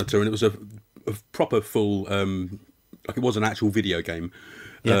 20-inch monitor, and it was a proper full, like it was an actual video game.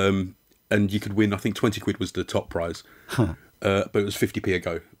 Yeah. And you could win, I think 20 quid was the top prize, but it was 50p a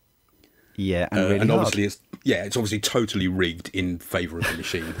go. Yeah, and really and obviously it's obviously totally rigged in favour of the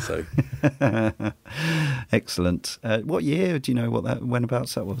machine. So excellent. What year do you know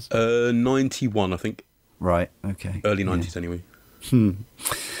whenabouts that was? 91, I think. Right. Okay. Early 90s, anyway.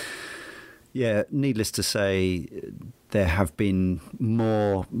 Yeah. Needless to say, there have been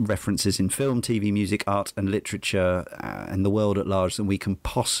more references in film, TV, music, art, and literature, and the world at large than we can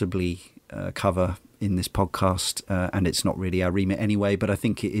possibly cover in this podcast, and it's not really our remit anyway, but I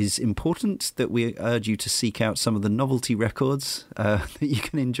think it is important that we urge you to seek out some of the novelty records that you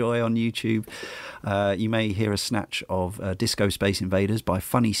can enjoy on YouTube. You may hear a snatch of Disco Space Invaders by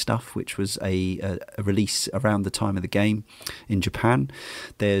Funny Stuff, which was a release around the time of the game in Japan.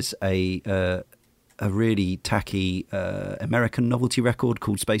 There's a really tacky American novelty record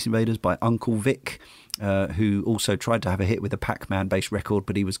called Space Invaders by Uncle Vic, who also tried to have a hit with a Pac-Man based record,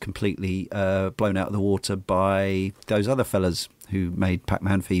 but he was completely blown out of the water by those other fellas who made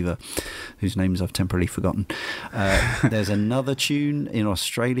Pac-Man Fever, whose names I've temporarily forgotten. There's another tune in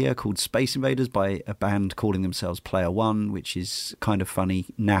Australia called Space Invaders by a band calling themselves Player One, which is kind of funny,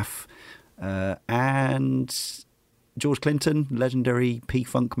 naff. And George Clinton, legendary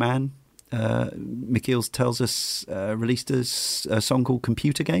P-Funk man, Michiels tells us, released a song called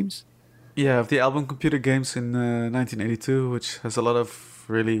Computer Games. Yeah, of the album Computer Games in 1982, which has a lot of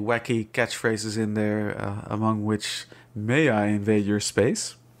really wacky catchphrases in there, among which, may I invade your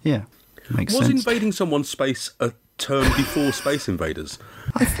space? Yeah, makes sense. Was invading someone's space a term before Space Invaders?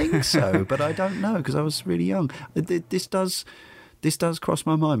 I think so, but I don't know, because I was really young. This does cross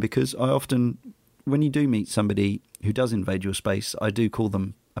my mind, because I often, when you do meet somebody who does invade your space, I do call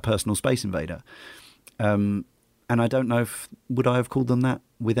them a personal space invader. And I don't know would I have called them that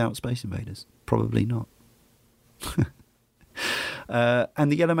without Space Invaders? Probably not. And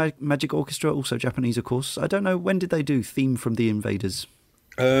the Yellow Magic Orchestra, also Japanese, of course. I don't know, when did they do Theme from the Invaders?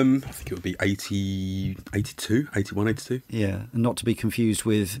 I think it would be 82, 81, 82. Yeah, and not to be confused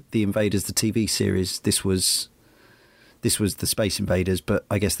with The Invaders, the TV series. This was the Space Invaders, but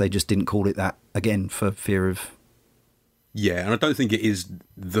I guess they just didn't call it that, again, for fear of... Yeah, and I don't think it is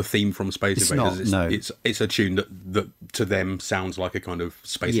the theme from Space Invaders. No. It's a tune that to them sounds like a kind of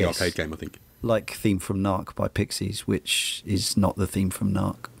spacey arcade game, I think. Like Theme from Narc by Pixies, which is not the theme from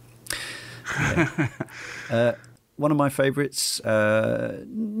Narc. Yeah. One of my favourites,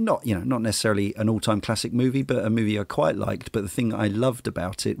 not necessarily an all-time classic movie, but a movie I quite liked. But the thing I loved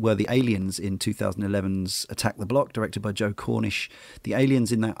about it were the aliens in 2011's Attack the Block, directed by Joe Cornish. The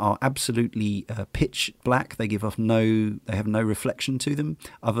aliens in that are absolutely pitch black. They have no reflection to them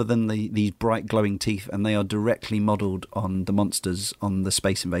other than these bright glowing teeth, and they are directly modelled on the monsters on the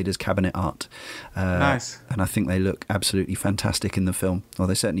Space Invaders cabinet art. Nice. And I think they look absolutely fantastic in the film. Well,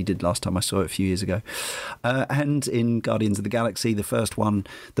 they certainly did last time I saw it a few years ago. And in Guardians of the Galaxy, the first one,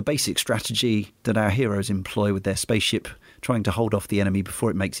 the basic strategy that our heroes employ with their spaceship trying to hold off the enemy before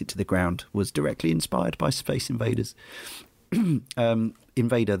it makes it to the ground was directly inspired by Space Invaders.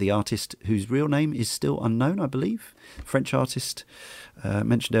 Invader, the artist, whose real name is still unknown, I believe, French artist,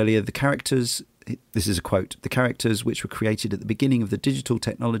 mentioned earlier, the characters... This is a quote. The characters which were created at the beginning of the digital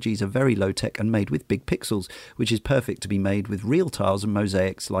technologies are very low-tech and made with big pixels, which is perfect to be made with real tiles and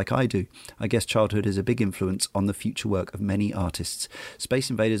mosaics like I do. I guess childhood is a big influence on the future work of many artists.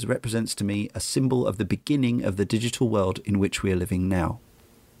 Space Invaders represents to me a symbol of the beginning of the digital world in which we are living now.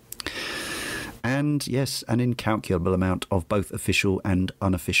 And yes, an incalculable amount of both official and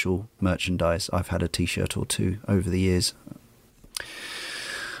unofficial merchandise. I've had a T-shirt or two over the years.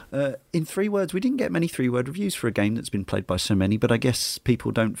 In 3 words, we didn't get many 3-word reviews for a game that's been played by so many, but I guess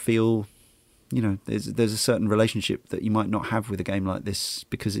people don't feel, there's a certain relationship that you might not have with a game like this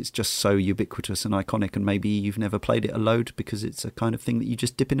because it's just so ubiquitous and iconic, and maybe you've never played it a load because it's a kind of thing that you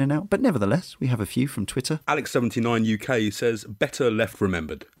just dip in and out. But nevertheless, we have a few from Twitter. Alex79 UK says, better left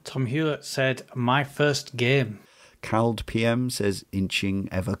remembered. Tom Hewlett said, my first game. Cald PM says, inching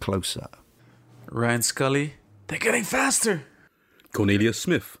ever closer. Ryan Scully, they're getting faster. Cornelius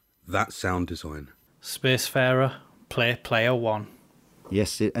Smith, that sound design. Spacefarer, play player 1.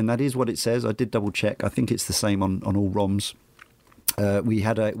 Yes, and that is what it says. I did double check. I think it's the same on all ROMs. We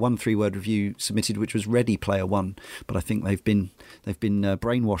had a 3-word review submitted, which was Ready Player 1, but I think they've been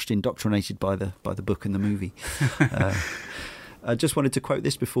brainwashed, indoctrinated by the book and the movie. I just wanted to quote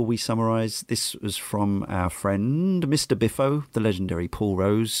this before we summarise. This was from our friend Mr. Biffo, the legendary Paul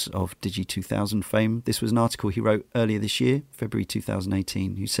Rose of Digi 2000 fame. This was an article he wrote earlier this year, February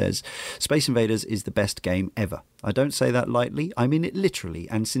 2018, who says, Space Invaders is the best game ever. I don't say that lightly, I mean it literally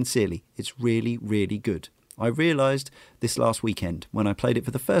and sincerely. It's really, really good. I realised this last weekend when I played it for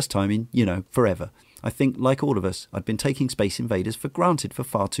the first time in, forever. I think, like all of us, I'd been taking Space Invaders for granted for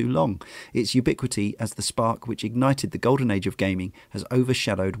far too long. Its ubiquity as the spark which ignited the golden age of gaming has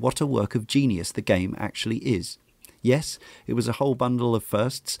overshadowed what a work of genius the game actually is. Yes, it was a whole bundle of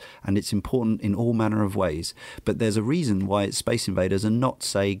firsts, and it's important in all manner of ways, but there's a reason why it's Space Invaders and not,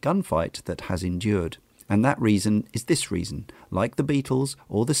 say, Gunfight that has endured. And that reason is this reason. Like the Beatles,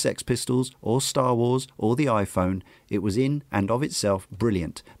 or the Sex Pistols, or Star Wars, or the iPhone, it was in and of itself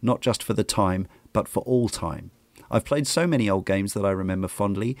brilliant, not just for the time, but for all time. I've played so many old games that I remember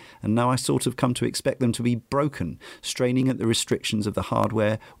fondly, and now I sort of come to expect them to be broken, straining at the restrictions of the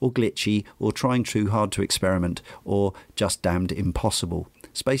hardware, or glitchy, or trying too hard to experiment, or just damned impossible.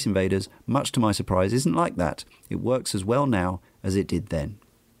 Space Invaders, much to my surprise, isn't like that. It works as well now as it did then.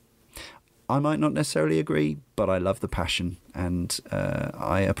 I might not necessarily agree, but I love the passion, and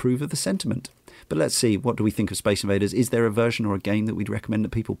I approve of the sentiment. But let's see, what do we think of Space Invaders? Is there a version or a game that we'd recommend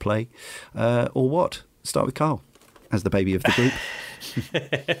that people play? Or what? Start with Carl, as the baby of the group.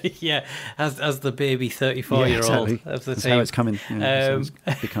 Yeah, as the baby 34-year-old exactly. of the That's team. how it's coming. It's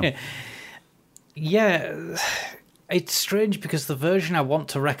become. Yeah, it's strange because the version I want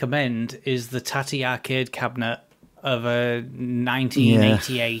to recommend is the tatty arcade cabinet of a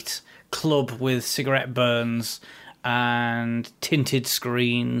 1988 club with cigarette burns and tinted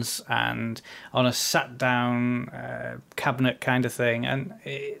screens and on a sat-down cabinet kind of thing. And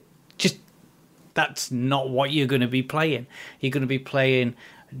that's not what you're going to be playing. You're going to be playing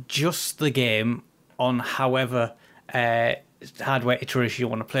just the game on however hardware iteration you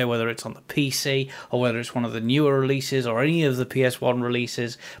want to play, whether it's on the PC or whether it's one of the newer releases or any of the PS1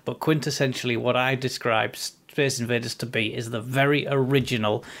 releases. But quintessentially what I describe Space Invaders to be is the very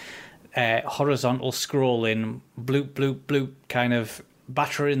original horizontal scrolling bloop bloop bloop kind of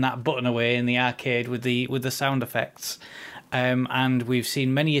battering that button away in the arcade with the sound effects. And we've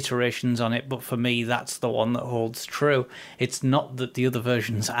seen many iterations on it, but for me, that's the one that holds true. It's not that the other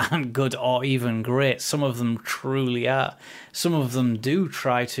versions aren't good or even great. Some of them truly are. Some of them do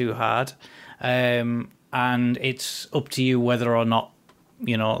try too hard, and it's up to you whether or not,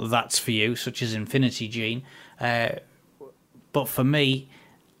 that's for you, such as Infinity Gene. But for me,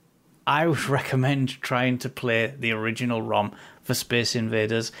 I would recommend trying to play the original ROM for Space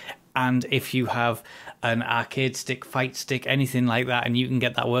Invaders. And if you have an arcade stick, fight stick, anything like that, and you can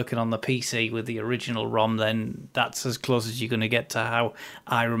get that working on the PC with the original ROM, then that's as close as you're going to get to how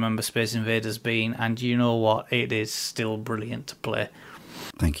I remember Space Invaders being. And you know what? It is still brilliant to play.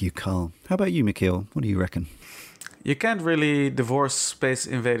 Thank you, Carl. How about you, Mikhail? What do you reckon? You can't really divorce Space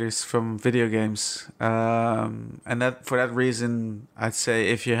Invaders from video games. And that for that reason, I'd say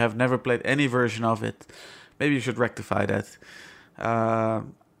if you have never played any version of it, maybe you should rectify that.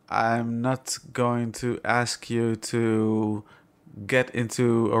 I'm not going to ask you to get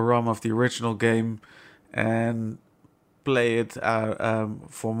into a ROM of the original game and play it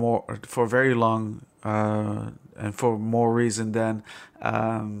for very long and for more reason than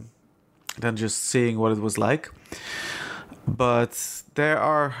just seeing what it was like. But there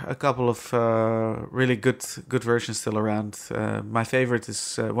are a couple of really good versions still around. My favorite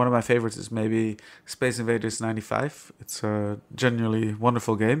is one of my favorites is maybe Space Invaders '95. It's a genuinely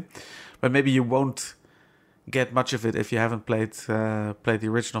wonderful game, but maybe you won't get much of it if you haven't played the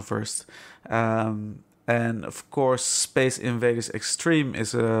original first. And of course, Space Invaders Extreme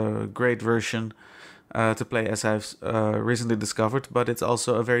is a great version. to play, as I've recently discovered, but it's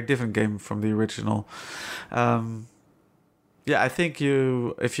also a very different game from the original. I think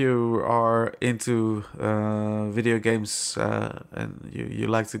if you are into video games and you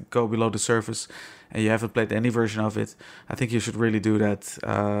like to go below the surface and you haven't played any version of it, I think you should really do that.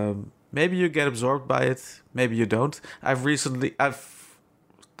 Maybe you get absorbed by it, maybe you don't.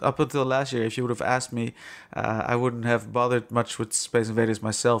 Up until last year, if you would have asked me, I wouldn't have bothered much with Space Invaders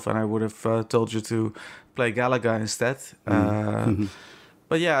myself, and I would have told you to play Galaga instead.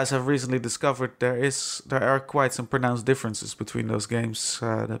 But yeah, as I've recently discovered, there are quite some pronounced differences between those games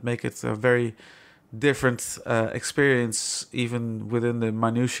that make it a very different experience, even within the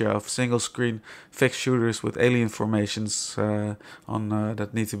minutiae of single-screen fixed shooters with alien formations that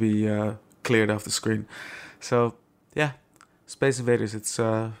need to be cleared off the screen. So yeah, Space Invaders, it's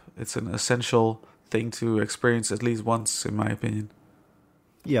an essential thing to experience at least once, in my opinion.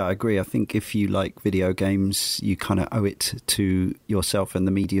 Yeah, I agree. I think if you like video games, you kind of owe it to yourself and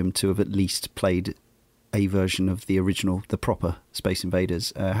the medium to have at least played a version of the original, the proper Space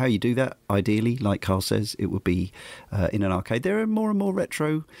Invaders. How you do that, ideally, like Carl says, it would be in an arcade. There are more and more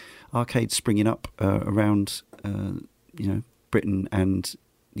retro arcades springing up around, Britain and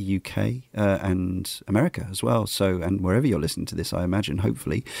the UK and America as well. So, and wherever you're listening to this, I imagine,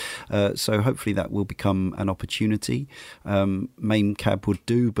 hopefully. So hopefully that will become an opportunity. Main cab would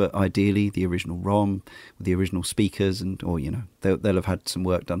do, but ideally the original ROM with the original speakers or they'll have had some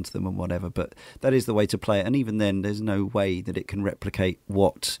work done to them and whatever, but that is the way to play it. And even then, there's no way that it can replicate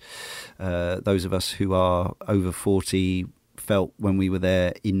what those of us who are over 40 felt when we were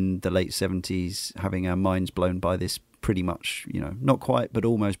there in the late 70s, having our minds blown by this pretty much, not quite, but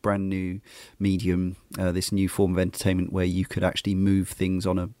almost brand new medium, this new form of entertainment where you could actually move things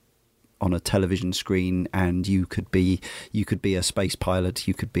on a television screen, and you could be a space pilot,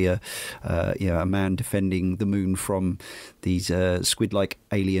 you could be a man defending the moon from these squid-like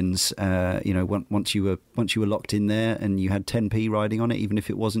aliens. Once you were locked in there and you had 10p riding on it, even if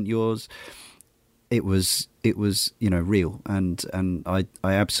it wasn't yours, it was real, and I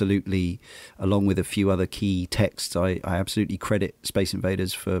absolutely, along with a few other key texts, I absolutely credit Space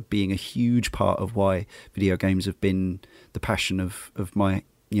Invaders for being a huge part of why video games have been the passion of my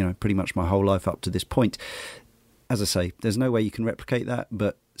pretty much my whole life up to this point. As I say, there's no way you can replicate that,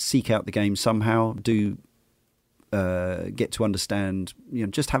 but seek out the game somehow. Do get to understand,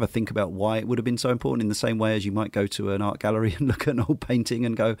 just have a think about why it would have been so important, in the same way as you might go to an art gallery and look at an old painting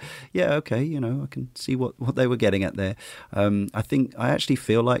and go, yeah, okay, I can see what they were getting at there. I actually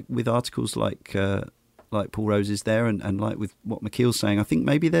feel like with articles like Paul Rose's there and like with what McKeel's saying, I think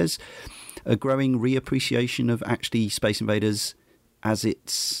maybe there's a growing reappreciation of actually Space Invaders as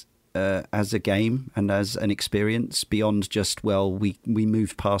a game and as an experience beyond just, we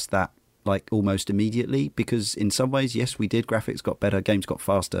moved past that like almost immediately, because in some ways, yes, we did. Graphics got better, games got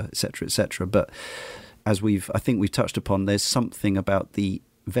faster, etc. But as I think we've touched upon, there's something about the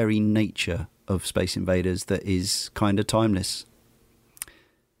very nature of Space Invaders that is kind of timeless.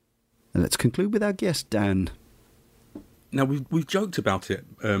 And let's conclude with our guest, Dan. Now, we've joked about it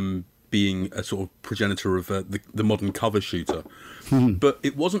being a sort of progenitor of the modern cover shooter, but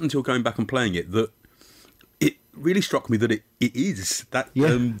it wasn't until going back and playing it that it really struck me that it is that.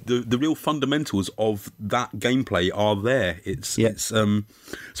 The real fundamentals of that gameplay are there. So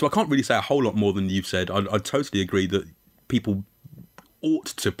I can't really say a whole lot more than you've said. I totally agree that people ought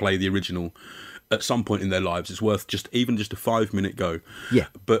to play the original at some point in their lives. It's worth even just a 5-minute go. Yeah.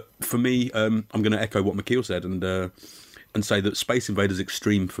 But for me, I'm going to echo what McKeel said and say that Space Invaders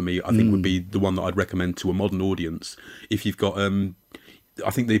Extreme for me, I think would be the one that I'd recommend to a modern audience. If you've got, I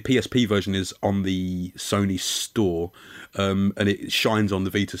think the PSP version is on the Sony store, and it shines on the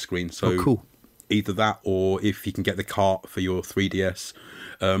Vita screen. So cool. Either that, or if you can get the cart for your 3DS,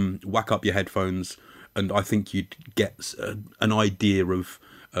 whack up your headphones, and I think you'd get an idea of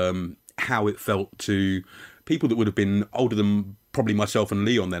how it felt to people that would have been older than probably myself and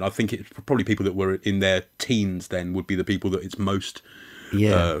Leon then. I think it's probably people that were in their teens then would be the people that it's most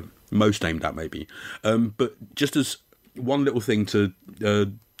aimed at, maybe. But just as one little thing to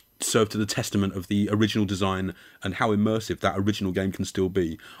serve to the testament of the original design and how immersive that original game can still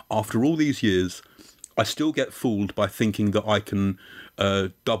be, after all these years, I still get fooled by thinking that I can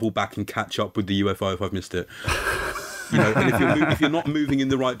double back and catch up with the UFO if I've missed it. And if you're not moving in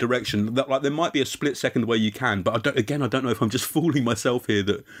the right direction, there might be a split second where you can, but I don't know if I'm just fooling myself here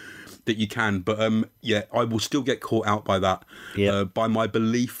that you can. But I will still get caught out by that, by my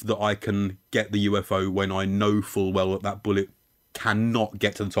belief that I can get the UFO when I know full well that bullet cannot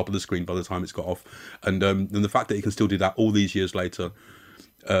get to the top of the screen by the time it's got off, and the fact that it can still do that all these years later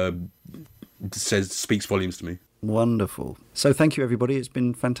speaks volumes to me. Wonderful. So thank you, everybody. It's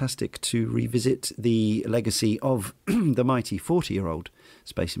been fantastic to revisit the legacy of the mighty 40-year-old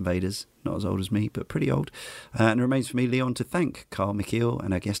Space Invaders. Not as old as me, but pretty old. And it remains for me, Leon, to thank Carl McKeel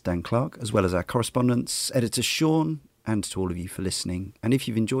and our guest Dan Clark, as well as our correspondents, editor Sean, and to all of you for listening. And if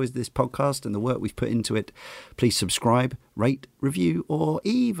you've enjoyed this podcast and the work we've put into it, please subscribe, rate, review, or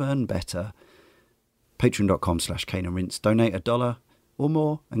even better, patreon.com/CaneandRinse. Donate $1 or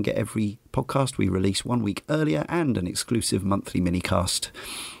more and get every podcast we release 1 week earlier and an exclusive monthly minicast.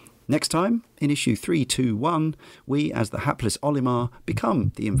 Next time, in issue 321, we, as the hapless Olimar,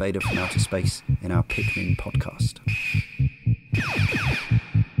 become the invader from outer space in our Pikmin podcast.